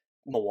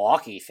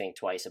Milwaukee think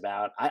twice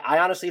about. I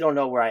honestly don't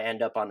know where I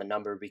end up on the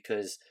number,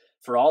 because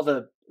for all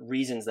the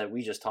reasons that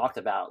we just talked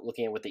about,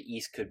 looking at what the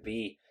East could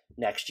be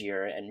next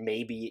year, and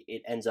maybe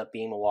it ends up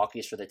being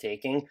Milwaukee's for the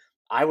taking,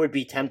 I would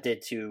be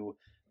tempted to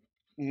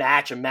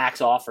match a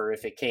max offer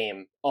if it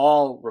came.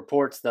 All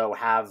reports, though,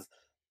 have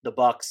the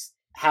Bucks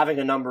having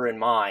a number in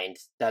mind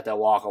that they'll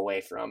walk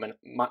away from, and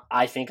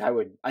I think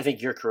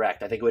you're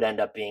correct. I think it would end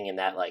up being in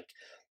that like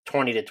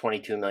 $20 to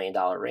 $22 million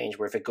range,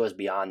 where if it goes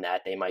beyond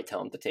that, they might tell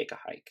him to take a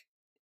hike.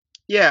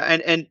 Yeah,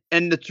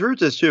 and the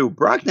truth is too,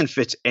 Brogdon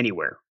fits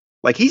anywhere.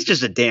 Like he's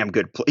just a damn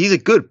good. He's a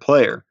good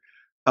player.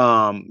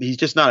 He's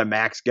just not a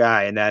max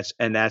guy, and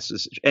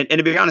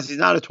to be honest, he's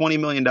not a $20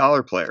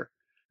 million player.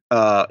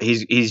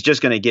 He's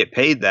just going to get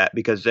paid that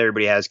because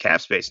everybody has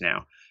cap space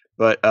now.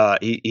 But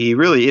he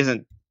really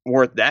isn't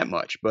worth that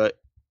much. But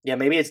yeah,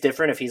 maybe it's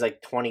different if he's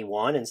like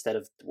 21 instead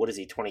of, what is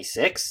he,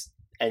 26?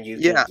 And you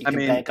can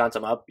bank on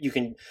some up. You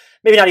can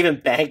maybe not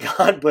even bank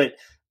on, but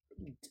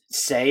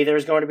say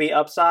there's going to be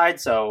upside.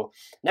 So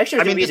next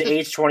year's going to be his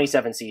age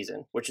 27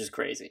 season, which is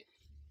crazy.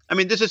 I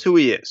mean, this is who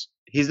he is.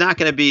 He's not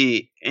going to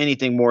be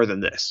anything more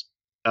than this.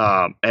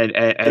 And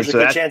there's a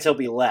good chance he'll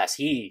be less.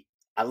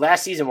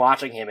 Last season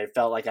watching him, it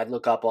felt like I'd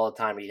look up all the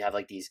time and he'd have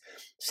like these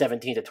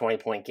 17 to 20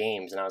 point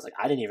games. And I was like,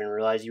 I didn't even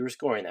realize you were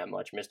scoring that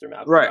much, Mr.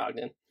 Malcolm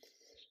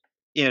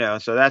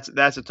Brogdon. So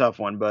that's a tough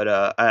one. But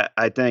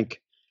I think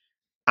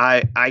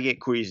I get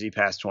queasy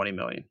past 20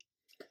 million.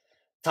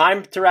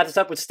 Time to wrap this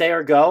up with stay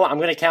or go. I'm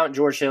going to count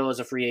George Hill as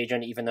a free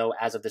agent, even though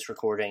as of this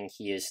recording,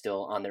 he is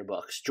still on their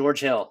books.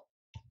 George Hill,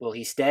 will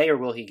he stay or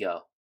will he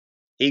go?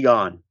 He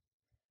gone.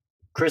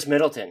 Chris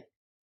Middleton.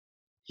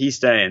 He's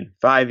staying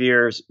 5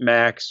 years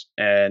max,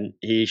 and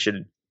he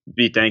should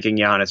be thanking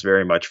Giannis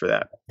very much for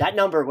that. That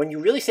number, when you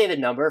really say the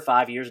number,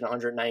 5 years and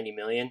 190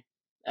 million,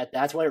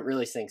 that's when it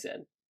really sinks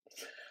in.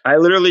 I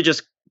literally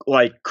just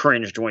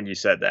cringed when you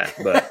said that.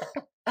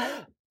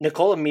 But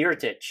Nikola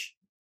Mirotic.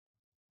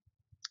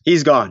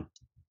 He's gone.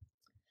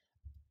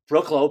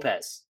 Brook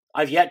Lopez.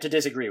 I've yet to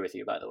disagree with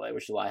you, by the way,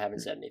 which is why I haven't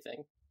said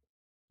anything.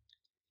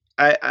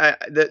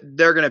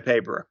 They're going to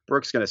pay Brook.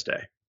 Brook's going to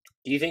stay.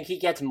 Do you think he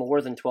gets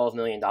more than $12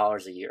 million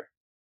a year?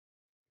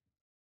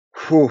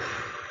 Whew.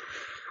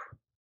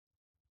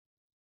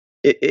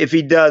 If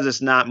he does,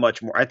 it's not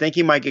much more. I think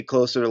he might get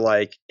closer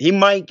to he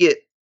might get,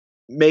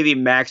 maybe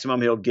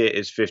maximum he'll get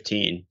is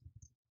 15.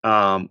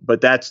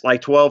 But that's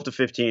 12 to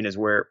 15 is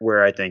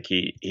where I think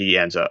he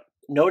ends up.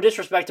 No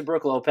disrespect to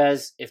Brook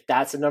Lopez. If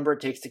that's the number it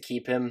takes to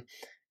keep him,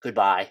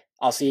 goodbye.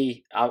 I'll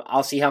see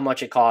how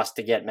much it costs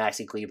to get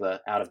Maxi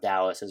Kleber out of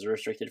Dallas as a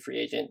restricted free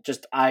agent.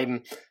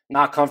 I'm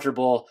not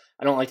comfortable.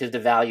 I don't like to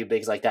devalue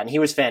bigs like that. And he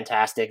was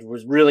fantastic. He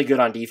was really good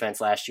on defense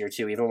last year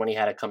too, even when he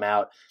had to come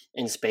out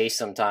in space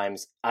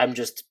sometimes.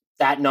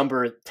 That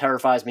number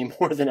terrifies me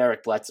more than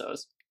Eric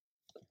Bledsoe's.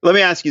 Let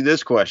me ask you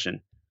this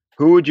question.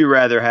 Who would you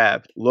rather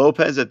have?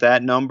 Lopez at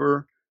that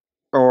number,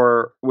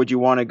 or would you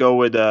want to go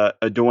with a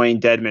Dwayne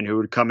Dedmon who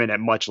would come in at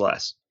much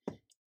less?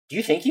 Do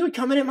you think he would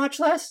come in at much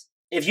less?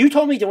 If you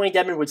told me Dwayne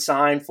Dedmon would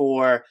sign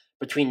for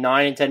between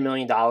 $9 and $10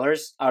 million,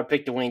 I would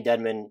pick Dwayne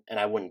Dedmon and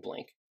I wouldn't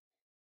blink.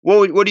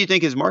 What do you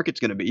think his market's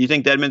going to be? You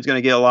think Dedmon's going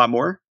to get a lot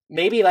more?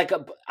 Maybe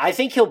I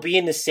think he'll be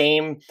in the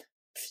same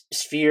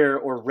sphere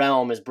or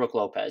realm as Brook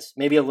Lopez.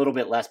 Maybe a little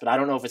bit less, but I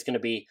don't know if it's going to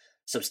be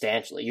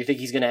substantially. You think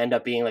he's going to end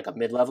up being like a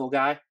mid-level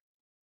guy?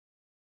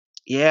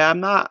 Yeah, I'm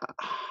not.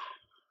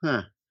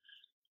 I'm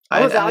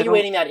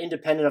evaluating that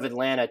independent of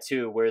Atlanta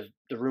too, where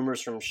the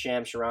rumors from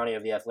Shams Charania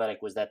of The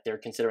Athletic was that they're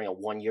considering a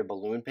 1-year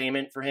balloon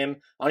payment for him.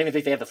 I don't even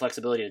think they have the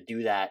flexibility to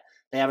do that.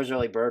 They have his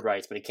early bird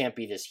rights, but it can't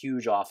be this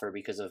huge offer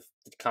because of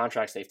the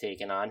contracts they've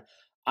taken on.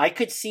 I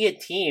could see a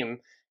team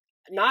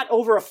not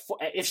over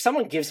if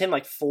someone gives him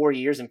like 4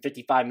 years and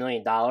 $55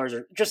 million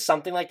or just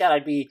something like that,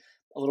 I'd be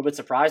a little bit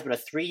surprised. But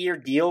a 3-year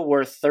deal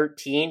worth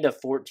 $13 to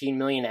 $14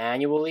 million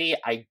annually,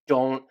 I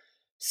don't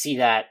see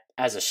that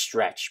as a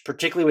stretch,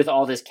 particularly with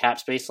all this cap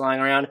space flying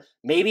around.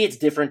 Maybe it's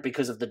different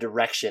because of the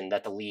direction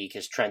that the league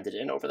has trended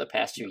in over the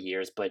past few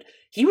years, but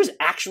he was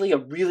actually a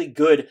really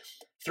good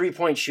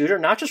 3-point shooter,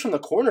 not just from the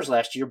corners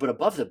last year, but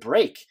above the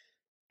break.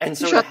 And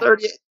so he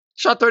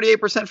shot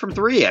 38% from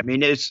three. I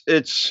mean, he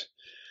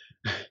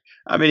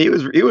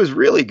was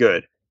really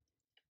good.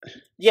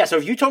 Yeah. So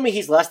if you told me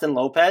he's less than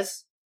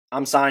Lopez,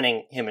 I'm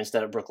signing him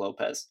instead of Brook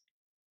Lopez.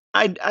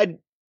 I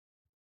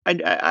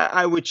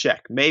would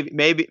check.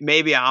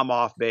 Maybe I'm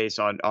off base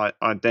on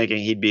thinking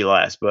he'd be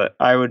less, but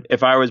I would,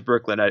 if I was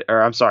Brooklyn,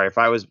 if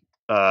I was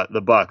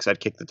the Bucks, I'd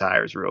kick the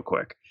tires real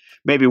quick.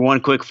 Maybe one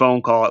quick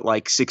phone call at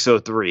like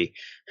 6:03.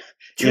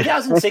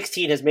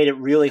 2016 has made it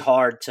really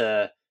hard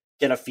to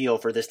get a feel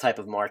for this type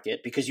of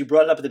market because you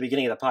brought it up at the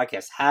beginning of the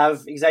podcast.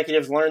 Have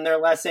executives learned their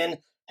lesson?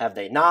 Have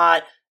they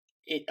not?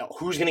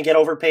 Who's going to get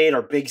overpaid?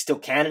 Are big still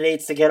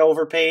candidates to get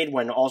overpaid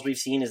when all we've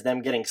seen is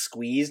them getting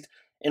squeezed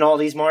in all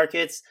these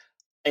markets?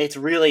 It's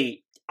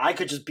really, I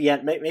could just be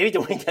at, maybe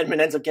Dwayne Dedmon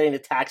ends up getting the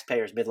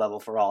taxpayers mid-level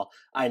for all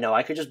I know.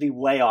 I could just be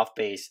way off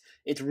base.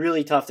 It's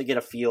really tough to get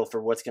a feel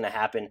for what's going to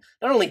happen,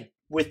 not only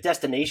with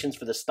destinations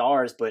for the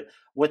stars, but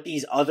what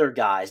these other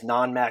guys,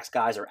 non-max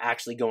guys, are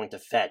actually going to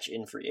fetch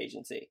in free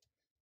agency.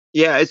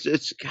 Yeah,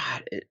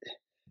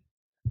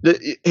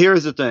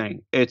 here's the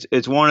thing.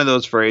 It's one of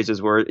those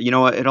phrases where, you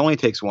know what, it only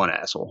takes one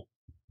asshole.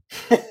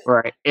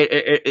 Right.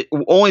 It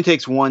only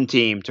takes one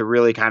team to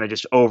really kind of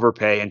just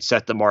overpay and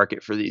set the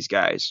market for these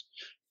guys.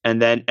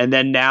 And then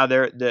now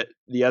the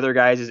other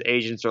guys'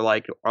 agents are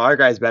like, well, our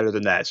guy's better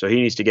than that, so he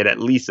needs to get at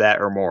least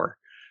that or more.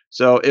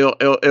 So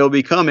it'll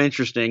become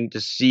interesting to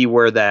see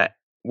where that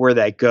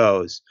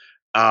goes.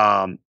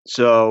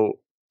 So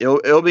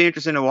it'll be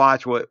interesting to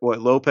watch what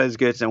Lopez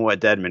gets and what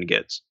Dedmon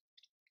gets.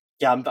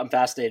 Yeah, I'm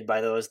fascinated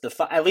by those.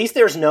 At least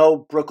there's no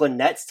Brooklyn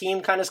Nets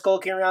team kind of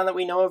skulking around that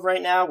we know of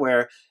right now,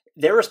 where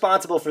they're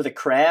responsible for the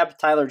Crabbe,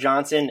 Tyler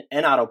Johnson,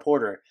 and Otto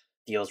Porter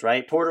deals,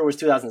 right? Porter was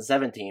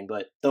 2017,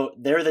 but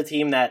they're the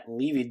team that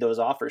levied those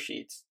offer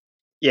sheets.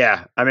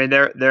 Yeah, I mean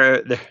they're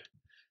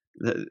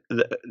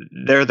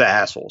the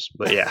assholes,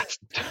 but yeah.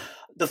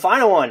 The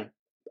final one,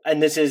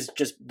 and this is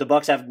just the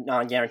Bucks have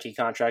non-guaranteed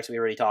contracts. We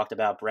already talked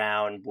about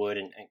Brown, Wood,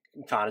 and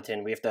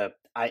Connaughton. We have to.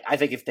 I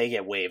think if they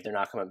get waived, they're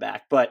not coming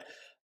back. But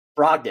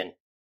Brogdon,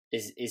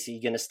 is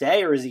he going to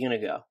stay or is he going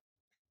to go?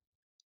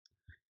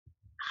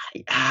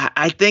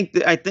 I think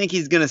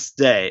he's going to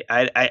stay.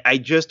 I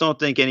just don't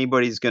think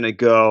anybody's going to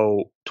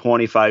go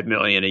 $25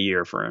 million a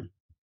year for him.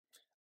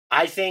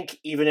 I think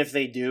even if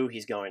they do,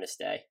 he's going to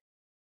stay.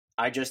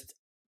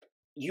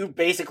 You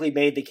basically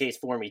made the case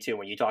for me too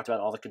when you talked about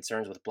all the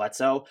concerns with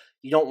Bledsoe.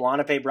 You don't want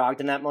to pay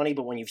Brogdon that money,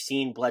 but when you've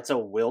seen Bledsoe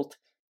wilt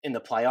in the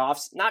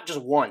playoffs, not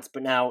just once,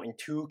 but now in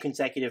 2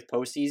 consecutive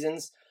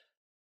postseasons,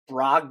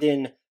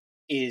 Brogdon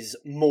is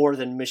more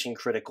than mission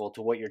critical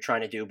to what you're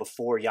trying to do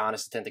before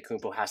Giannis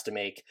Antetokounmpo has to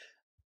make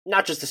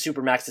not just a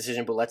supermax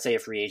decision, but let's say a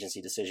free agency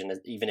decision,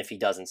 even if he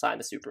doesn't sign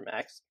the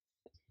supermax.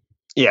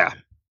 Yeah.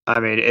 I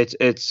mean, it's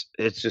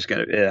just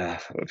going to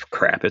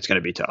crap. It's going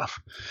to be tough.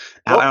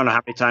 Well, I don't know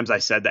how many times I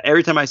said that.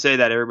 Every time I say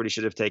that, everybody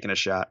should have taken a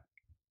shot.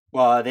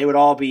 Well, they would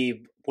all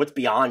be what's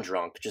beyond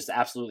drunk, just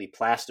absolutely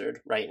plastered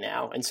right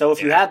now. And so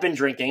if you have been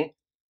drinking,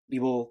 we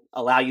will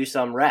allow you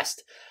some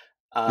rest.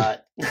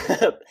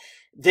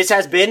 This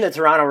has been the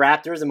Toronto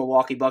Raptors and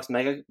Milwaukee Bucks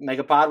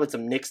Megapod with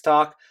some Knicks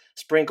talk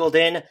sprinkled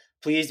in.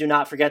 Please do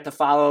not forget to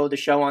follow the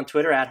show on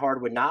Twitter at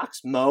Hardwood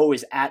Knocks. Mo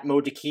is at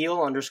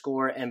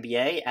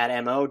MoDakil_NBA, at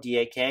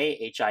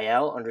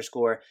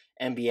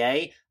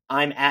MoDakhil_NBA.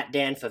 I'm at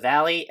Dan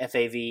Favale,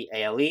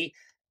 Favale,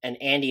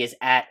 and Andy is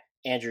at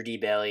Andrew D.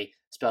 Bailey,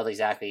 spelled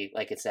exactly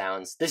like it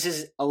sounds. This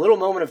is a little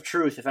moment of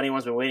truth if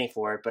anyone's been waiting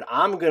for it, but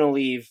I'm going to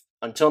leave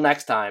until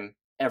next time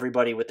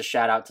everybody with the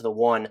shout out to the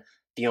one,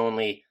 the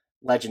only,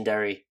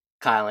 legendary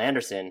Kyle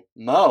Anderson.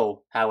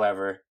 Mo,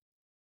 however,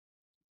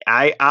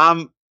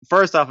 I'm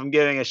first off, I'm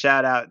giving a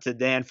shout out to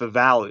Dan for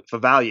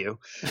value,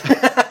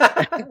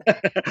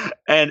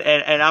 and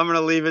I'm going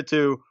to leave it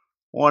to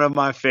one of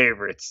my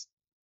favorites,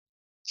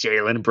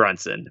 Jalen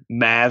Brunson,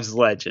 Mavs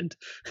legend.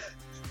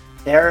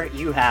 There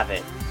you have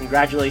it.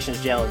 Congratulations,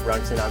 Jalen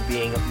Brunson, on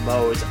being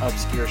Mo's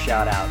obscure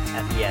shout out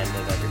at the end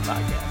of every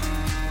podcast.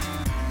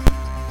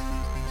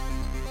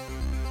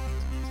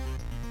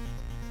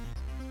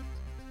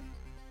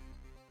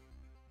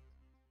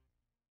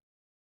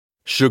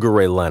 Sugar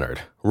Ray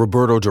Leonard,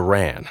 Roberto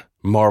Duran,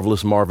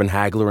 Marvelous Marvin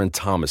Hagler, and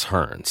Thomas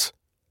Hearns.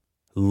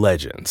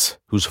 Legends,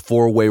 whose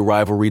four-way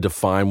rivalry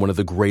defined one of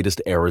the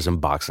greatest eras in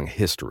boxing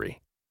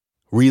history.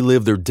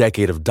 Relive their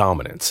decade of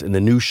dominance in the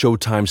new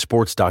Showtime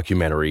sports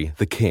documentary,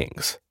 The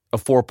Kings, a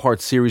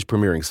 4-part series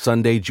premiering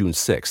Sunday, June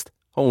 6th,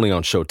 only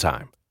on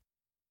Showtime.